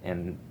easy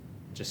and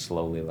just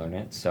slowly learn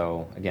it.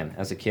 So again,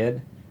 as a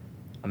kid,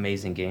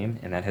 amazing game,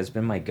 and that has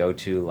been my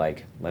go-to,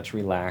 like, let's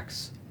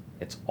relax.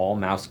 It's all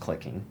mouse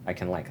clicking. I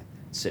can, like,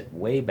 sit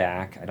way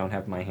back. I don't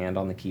have my hand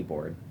on the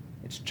keyboard.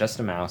 It's just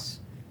a mouse,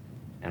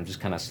 and I'm just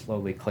kind of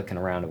slowly clicking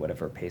around at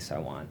whatever pace I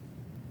want,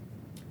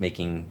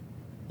 making,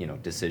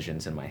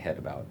 decisions in my head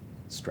about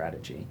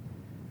strategy.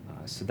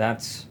 So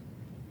that's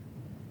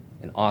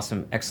an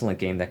awesome, excellent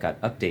game that got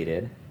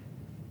updated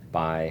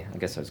by, I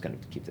guess I was going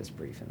to keep this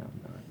brief, and I'm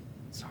not.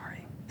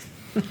 Sorry.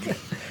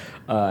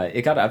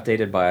 It got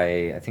updated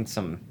by, I think,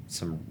 some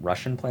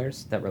Russian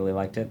players that really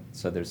liked it.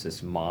 So there's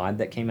this mod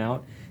that came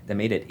out that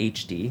made it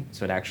HD,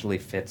 so it actually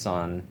fits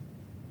on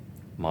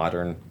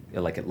modern,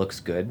 like, it looks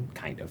good,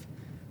 kind of,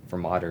 for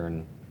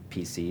modern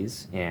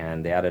PCs.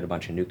 And they added a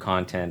bunch of new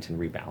content and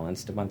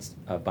rebalanced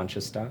a bunch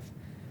of stuff.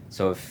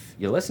 So if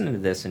you're listening to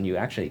this and you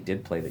actually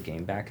did play the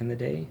game back in the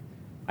day,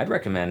 I'd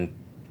recommend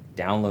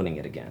downloading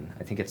it again.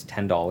 I think it's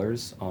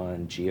 $10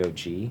 on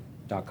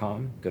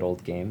GOG.com, Good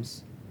Old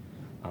Games.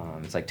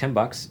 It's like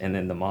 $10, and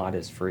then the mod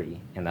is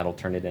free, and that'll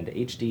turn it into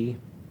HD.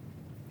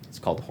 It's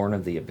called Horn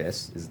of the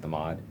Abyss is the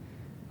mod.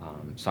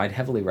 So I'd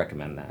heavily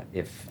recommend that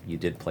if you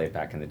did play it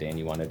back in the day and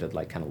you wanted to,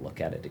 like, kind of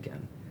look at it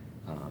again.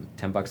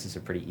 $10 is a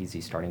pretty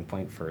easy starting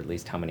point for at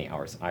least how many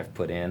hours I've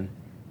put in.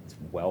 It's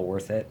well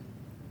worth it.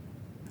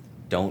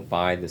 Don't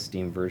buy the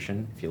Steam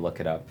version. If you look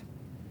it up,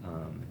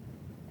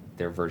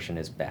 their version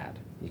is bad.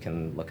 You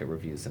can look at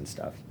reviews and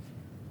stuff.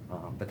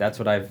 But that's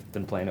what I've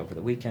been playing over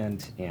the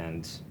weekend,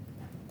 and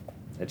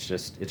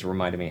it's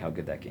reminded me how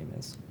good that game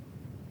is.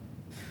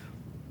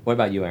 What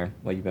about you, Aaron?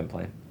 What have you been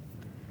playing?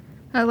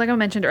 Like I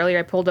mentioned earlier,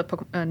 I pulled up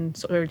Pokemon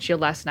Sword and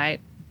Shield last night.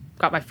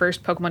 Got my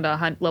first Pokemon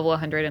to level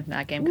 100 in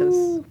that game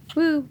because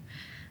woo.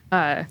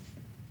 And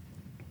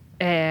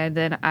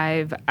then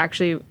I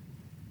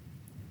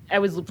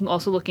was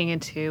also looking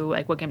into,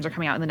 like, what games are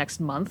coming out in the next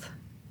month,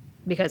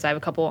 because I have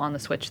a couple on the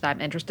Switch that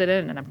I'm interested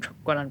in, and I'm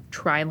going to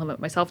try and limit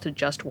myself to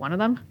just one of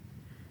them.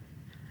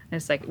 And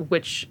it's like,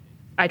 which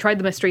I tried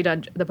the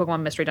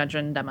Pokemon Mystery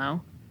Dungeon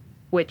demo,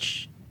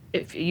 which,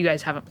 if you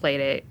guys haven't played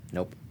it,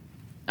 Nope.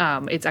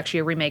 It's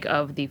actually a remake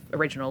of the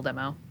original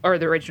demo, or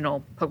the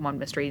original Pokemon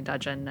Mystery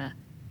Dungeon,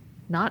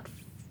 not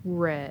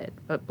red,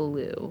 but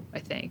blue, I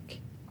think.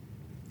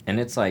 And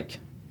it's like,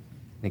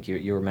 I think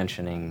you were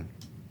mentioning,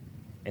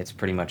 it's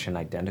pretty much an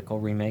identical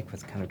remake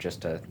with kind of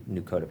just a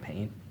new coat of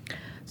paint.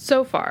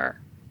 So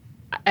far,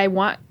 I'm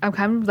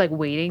kind of, like,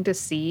 waiting to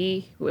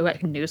see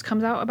what news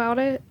comes out about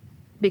it,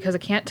 because I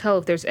can't tell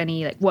if there's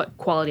any, like, what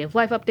quality of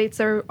life updates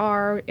there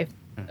are, if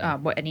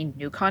what any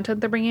new content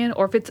they're bringing in,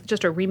 or if it's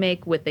just a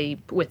remake with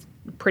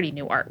pretty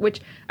new art,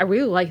 which I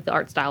really like the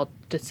art style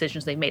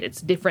decisions they made.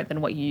 It's different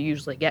than what you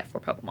usually get for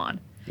Pokemon.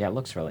 Yeah, it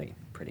looks really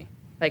pretty.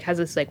 Like, has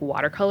this, like,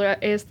 watercolor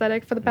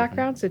aesthetic for the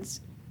backgrounds.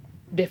 It's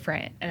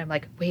different, and I'm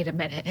like, wait a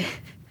minute.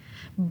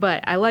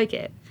 But I like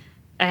it,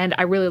 and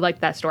I really like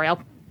that story.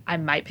 I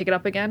might pick it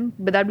up again,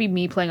 but that'd be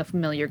me playing a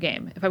familiar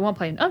game. If I want to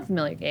play an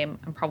unfamiliar game,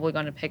 I'm probably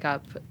going to pick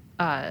up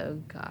the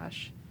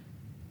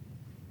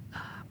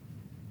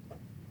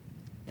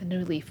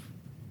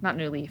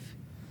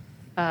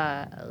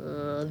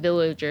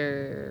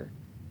Villager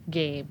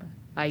game.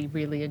 I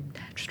really am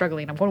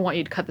struggling. I'm going to want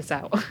you to cut this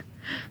out.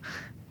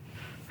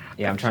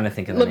 Yeah, I'm trying to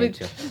think of the name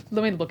too.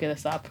 Let me look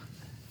this up.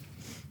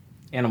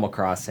 Animal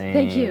Crossing.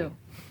 Thank you.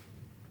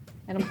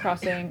 Animal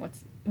Crossing.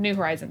 New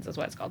Horizons is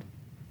what it's called.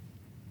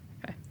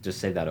 Okay. Just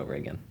say that over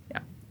again. Yeah.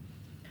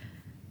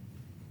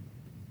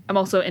 I'm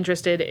also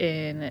interested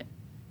in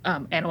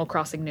Animal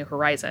Crossing New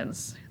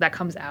Horizons. That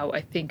comes out,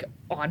 I think,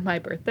 on my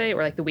birthday,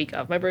 or like the week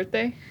of my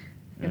birthday.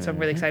 And so I'm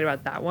really excited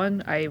about that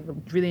one. I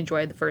really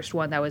enjoyed the first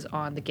one that was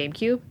on the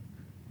GameCube.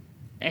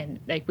 And,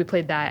 like, we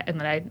played that, and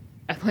then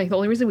I think the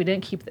only reason we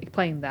didn't keep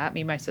playing that,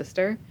 me and my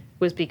sister,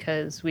 was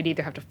because we'd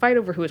either have to fight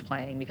over who was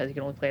playing, because you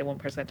can only play one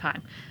person at a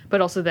time.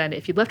 But also then,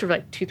 if you left for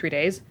like 2-3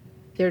 days,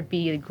 there'd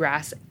be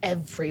grass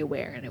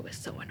everywhere, and it was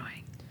so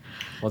annoying.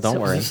 Well, don't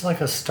So- worry. Is this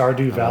like a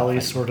Stardew Valley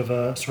fight sort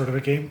of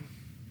a game?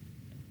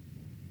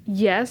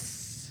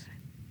 Yes,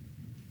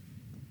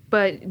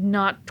 but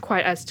not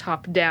quite as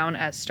top down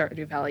as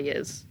Stardew Valley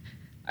is.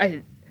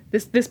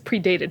 This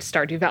predated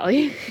Stardew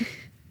Valley.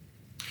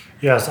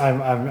 Yes,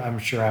 I'm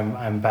sure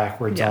I'm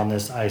backwards Yeah. on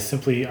this.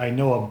 I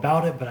know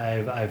about it, but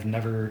I've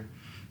never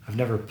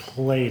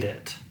played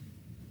it.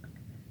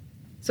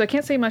 So I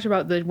can't say much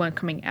about the one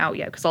coming out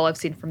yet because all I've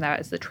seen from that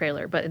is the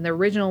trailer. But in the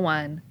original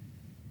one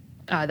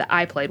that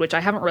I played, which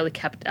I haven't really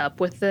kept up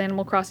with the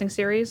Animal Crossing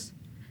series,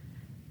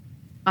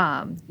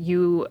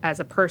 you as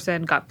a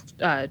person got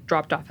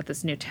dropped off at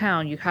this new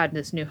town. You had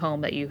this new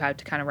home that you had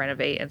to kind of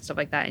renovate and stuff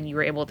like that, and you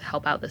were able to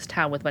help out this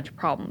town with a bunch of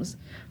problems.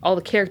 All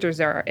the characters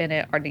that are in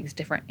it are these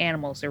different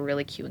animals. They're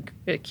really cute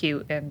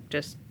and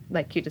just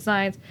like cute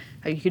designs.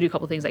 You could do a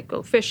couple things like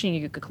go fishing.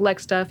 You could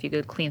collect stuff. You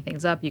could clean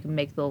things up. You can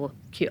make little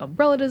cute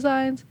umbrella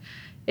designs.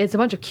 It's a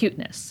bunch of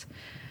cuteness,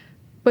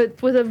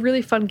 but with a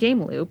really fun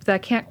game loop that I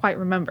can't quite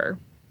remember.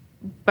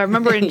 But I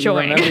remember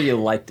enjoying. You remember you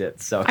liked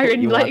it, so I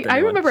you want the I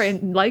new one. remember I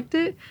liked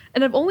it,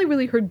 and I've only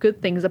really heard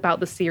good things about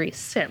the series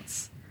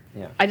since.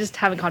 Yeah. I just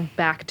haven't gone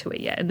back to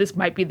it yet, and this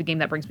might be the game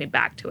that brings me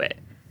back to it.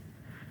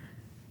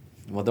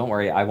 Well, don't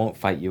worry. I won't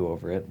fight you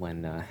over it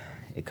when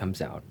it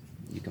comes out.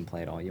 You can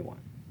play it all you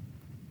want.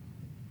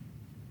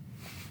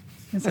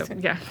 And so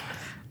yeah,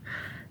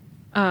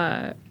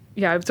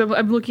 yeah. So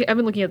I've been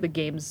looking at the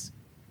games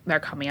that are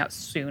coming out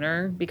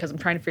sooner because I'm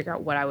trying to figure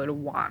out what I would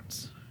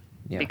want.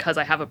 Yeah. Because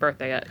I have a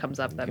birthday that comes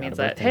up, that got a means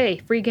that birthday.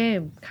 hey, free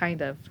game,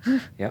 kind of.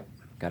 Yep.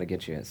 Got to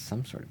get you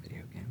some sort of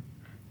video game.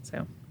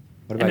 So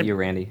What about And you,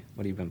 Randy?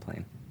 What have you been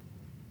playing?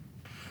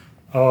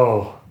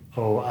 Oh,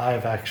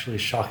 I've actually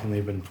shockingly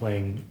been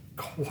playing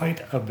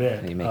quite a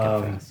bit. You make it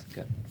fast.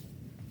 Good.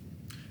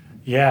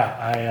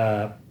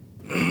 Yeah,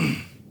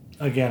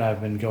 again,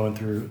 I've been going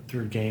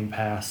through Game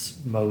Pass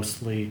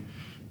mostly,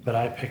 but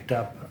I picked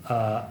up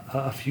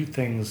a few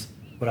things.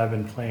 What I've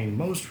been playing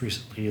most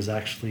recently is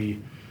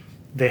actually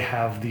they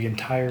have the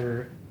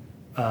entire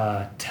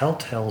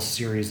Telltale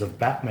series of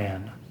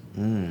Batman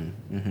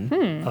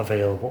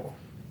available.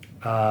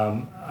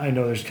 I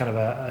know there's kind of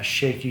a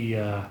shaky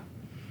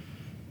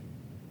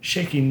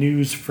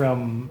news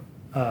from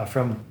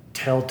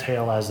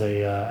Telltale as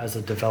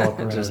a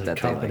developer and as Just a that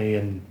they, company,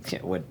 like, and Yeah,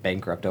 what,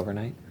 bankrupt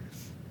overnight?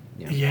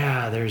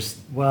 yeah, it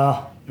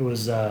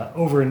was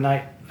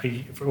overnight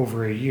for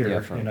over a year. Yeah,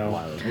 for you a know,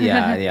 while.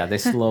 Yeah. They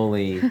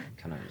slowly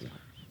kind of.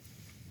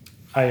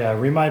 I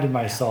reminded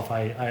myself.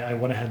 I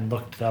went ahead and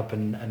looked it up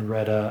and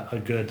read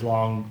a good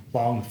long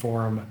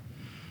form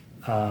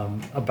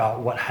about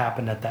what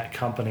happened at that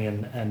company,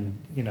 and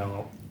you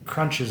know,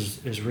 crunch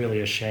is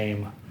really a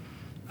shame.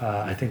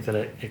 I think that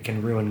it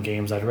can ruin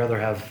games. I'd rather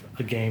have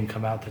a game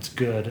come out that's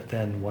good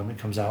than one that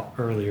comes out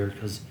earlier,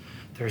 because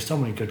there are so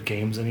many good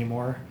games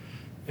anymore.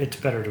 It's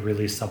better to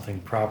release something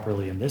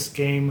properly, and this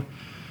game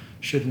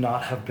should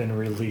not have been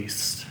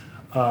released.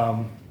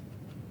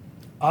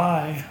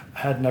 I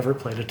had never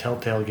played a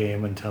Telltale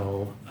game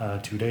until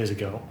 2 days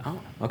ago.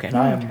 Oh, okay. And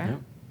I am Okay.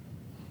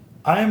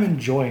 I am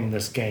enjoying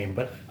this game,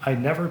 but I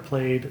never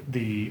played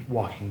The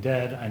Walking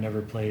Dead. I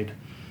never played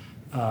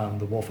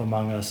The Wolf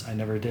Among Us. I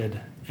never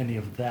did any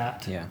of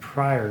that Yeah.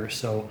 prior.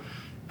 So,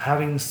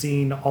 having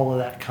seen all of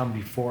that come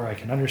before, I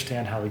can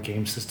understand how the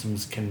game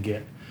systems can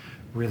get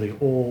really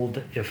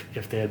old.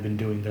 If they had been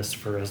doing this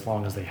for as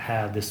long as they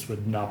had, this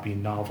would not be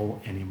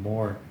novel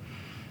anymore.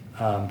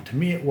 To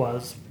me, it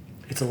was.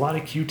 It's a lot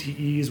of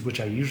QTEs, which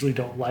I usually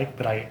don't like,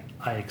 but I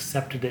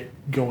accepted it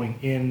going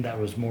in. That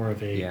was more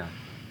of a Yeah.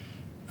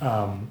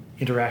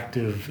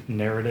 interactive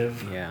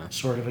narrative Yeah.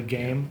 sort of a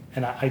game,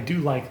 and I do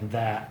like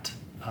that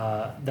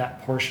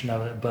portion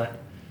of it, but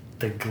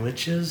the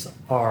glitches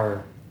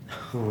are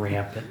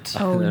rampant.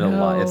 Oh, There's a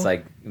lot. no. It's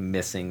like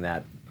missing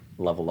that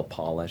level of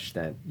polish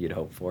that you'd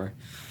hope for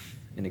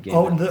in a game.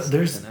 Oh, that's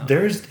there's been out.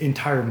 there's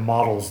entire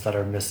models that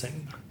are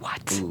missing.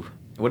 What? Ooh.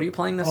 What are you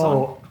playing this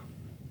Oh,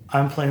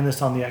 I'm playing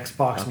this on the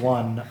Xbox Okay.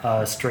 One,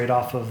 straight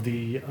off of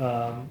the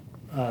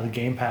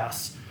Game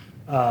Pass.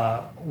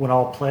 When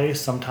I'll play,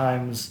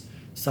 sometimes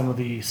some of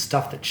the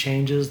stuff that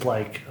changes,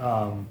 like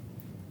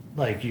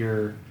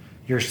you're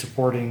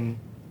supporting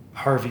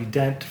Harvey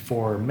Dent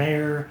for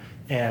mayor,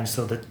 and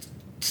so the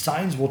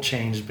signs will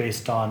change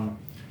based on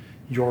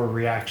your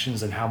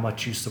reactions and how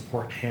much you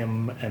support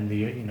him and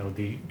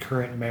the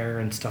current mayor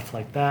and stuff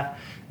like that.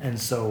 And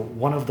so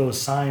one of those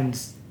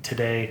signs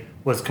today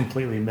was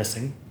completely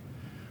missing.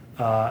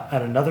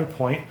 At another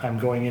point, I'm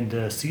going in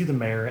to see the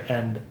mayor,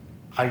 and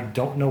I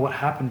don't know what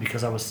happened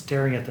because I was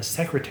staring at the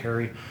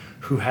secretary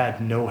who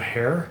had no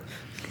hair,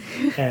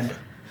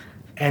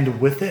 and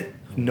with it,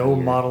 no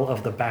Weird. model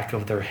of the back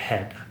of their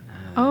head.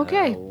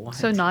 Okay, what?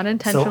 so not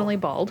intentionally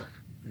bald.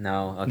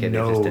 No, okay, they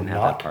No, just didn't have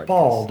not that part.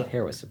 'cause bald.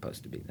 Hair was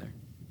supposed to be there.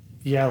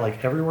 Yeah,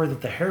 like everywhere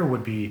that the hair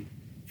would be,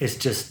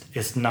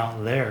 it's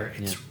not there.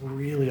 It's Yeah.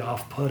 really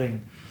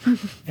off-putting.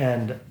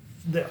 And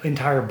the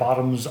entire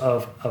bottoms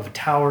of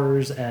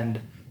towers, and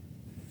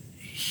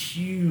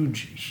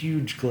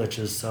huge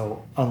glitches.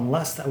 So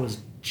unless that was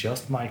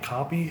just my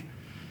copy,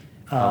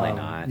 Probably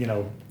not. you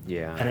know,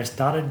 Yeah. and it's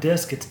not a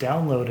disc, it's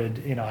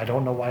downloaded, you know, I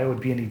don't know why it would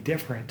be any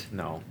different.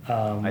 No.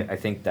 Um, I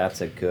think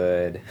that's a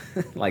good,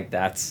 like,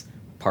 that's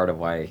part of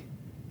why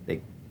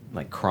they,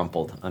 like,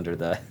 crumpled under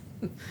the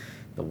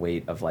the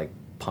weight of, like,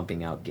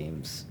 pumping out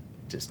games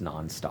just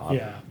nonstop.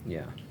 Yeah.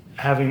 Yeah.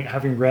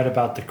 having read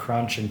about the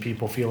crunch and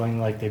people feeling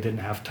like they didn't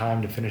have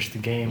time to finish the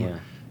game, Yeah.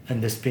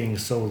 and this being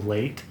so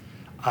late,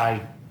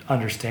 I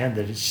understand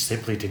that it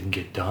simply didn't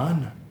get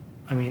done.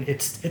 I mean,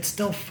 it's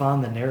still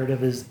fun. The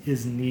narrative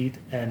is neat,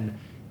 and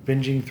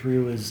binging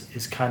through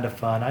is kind of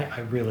fun. I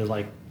really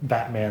like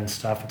Batman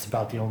stuff. It's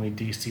about the only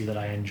DC that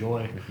I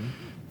enjoy,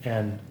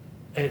 and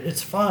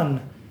it's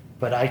fun.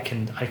 But I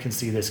can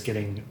see this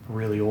getting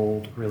really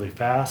old really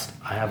fast.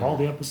 I have all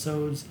the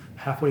episodes.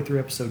 Halfway through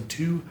episode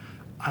 2,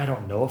 I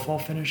don't know if I'll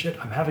finish it.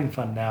 I'm having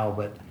fun now,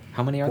 but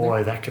How many are boy,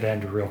 there? that could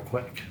end real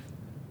quick.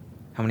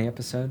 How many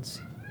episodes?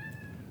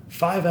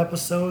 5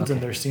 episodes, and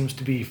Okay. there seems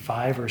to be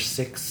 5 or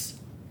 6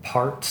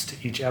 parts to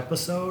each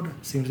episode.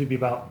 Seems to be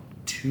about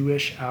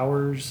 2-ish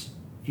hours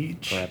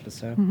each. Per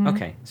episode? Mm-hmm.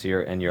 Okay. So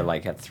you're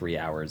like at 3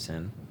 hours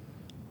in.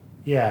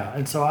 Yeah,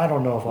 and so I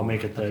don't know if I'll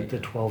make it Okay. the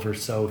 12 or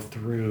so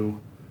through.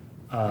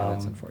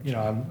 that's You unfortunate.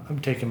 know, I'm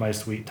taking my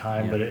sweet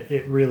time, Yeah. but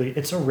it really,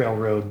 it's a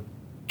railroad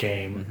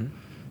game.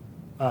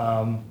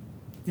 Mhm.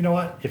 You know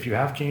what? If you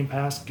have Game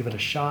Pass, give it a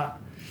shot.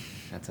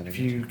 That's an If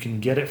you can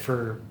get it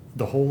for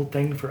the whole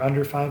thing for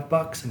under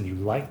 $5 and you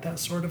like that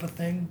sort of a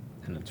thing,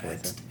 and it's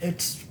worth it.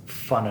 it's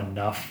fun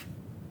enough.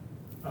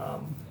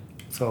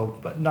 So,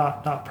 but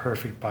not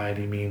perfect by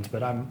any means.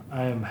 But I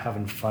am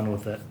having fun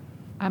with it.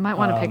 I might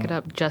want to pick Um, it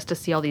up just to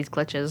see all these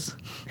glitches.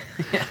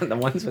 Yeah, the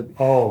ones with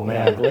Oh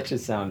yeah, man, glitches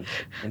sound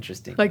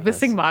interesting. Like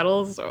missing That's-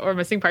 models or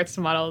missing parts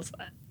to models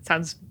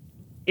sounds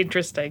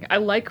interesting. I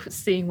like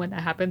seeing when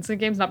that happens in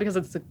games, not because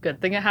it's a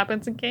good thing it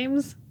happens in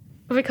games,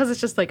 but because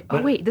it's just like, oh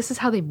But- wait, this is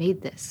how they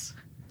made this.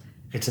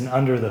 it's an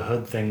under the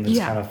hood thing that's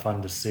Yeah. kind of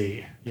fun to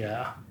see.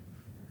 Yeah.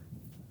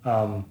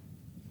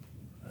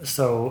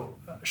 So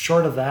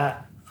short of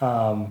that,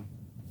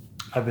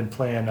 I've been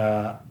playing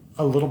a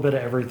little bit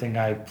of everything.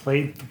 I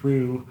played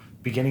through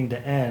beginning to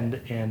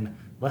end in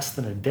less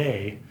than a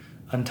day,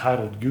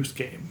 Untitled Goose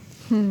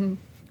Game.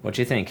 What'd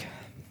you think?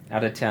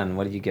 Out of 10,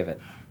 what do you give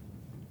it?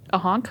 A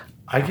honk?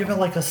 I give it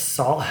like a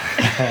solid.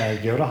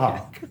 Give it a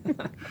honk.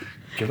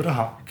 Give it a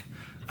honk.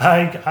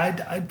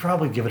 I'd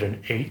probably give it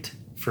an 8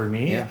 for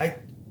me. Yeah.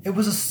 It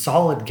was a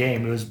solid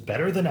game. It was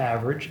better than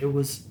average. It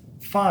was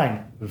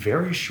fine.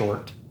 Very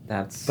short,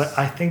 That's but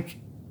I think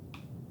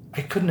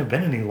it couldn't have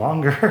been any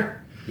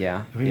longer.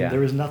 yeah. I mean, yeah. there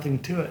was nothing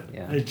to it.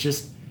 Yeah. It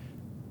just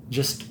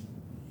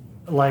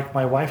like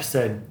my wife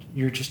said,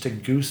 you're just a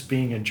goose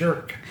being a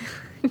jerk.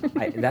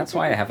 That's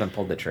why I haven't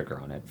pulled the trigger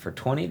on it. For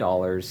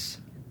 $20,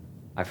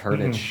 I've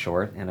heard it's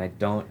short, and I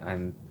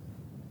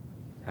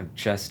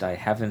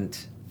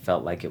haven't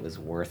felt like it was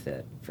worth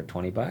it for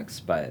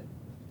 $20. But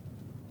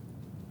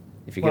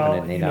if you're Well,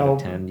 giving it an 8 you out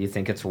of know- 10, do you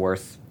think it's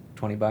worth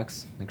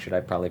 $20? Like, should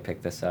I probably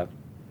pick this up?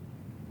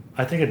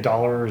 I think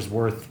 $1 is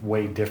worth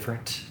way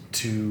different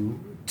to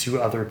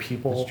other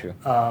people. That's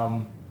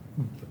true.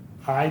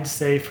 I'd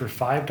say for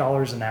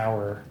 $5 an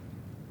hour.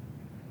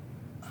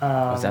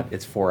 Was that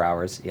it's 4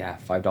 hours? Yeah,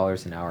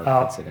 $5 an hour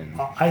puts it in.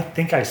 I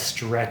think I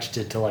stretched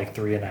it to like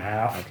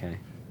 3.5. Okay.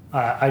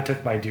 I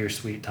took my dear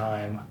sweet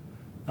time.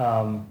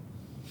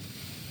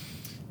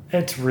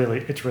 It's really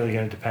going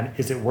to depend.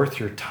 Is it worth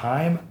your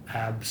time?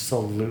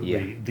 Absolutely.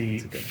 Yeah, The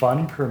it's good.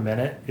 fun per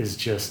minute is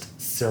just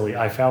silly.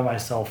 I found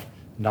myself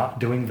not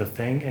doing the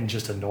thing and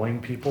just annoying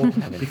people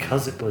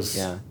because it was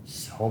Yeah.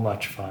 so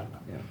much fun.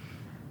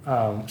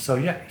 Yeah. So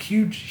yeah,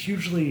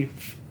 hugely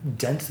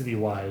density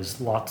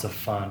wise, lots of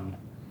fun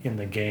in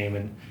the game.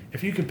 And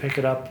if you could pick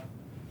it up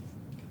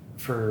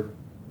for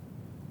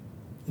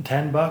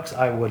 $10,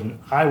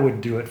 I would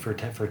do it for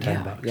 10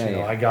 Yeah, bucks. yeah, you know,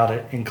 yeah. I got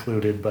it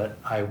included, but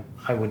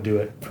I would do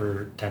it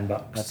for $10.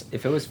 That's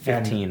if it was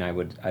 15,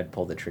 I'd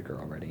pull the trigger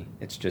already.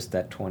 It's just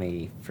that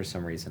 20 for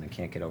some reason I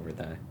can't get over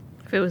the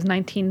If it was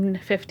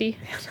 1950,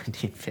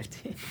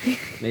 1950.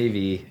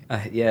 Maybe.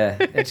 Yeah,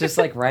 it's just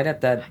like right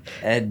at that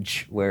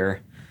edge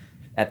where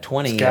at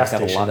 20 It's I've gas got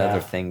a lot station, of other yeah.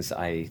 things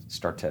I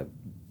start to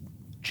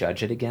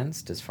judge it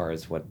against as far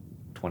as what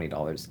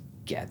 $20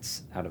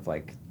 gets out of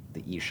like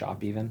the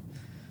eShop even.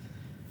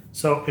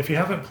 So if you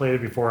haven't played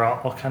it before,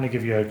 I'll kind of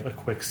give you a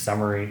quick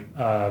summary.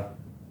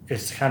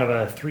 It's kind of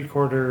a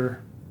 3/4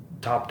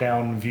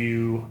 top-down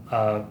view.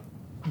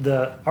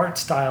 The art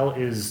style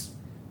is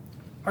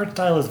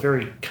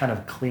very kind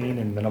of clean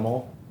and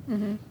minimal.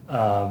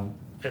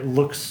 It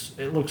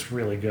looks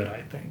really good,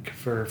 I think,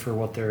 for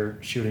what they're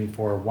shooting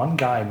for. One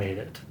guy made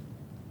it,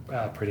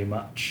 pretty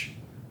much.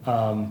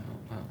 Wow.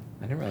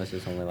 I didn't realize it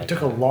was only like It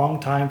took a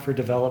long time for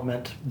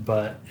development,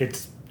 but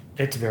it's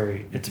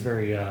very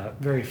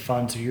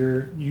fun. So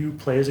you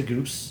play as a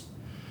goose,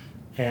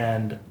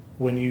 and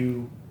when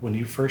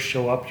you first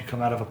show up, you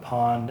come out of a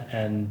pond,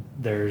 and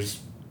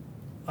there's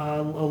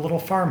a little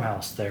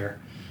farmhouse there,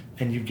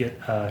 and you get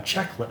a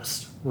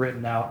checklist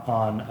written out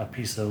on a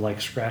piece of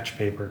like scratch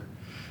paper.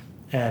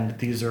 And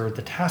these are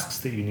the tasks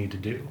that you need to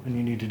do. And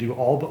you need to do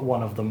all but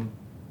one of them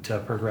to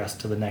progress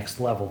to the next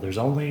level. There's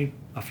only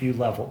a few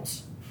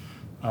levels,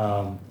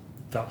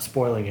 without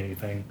spoiling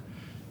anything.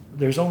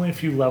 There's only a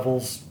few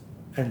levels,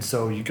 and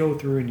so you go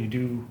through and you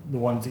do the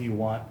ones that you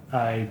want.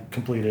 I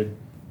completed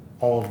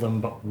all of them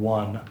but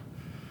one,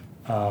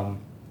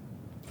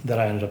 that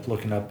I ended up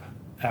looking up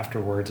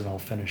afterwards, and I'll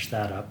finish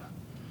that up.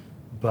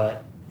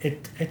 But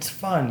it's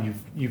fun.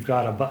 You've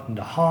got a button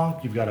to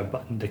honk. You've got a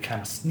button to kind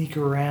of sneak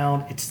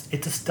around. It's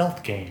a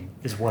stealth game,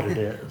 is what it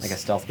is. Like a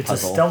stealth It's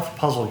puzzle. a stealth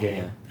puzzle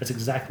game. Yeah. That's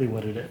exactly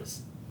what it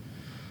is.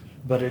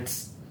 But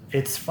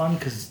it's fun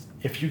because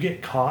if you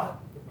get caught,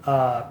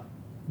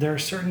 there are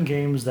certain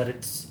games that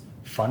it's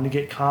fun to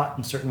get caught,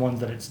 and certain ones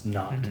that it's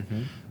not.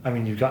 Mm-hmm. I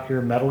mean, you've got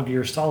your Metal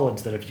Gear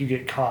Solids that if you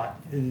get caught,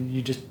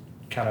 you just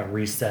kind of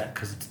reset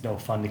because it's no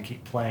fun to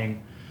keep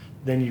playing.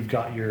 Then you've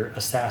got your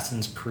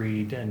Assassin's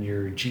Creed and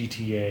your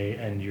GTA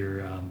and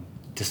your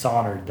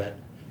Dishonored that,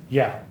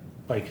 yeah,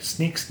 like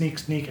sneak, sneak,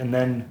 sneak, and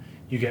then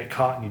you get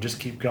caught and you just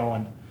keep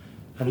going.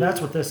 And that's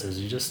what this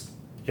is. You just,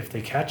 if they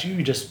catch you,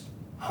 you just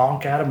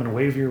honk at them and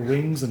wave your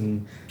wings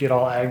and get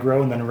all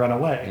aggro and then run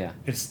away. Yeah.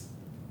 It's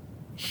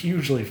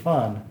hugely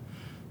fun.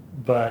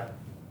 But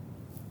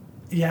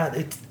yeah,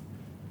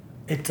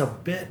 it's a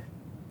bit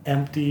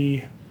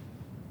empty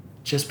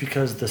just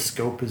because the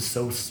scope is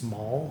so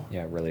small.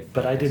 Yeah, really.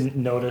 But I focused.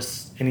 didn't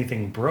notice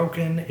anything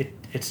broken.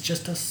 It's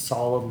just a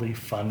solidly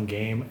fun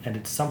game, and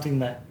it's something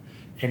that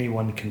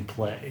anyone can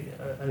play.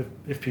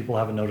 If people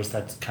haven't noticed,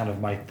 that's kind of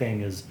my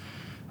thing. Is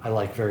I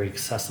like very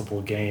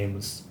accessible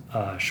games,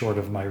 short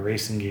of my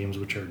racing games,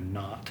 which are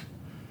not.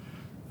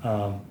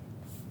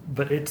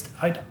 But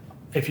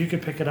if you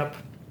could pick it up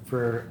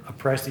for a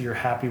price that you're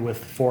happy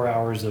with, 4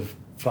 hours of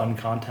fun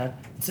content,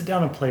 sit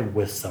down and play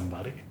with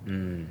somebody.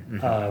 Mm-hmm.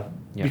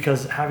 Yeah.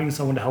 Because having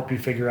someone to help you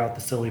figure out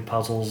the silly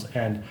puzzles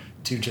and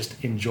to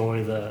just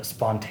enjoy the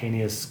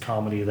spontaneous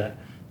comedy that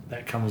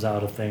comes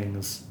out of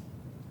things.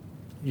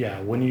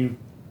 Yeah, when you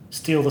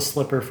steal the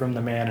slipper from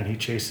the man and he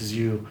chases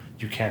you,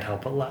 you can't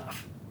help but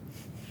laugh.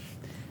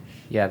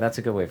 Yeah, that's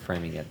a good way of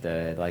framing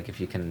it. Like if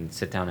you can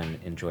sit down and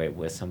enjoy it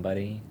with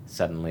somebody,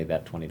 suddenly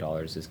that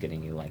 $20 is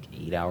getting you like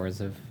 8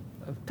 hours of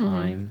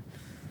time,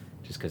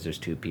 just because there's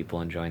two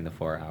people enjoying the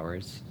 4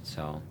 hours.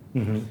 So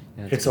Mm-hmm.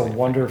 yeah, It's good a way to frame it,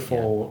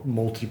 wonderful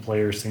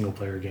multiplayer, single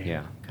player game.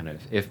 Yeah, kind of.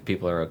 If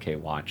people are okay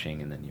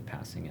watching and then you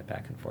passing it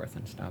back and forth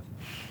and stuff,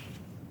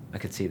 I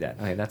could see that.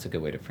 Okay, that's a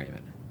good way to frame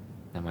it.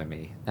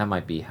 That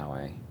might be how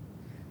I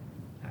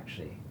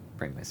actually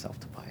bring myself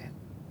to buy it.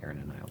 Aaron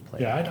and I will play.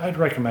 Yeah, it. I'd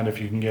recommend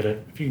if you can get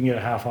it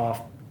half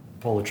off,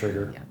 pull the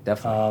trigger. Yeah,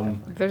 definitely.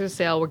 If there's a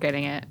sale, we're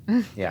getting it.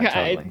 Yeah,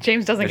 totally.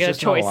 James doesn't There's get a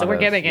just not a choice, so lot we're of,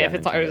 getting it yeah, if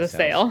it's Nintendo a sales.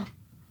 sale.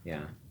 Yeah.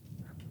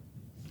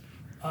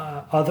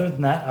 Other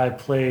than that, I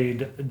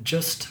played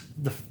just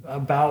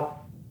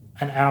about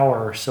an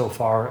hour so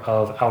far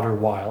of Outer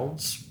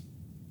Wilds.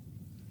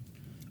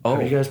 Oh,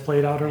 Have you guys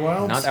played Outer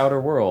Wilds? not Outer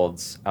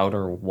Worlds,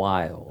 Outer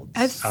Wilds.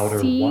 I've Outer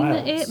seen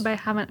Wilds. it, but I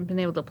haven't been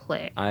able to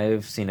play it.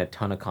 I've seen a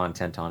ton of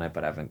content on it,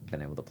 but I haven't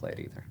been able to play it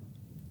either.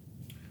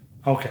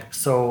 Okay,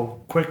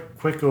 so quick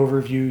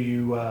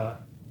overview.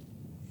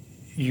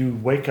 You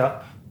wake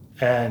up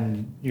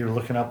and you're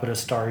looking up at a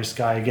starry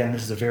sky. Again,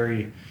 this is a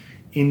very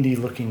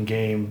indie-looking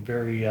game.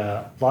 Very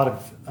a lot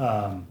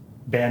of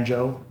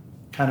banjo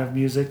kind of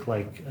music,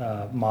 like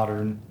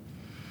modern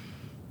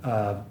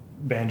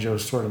banjo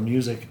sort of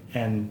music.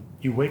 And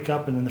you wake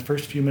up, and in the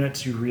first few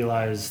minutes, you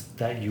realize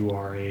that you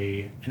are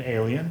an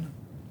alien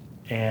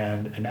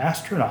and an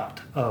astronaut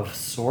of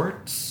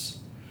sorts.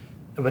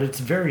 But it's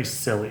very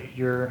silly.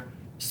 Your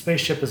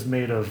spaceship is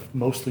made of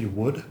mostly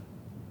wood.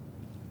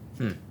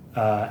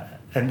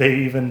 And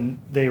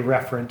they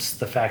reference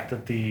the fact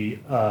that the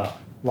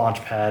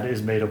launch pad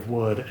is made of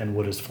wood and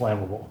wood is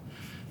flammable.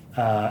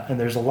 And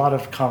there's a lot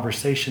of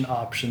conversation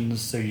options.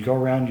 So you go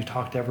around, you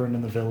talk to everyone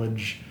in the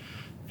village,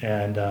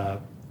 and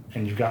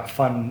you've got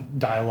fun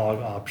dialogue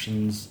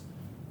options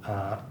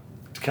to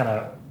kind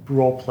of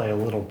role play a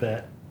little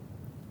bit.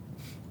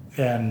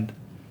 And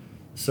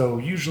so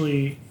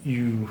usually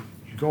you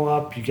go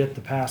up, you get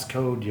the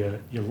passcode,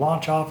 you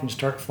launch off and you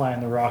start flying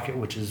the rocket,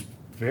 which is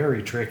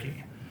very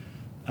tricky.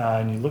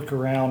 And you look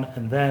around,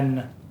 and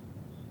then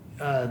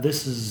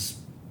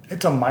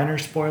it's a minor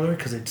spoiler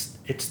because it's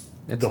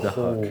the the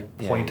whole hook.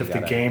 Yeah, point you of the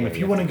gotta- game. yeah, If you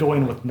you have want to to go get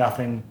in it. with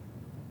nothing,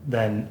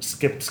 then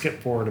skip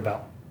forward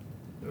about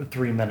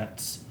 3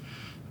 minutes.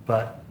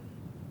 But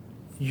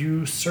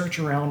you search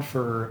around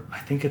for, I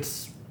think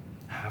it's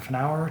half an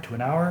hour to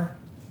an hour.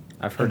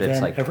 I've heard And it's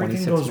then like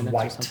everything 26 goes minutes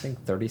white. or something.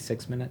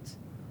 36 minutes.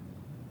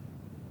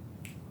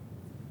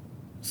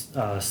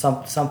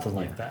 Something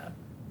like that.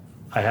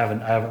 I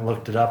haven't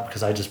looked it up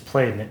because I just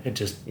played and it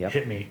just Yep.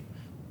 hit me.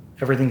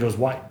 Everything goes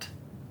white,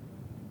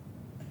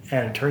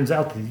 and it turns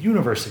out the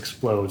universe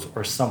explodes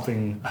or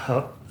something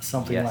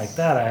Yes. like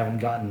that. I haven't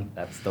gotten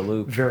That's the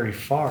loop. very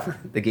far.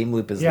 The game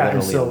loop is Yeah, and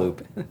literally so- a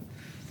loop.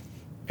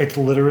 It's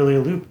literally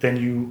a loop. Then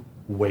you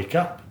wake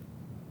up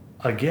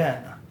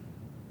again,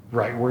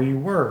 right where you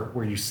were,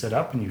 where you sit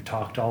up and you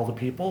talk to all the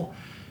people,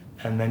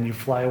 and then you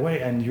fly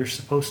away. And you're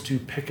supposed to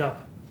pick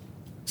up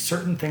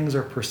certain things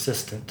are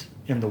persistent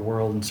in the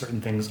world and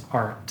certain things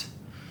aren't.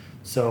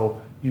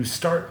 So you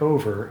start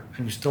over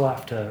and you still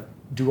have to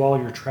do all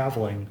your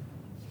traveling,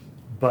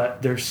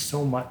 but there's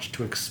so much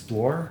to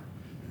explore.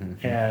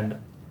 And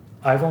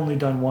I've only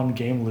done one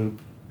game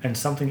loop, and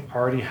something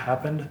already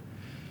happened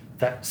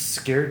that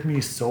scared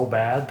me so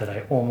bad that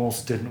I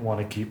almost didn't want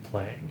to keep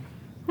playing.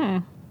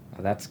 Well,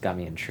 that's got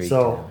me intrigued.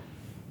 So now.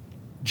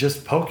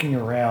 just poking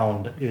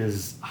around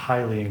is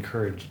highly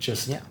encouraged,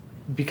 just Yeah.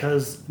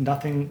 because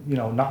nothing,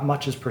 not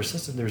much is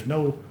persistent. There's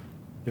no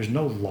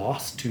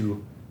loss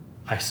to,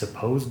 I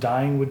suppose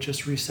dying would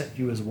just reset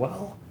you as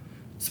well,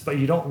 but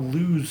you don't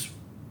lose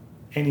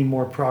any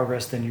more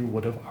progress than you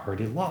would have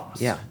already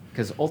lost. Yeah,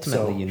 because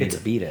ultimately So you need it's-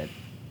 to beat it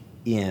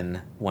in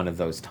one of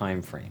those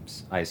time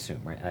frames, I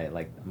assume, right?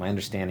 My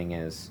understanding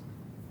is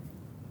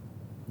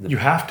You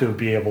have to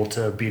be able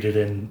to beat it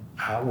in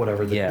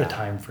whatever the Yeah.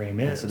 time frame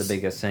and is. so the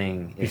biggest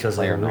thing is because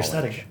player of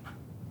resetting knowledge. it.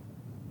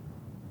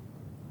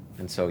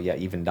 And so, yeah,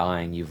 even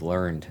dying, you've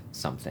learned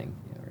something.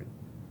 Or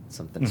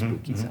something Mhm,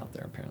 spooky's mhm. out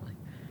there, apparently.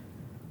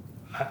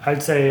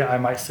 I'd say I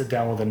might sit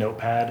down with a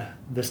notepad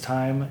this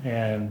time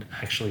and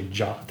actually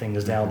jot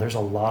things down. There's a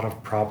lot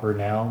of proper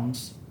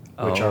nouns,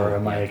 which Oh, are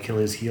my yeah.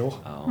 Achilles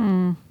heel.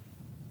 Oh,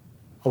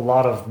 A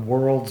lot of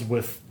worlds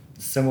with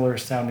similar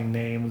sounding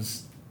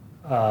names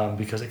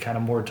because it kind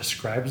of more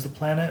describes the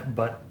planet,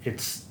 but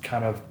it's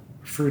kind of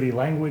fruity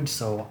language,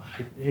 so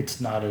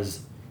it's not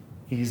as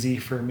easy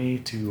for me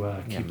to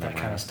keep that kind of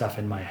memorize. stuff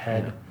in my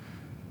head. Yeah.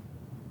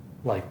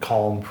 Like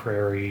calm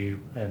prairie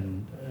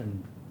and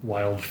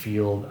wild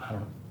field,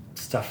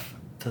 stuff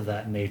to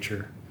that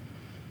nature.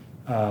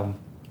 But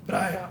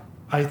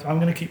I'm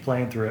gonna keep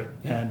playing through it,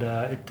 Yeah. and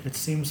it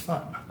seems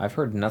fun. I've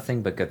heard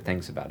nothing but good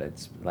things about it.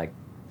 It's like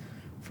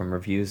from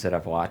reviews that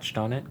I've watched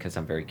on it, because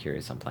I'm very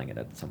curious on playing it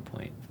at some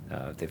point.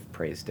 They've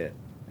praised it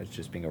as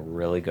just being a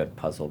really good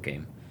puzzle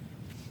game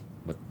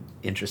with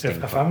interesting.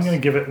 If I'm hooks. gonna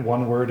give it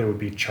one word, it would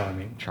be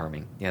charming.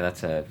 Charming, yeah,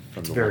 that's a.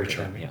 From It's the very look of it,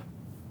 charming. Yeah,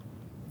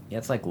 yeah,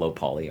 it's like low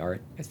poly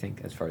art, I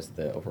think, as far as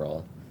the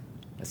overall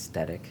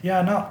aesthetic.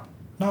 Yeah,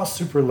 not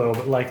super low,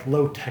 but like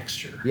low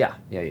texture. Yeah.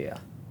 Yeah.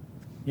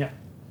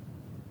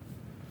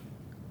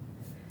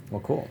 Well,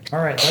 cool.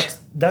 All right,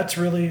 that's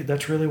really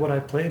what I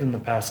played in the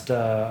past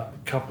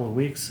couple of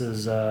weeks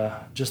is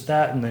just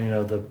that, and then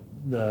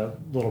the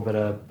little bit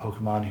of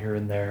Pokemon here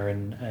and there,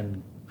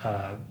 and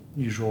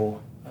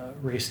usual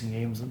racing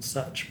games and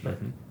such, but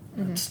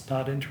it's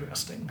not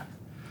interesting.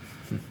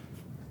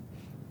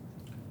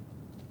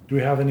 Do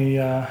we have any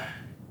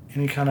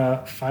kind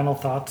of final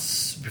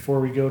thoughts before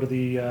we go to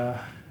the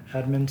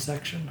admin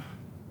section?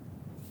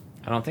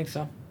 I don't think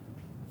so.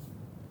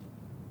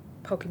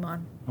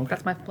 Pokemon. Okay.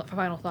 That's my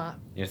final thought.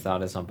 Your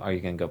thought is, are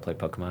you gonna go play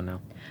Pokemon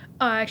now?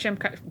 Actually,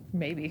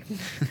 maybe.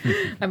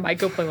 I might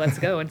go play Let's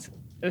Go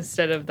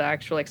instead of the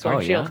actual Sword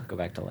and Shield. Go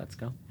back to Let's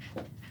Go.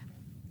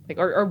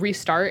 Or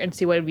restart and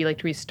see what it'd be like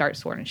to restart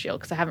Sword and Shield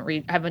because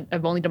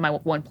I've only done my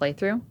one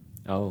playthrough.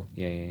 Oh,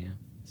 yeah.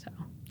 So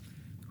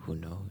Who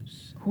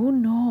knows? who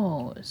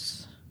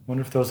knows?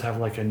 Wonder if those have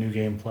like a new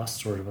game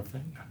plus sort of a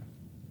thing,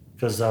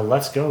 because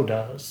Let's Go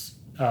does.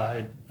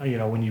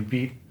 When you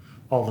beat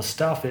all the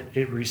stuff, it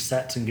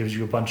resets and gives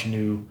you a bunch of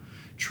new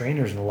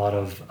trainers and a lot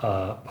of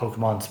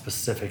Pokemon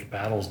specific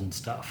battles and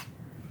stuff.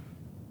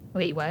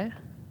 Wait, what?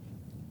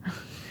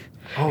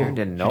 Oh, I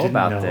didn't know you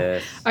about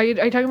this. Are you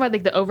talking about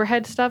like the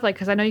overhead stuff? Like,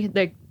 because I know you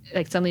can,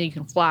 like suddenly you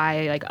can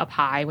fly like up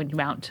high when you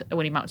mount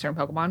certain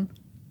Pokemon.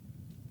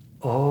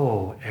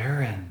 Oh,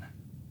 Aaron.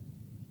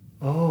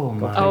 Oh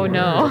my. Oh, word.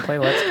 no. Go play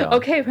Let's Go.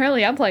 Okay,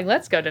 apparently I'm playing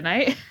Let's Go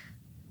tonight.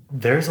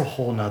 There's a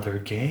whole nother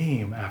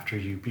game after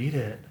you beat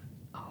it.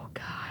 Oh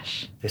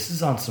gosh. This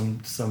is on some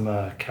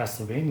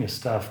Castlevania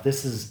stuff.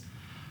 This is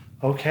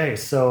okay.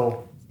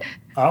 So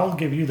I'll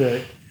give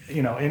you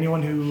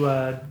anyone who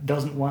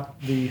doesn't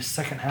want the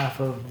second half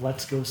of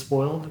Let's Go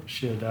spoiled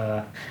should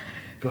go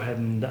ahead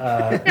and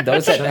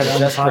Those that shut have down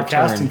just the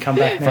podcast returned and come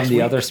back from next the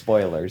week. other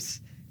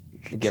spoilers,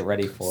 get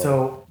ready for.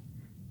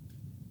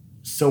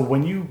 So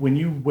when you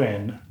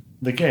win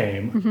the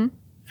game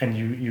and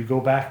you go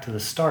back to the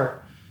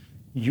start,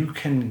 you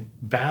can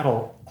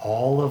battle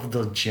all of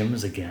the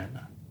gyms again.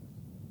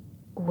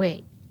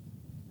 Wait.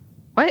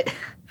 What?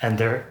 And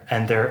they're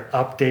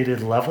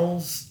updated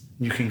levels.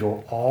 You can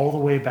go all the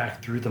way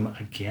back through them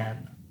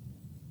again,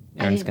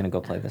 Aaron's gonna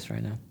go play this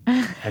right now.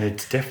 and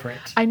it's different.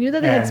 I knew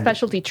that they had And-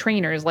 specialty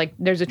trainers. Like,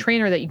 there's a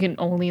trainer that you can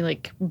only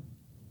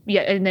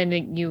and then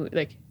you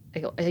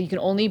can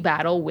only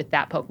battle with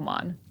that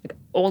Pokemon. Like,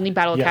 only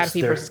battle Yes,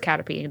 Caterpie they're- versus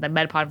Caterpie, and then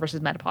Metapod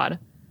versus Metapod.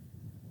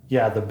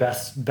 Yeah, the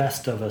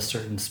best of a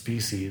certain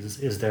species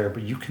is there,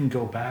 but you can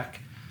go back,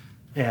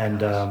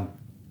 and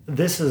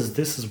this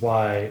is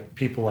why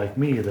people like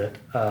me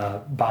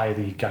that buy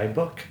the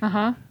guidebook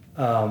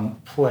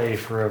play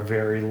for a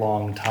very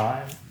long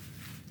time,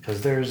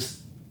 because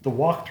the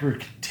walkthrough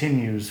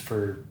continues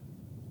for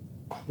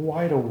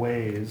quite a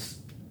ways,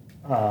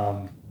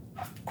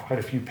 quite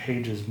a few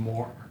pages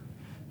more,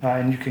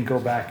 And you can go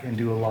back and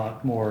do a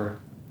lot more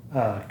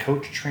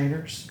coach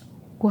trainers.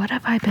 What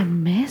have I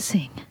been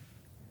missing?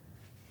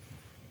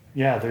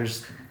 Yeah,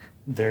 there's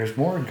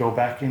more. Go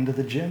back into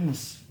the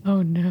gyms.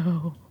 Oh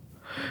no.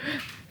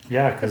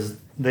 Yeah, because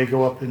they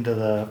go up into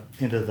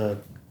the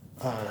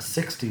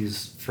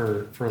 60s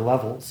for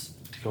levels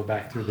to go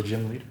back through the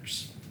gym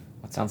leaders.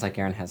 It sounds like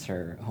Erin has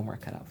her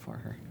homework cut out for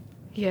her.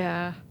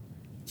 Yeah.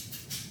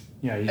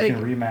 Yeah, you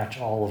can rematch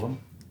all of them.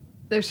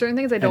 There's certain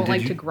things I don't did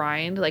like you- to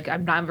grind. Like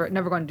I'm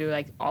never going to do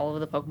like all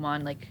of the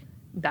Pokemon like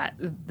that.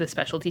 The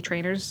specialty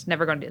trainers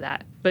never going to do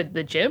that. But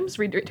the gyms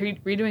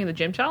redoing the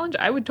gym challenge,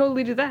 I would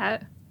totally do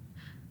that.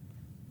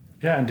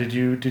 Yeah, and did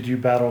you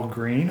battle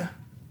Green?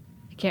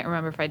 I can't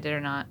remember if I did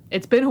or not.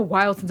 It's been a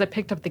while since I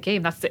picked up the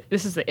game.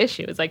 This is the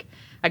issue. It's like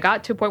I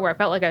got to a point where I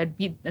felt like I had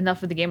beat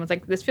enough of the game. I was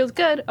like, this feels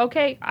good.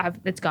 Okay,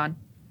 it's gone.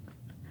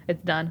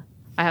 It's done.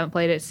 I haven't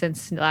played it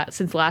since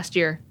last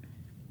year.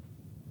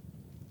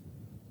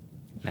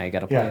 Now you got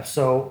to play. Yeah,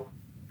 so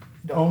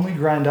only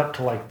grind up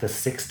to like the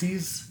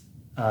 60s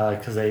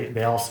because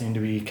they all seem to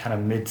be kind of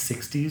mid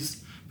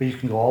 60s, but you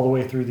can go all the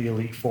way through the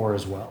Elite Four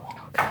as well.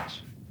 Oh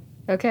gosh.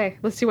 Okay,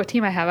 let's see what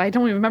team I have. I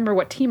don't even remember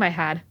what team I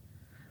had.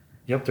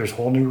 Yep, there's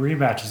whole new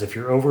rematches. If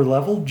you're over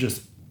leveled,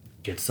 just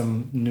get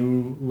some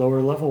new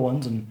lower level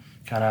ones and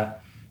kind of,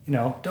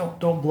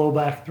 don't blow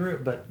back through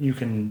it, but you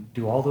can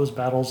do all those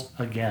battles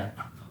again.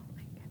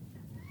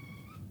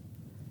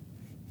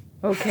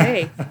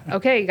 Okay.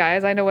 Okay,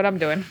 guys, I know what I'm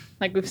doing.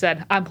 Like we've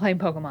said, I'm playing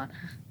Pokemon.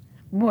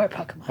 More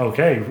Pokemon.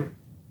 Okay,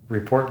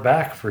 report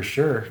back for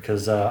sure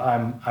because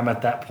I'm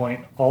at that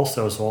point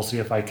also. So I'll see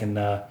if I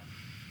can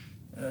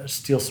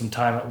steal some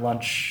time at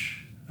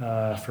lunch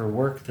for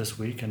work this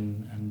week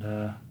and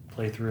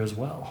play through as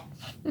well.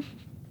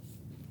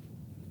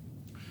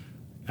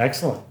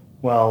 Excellent.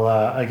 Well,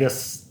 I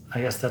guess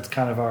that's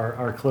kind of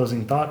our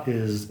closing thought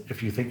is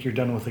if you think you're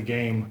done with the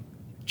game,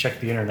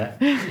 check the internet.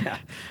 Yeah.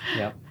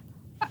 Yep.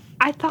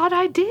 I thought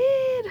I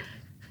did.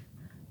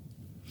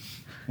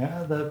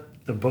 Yeah,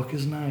 the book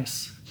is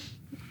nice.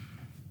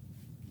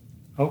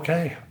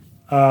 Okay.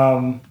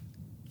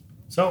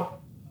 So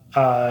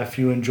if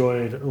you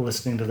enjoyed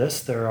listening to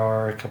this, there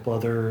are a couple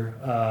other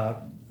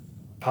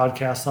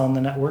podcasts on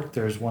the network.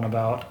 There's one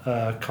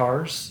about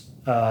cars,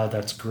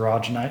 that's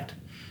Garage Night.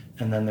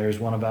 And then there's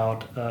one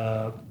about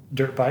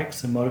dirt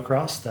bikes and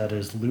motocross, that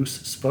is Loose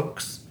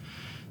Spokes.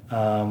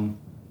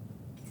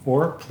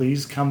 Or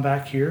please come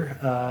back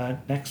here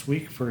next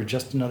week for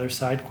just another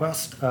side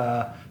quest.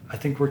 I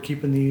think we're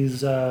keeping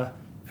these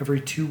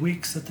every 2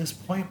 weeks at this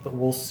point, but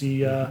we'll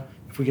see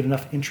if we get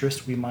enough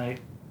interest. We might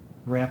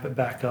ramp it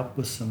back up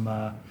with some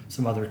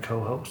other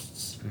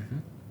co-hosts. Mm-hmm.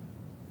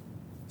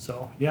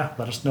 So yeah,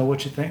 let us know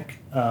what you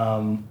think.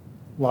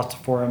 Lots of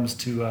forums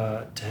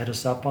to hit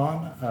us up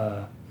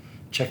on.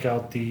 Check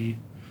out the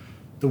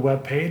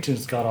webpage, and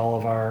it's got all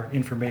of our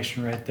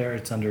information right there.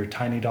 It's under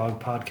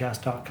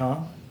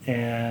tinydogpodcast.com.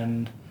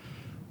 And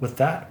with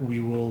that,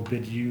 we will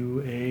bid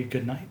you a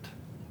good night.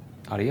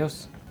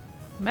 Adios.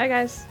 Bye,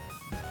 guys.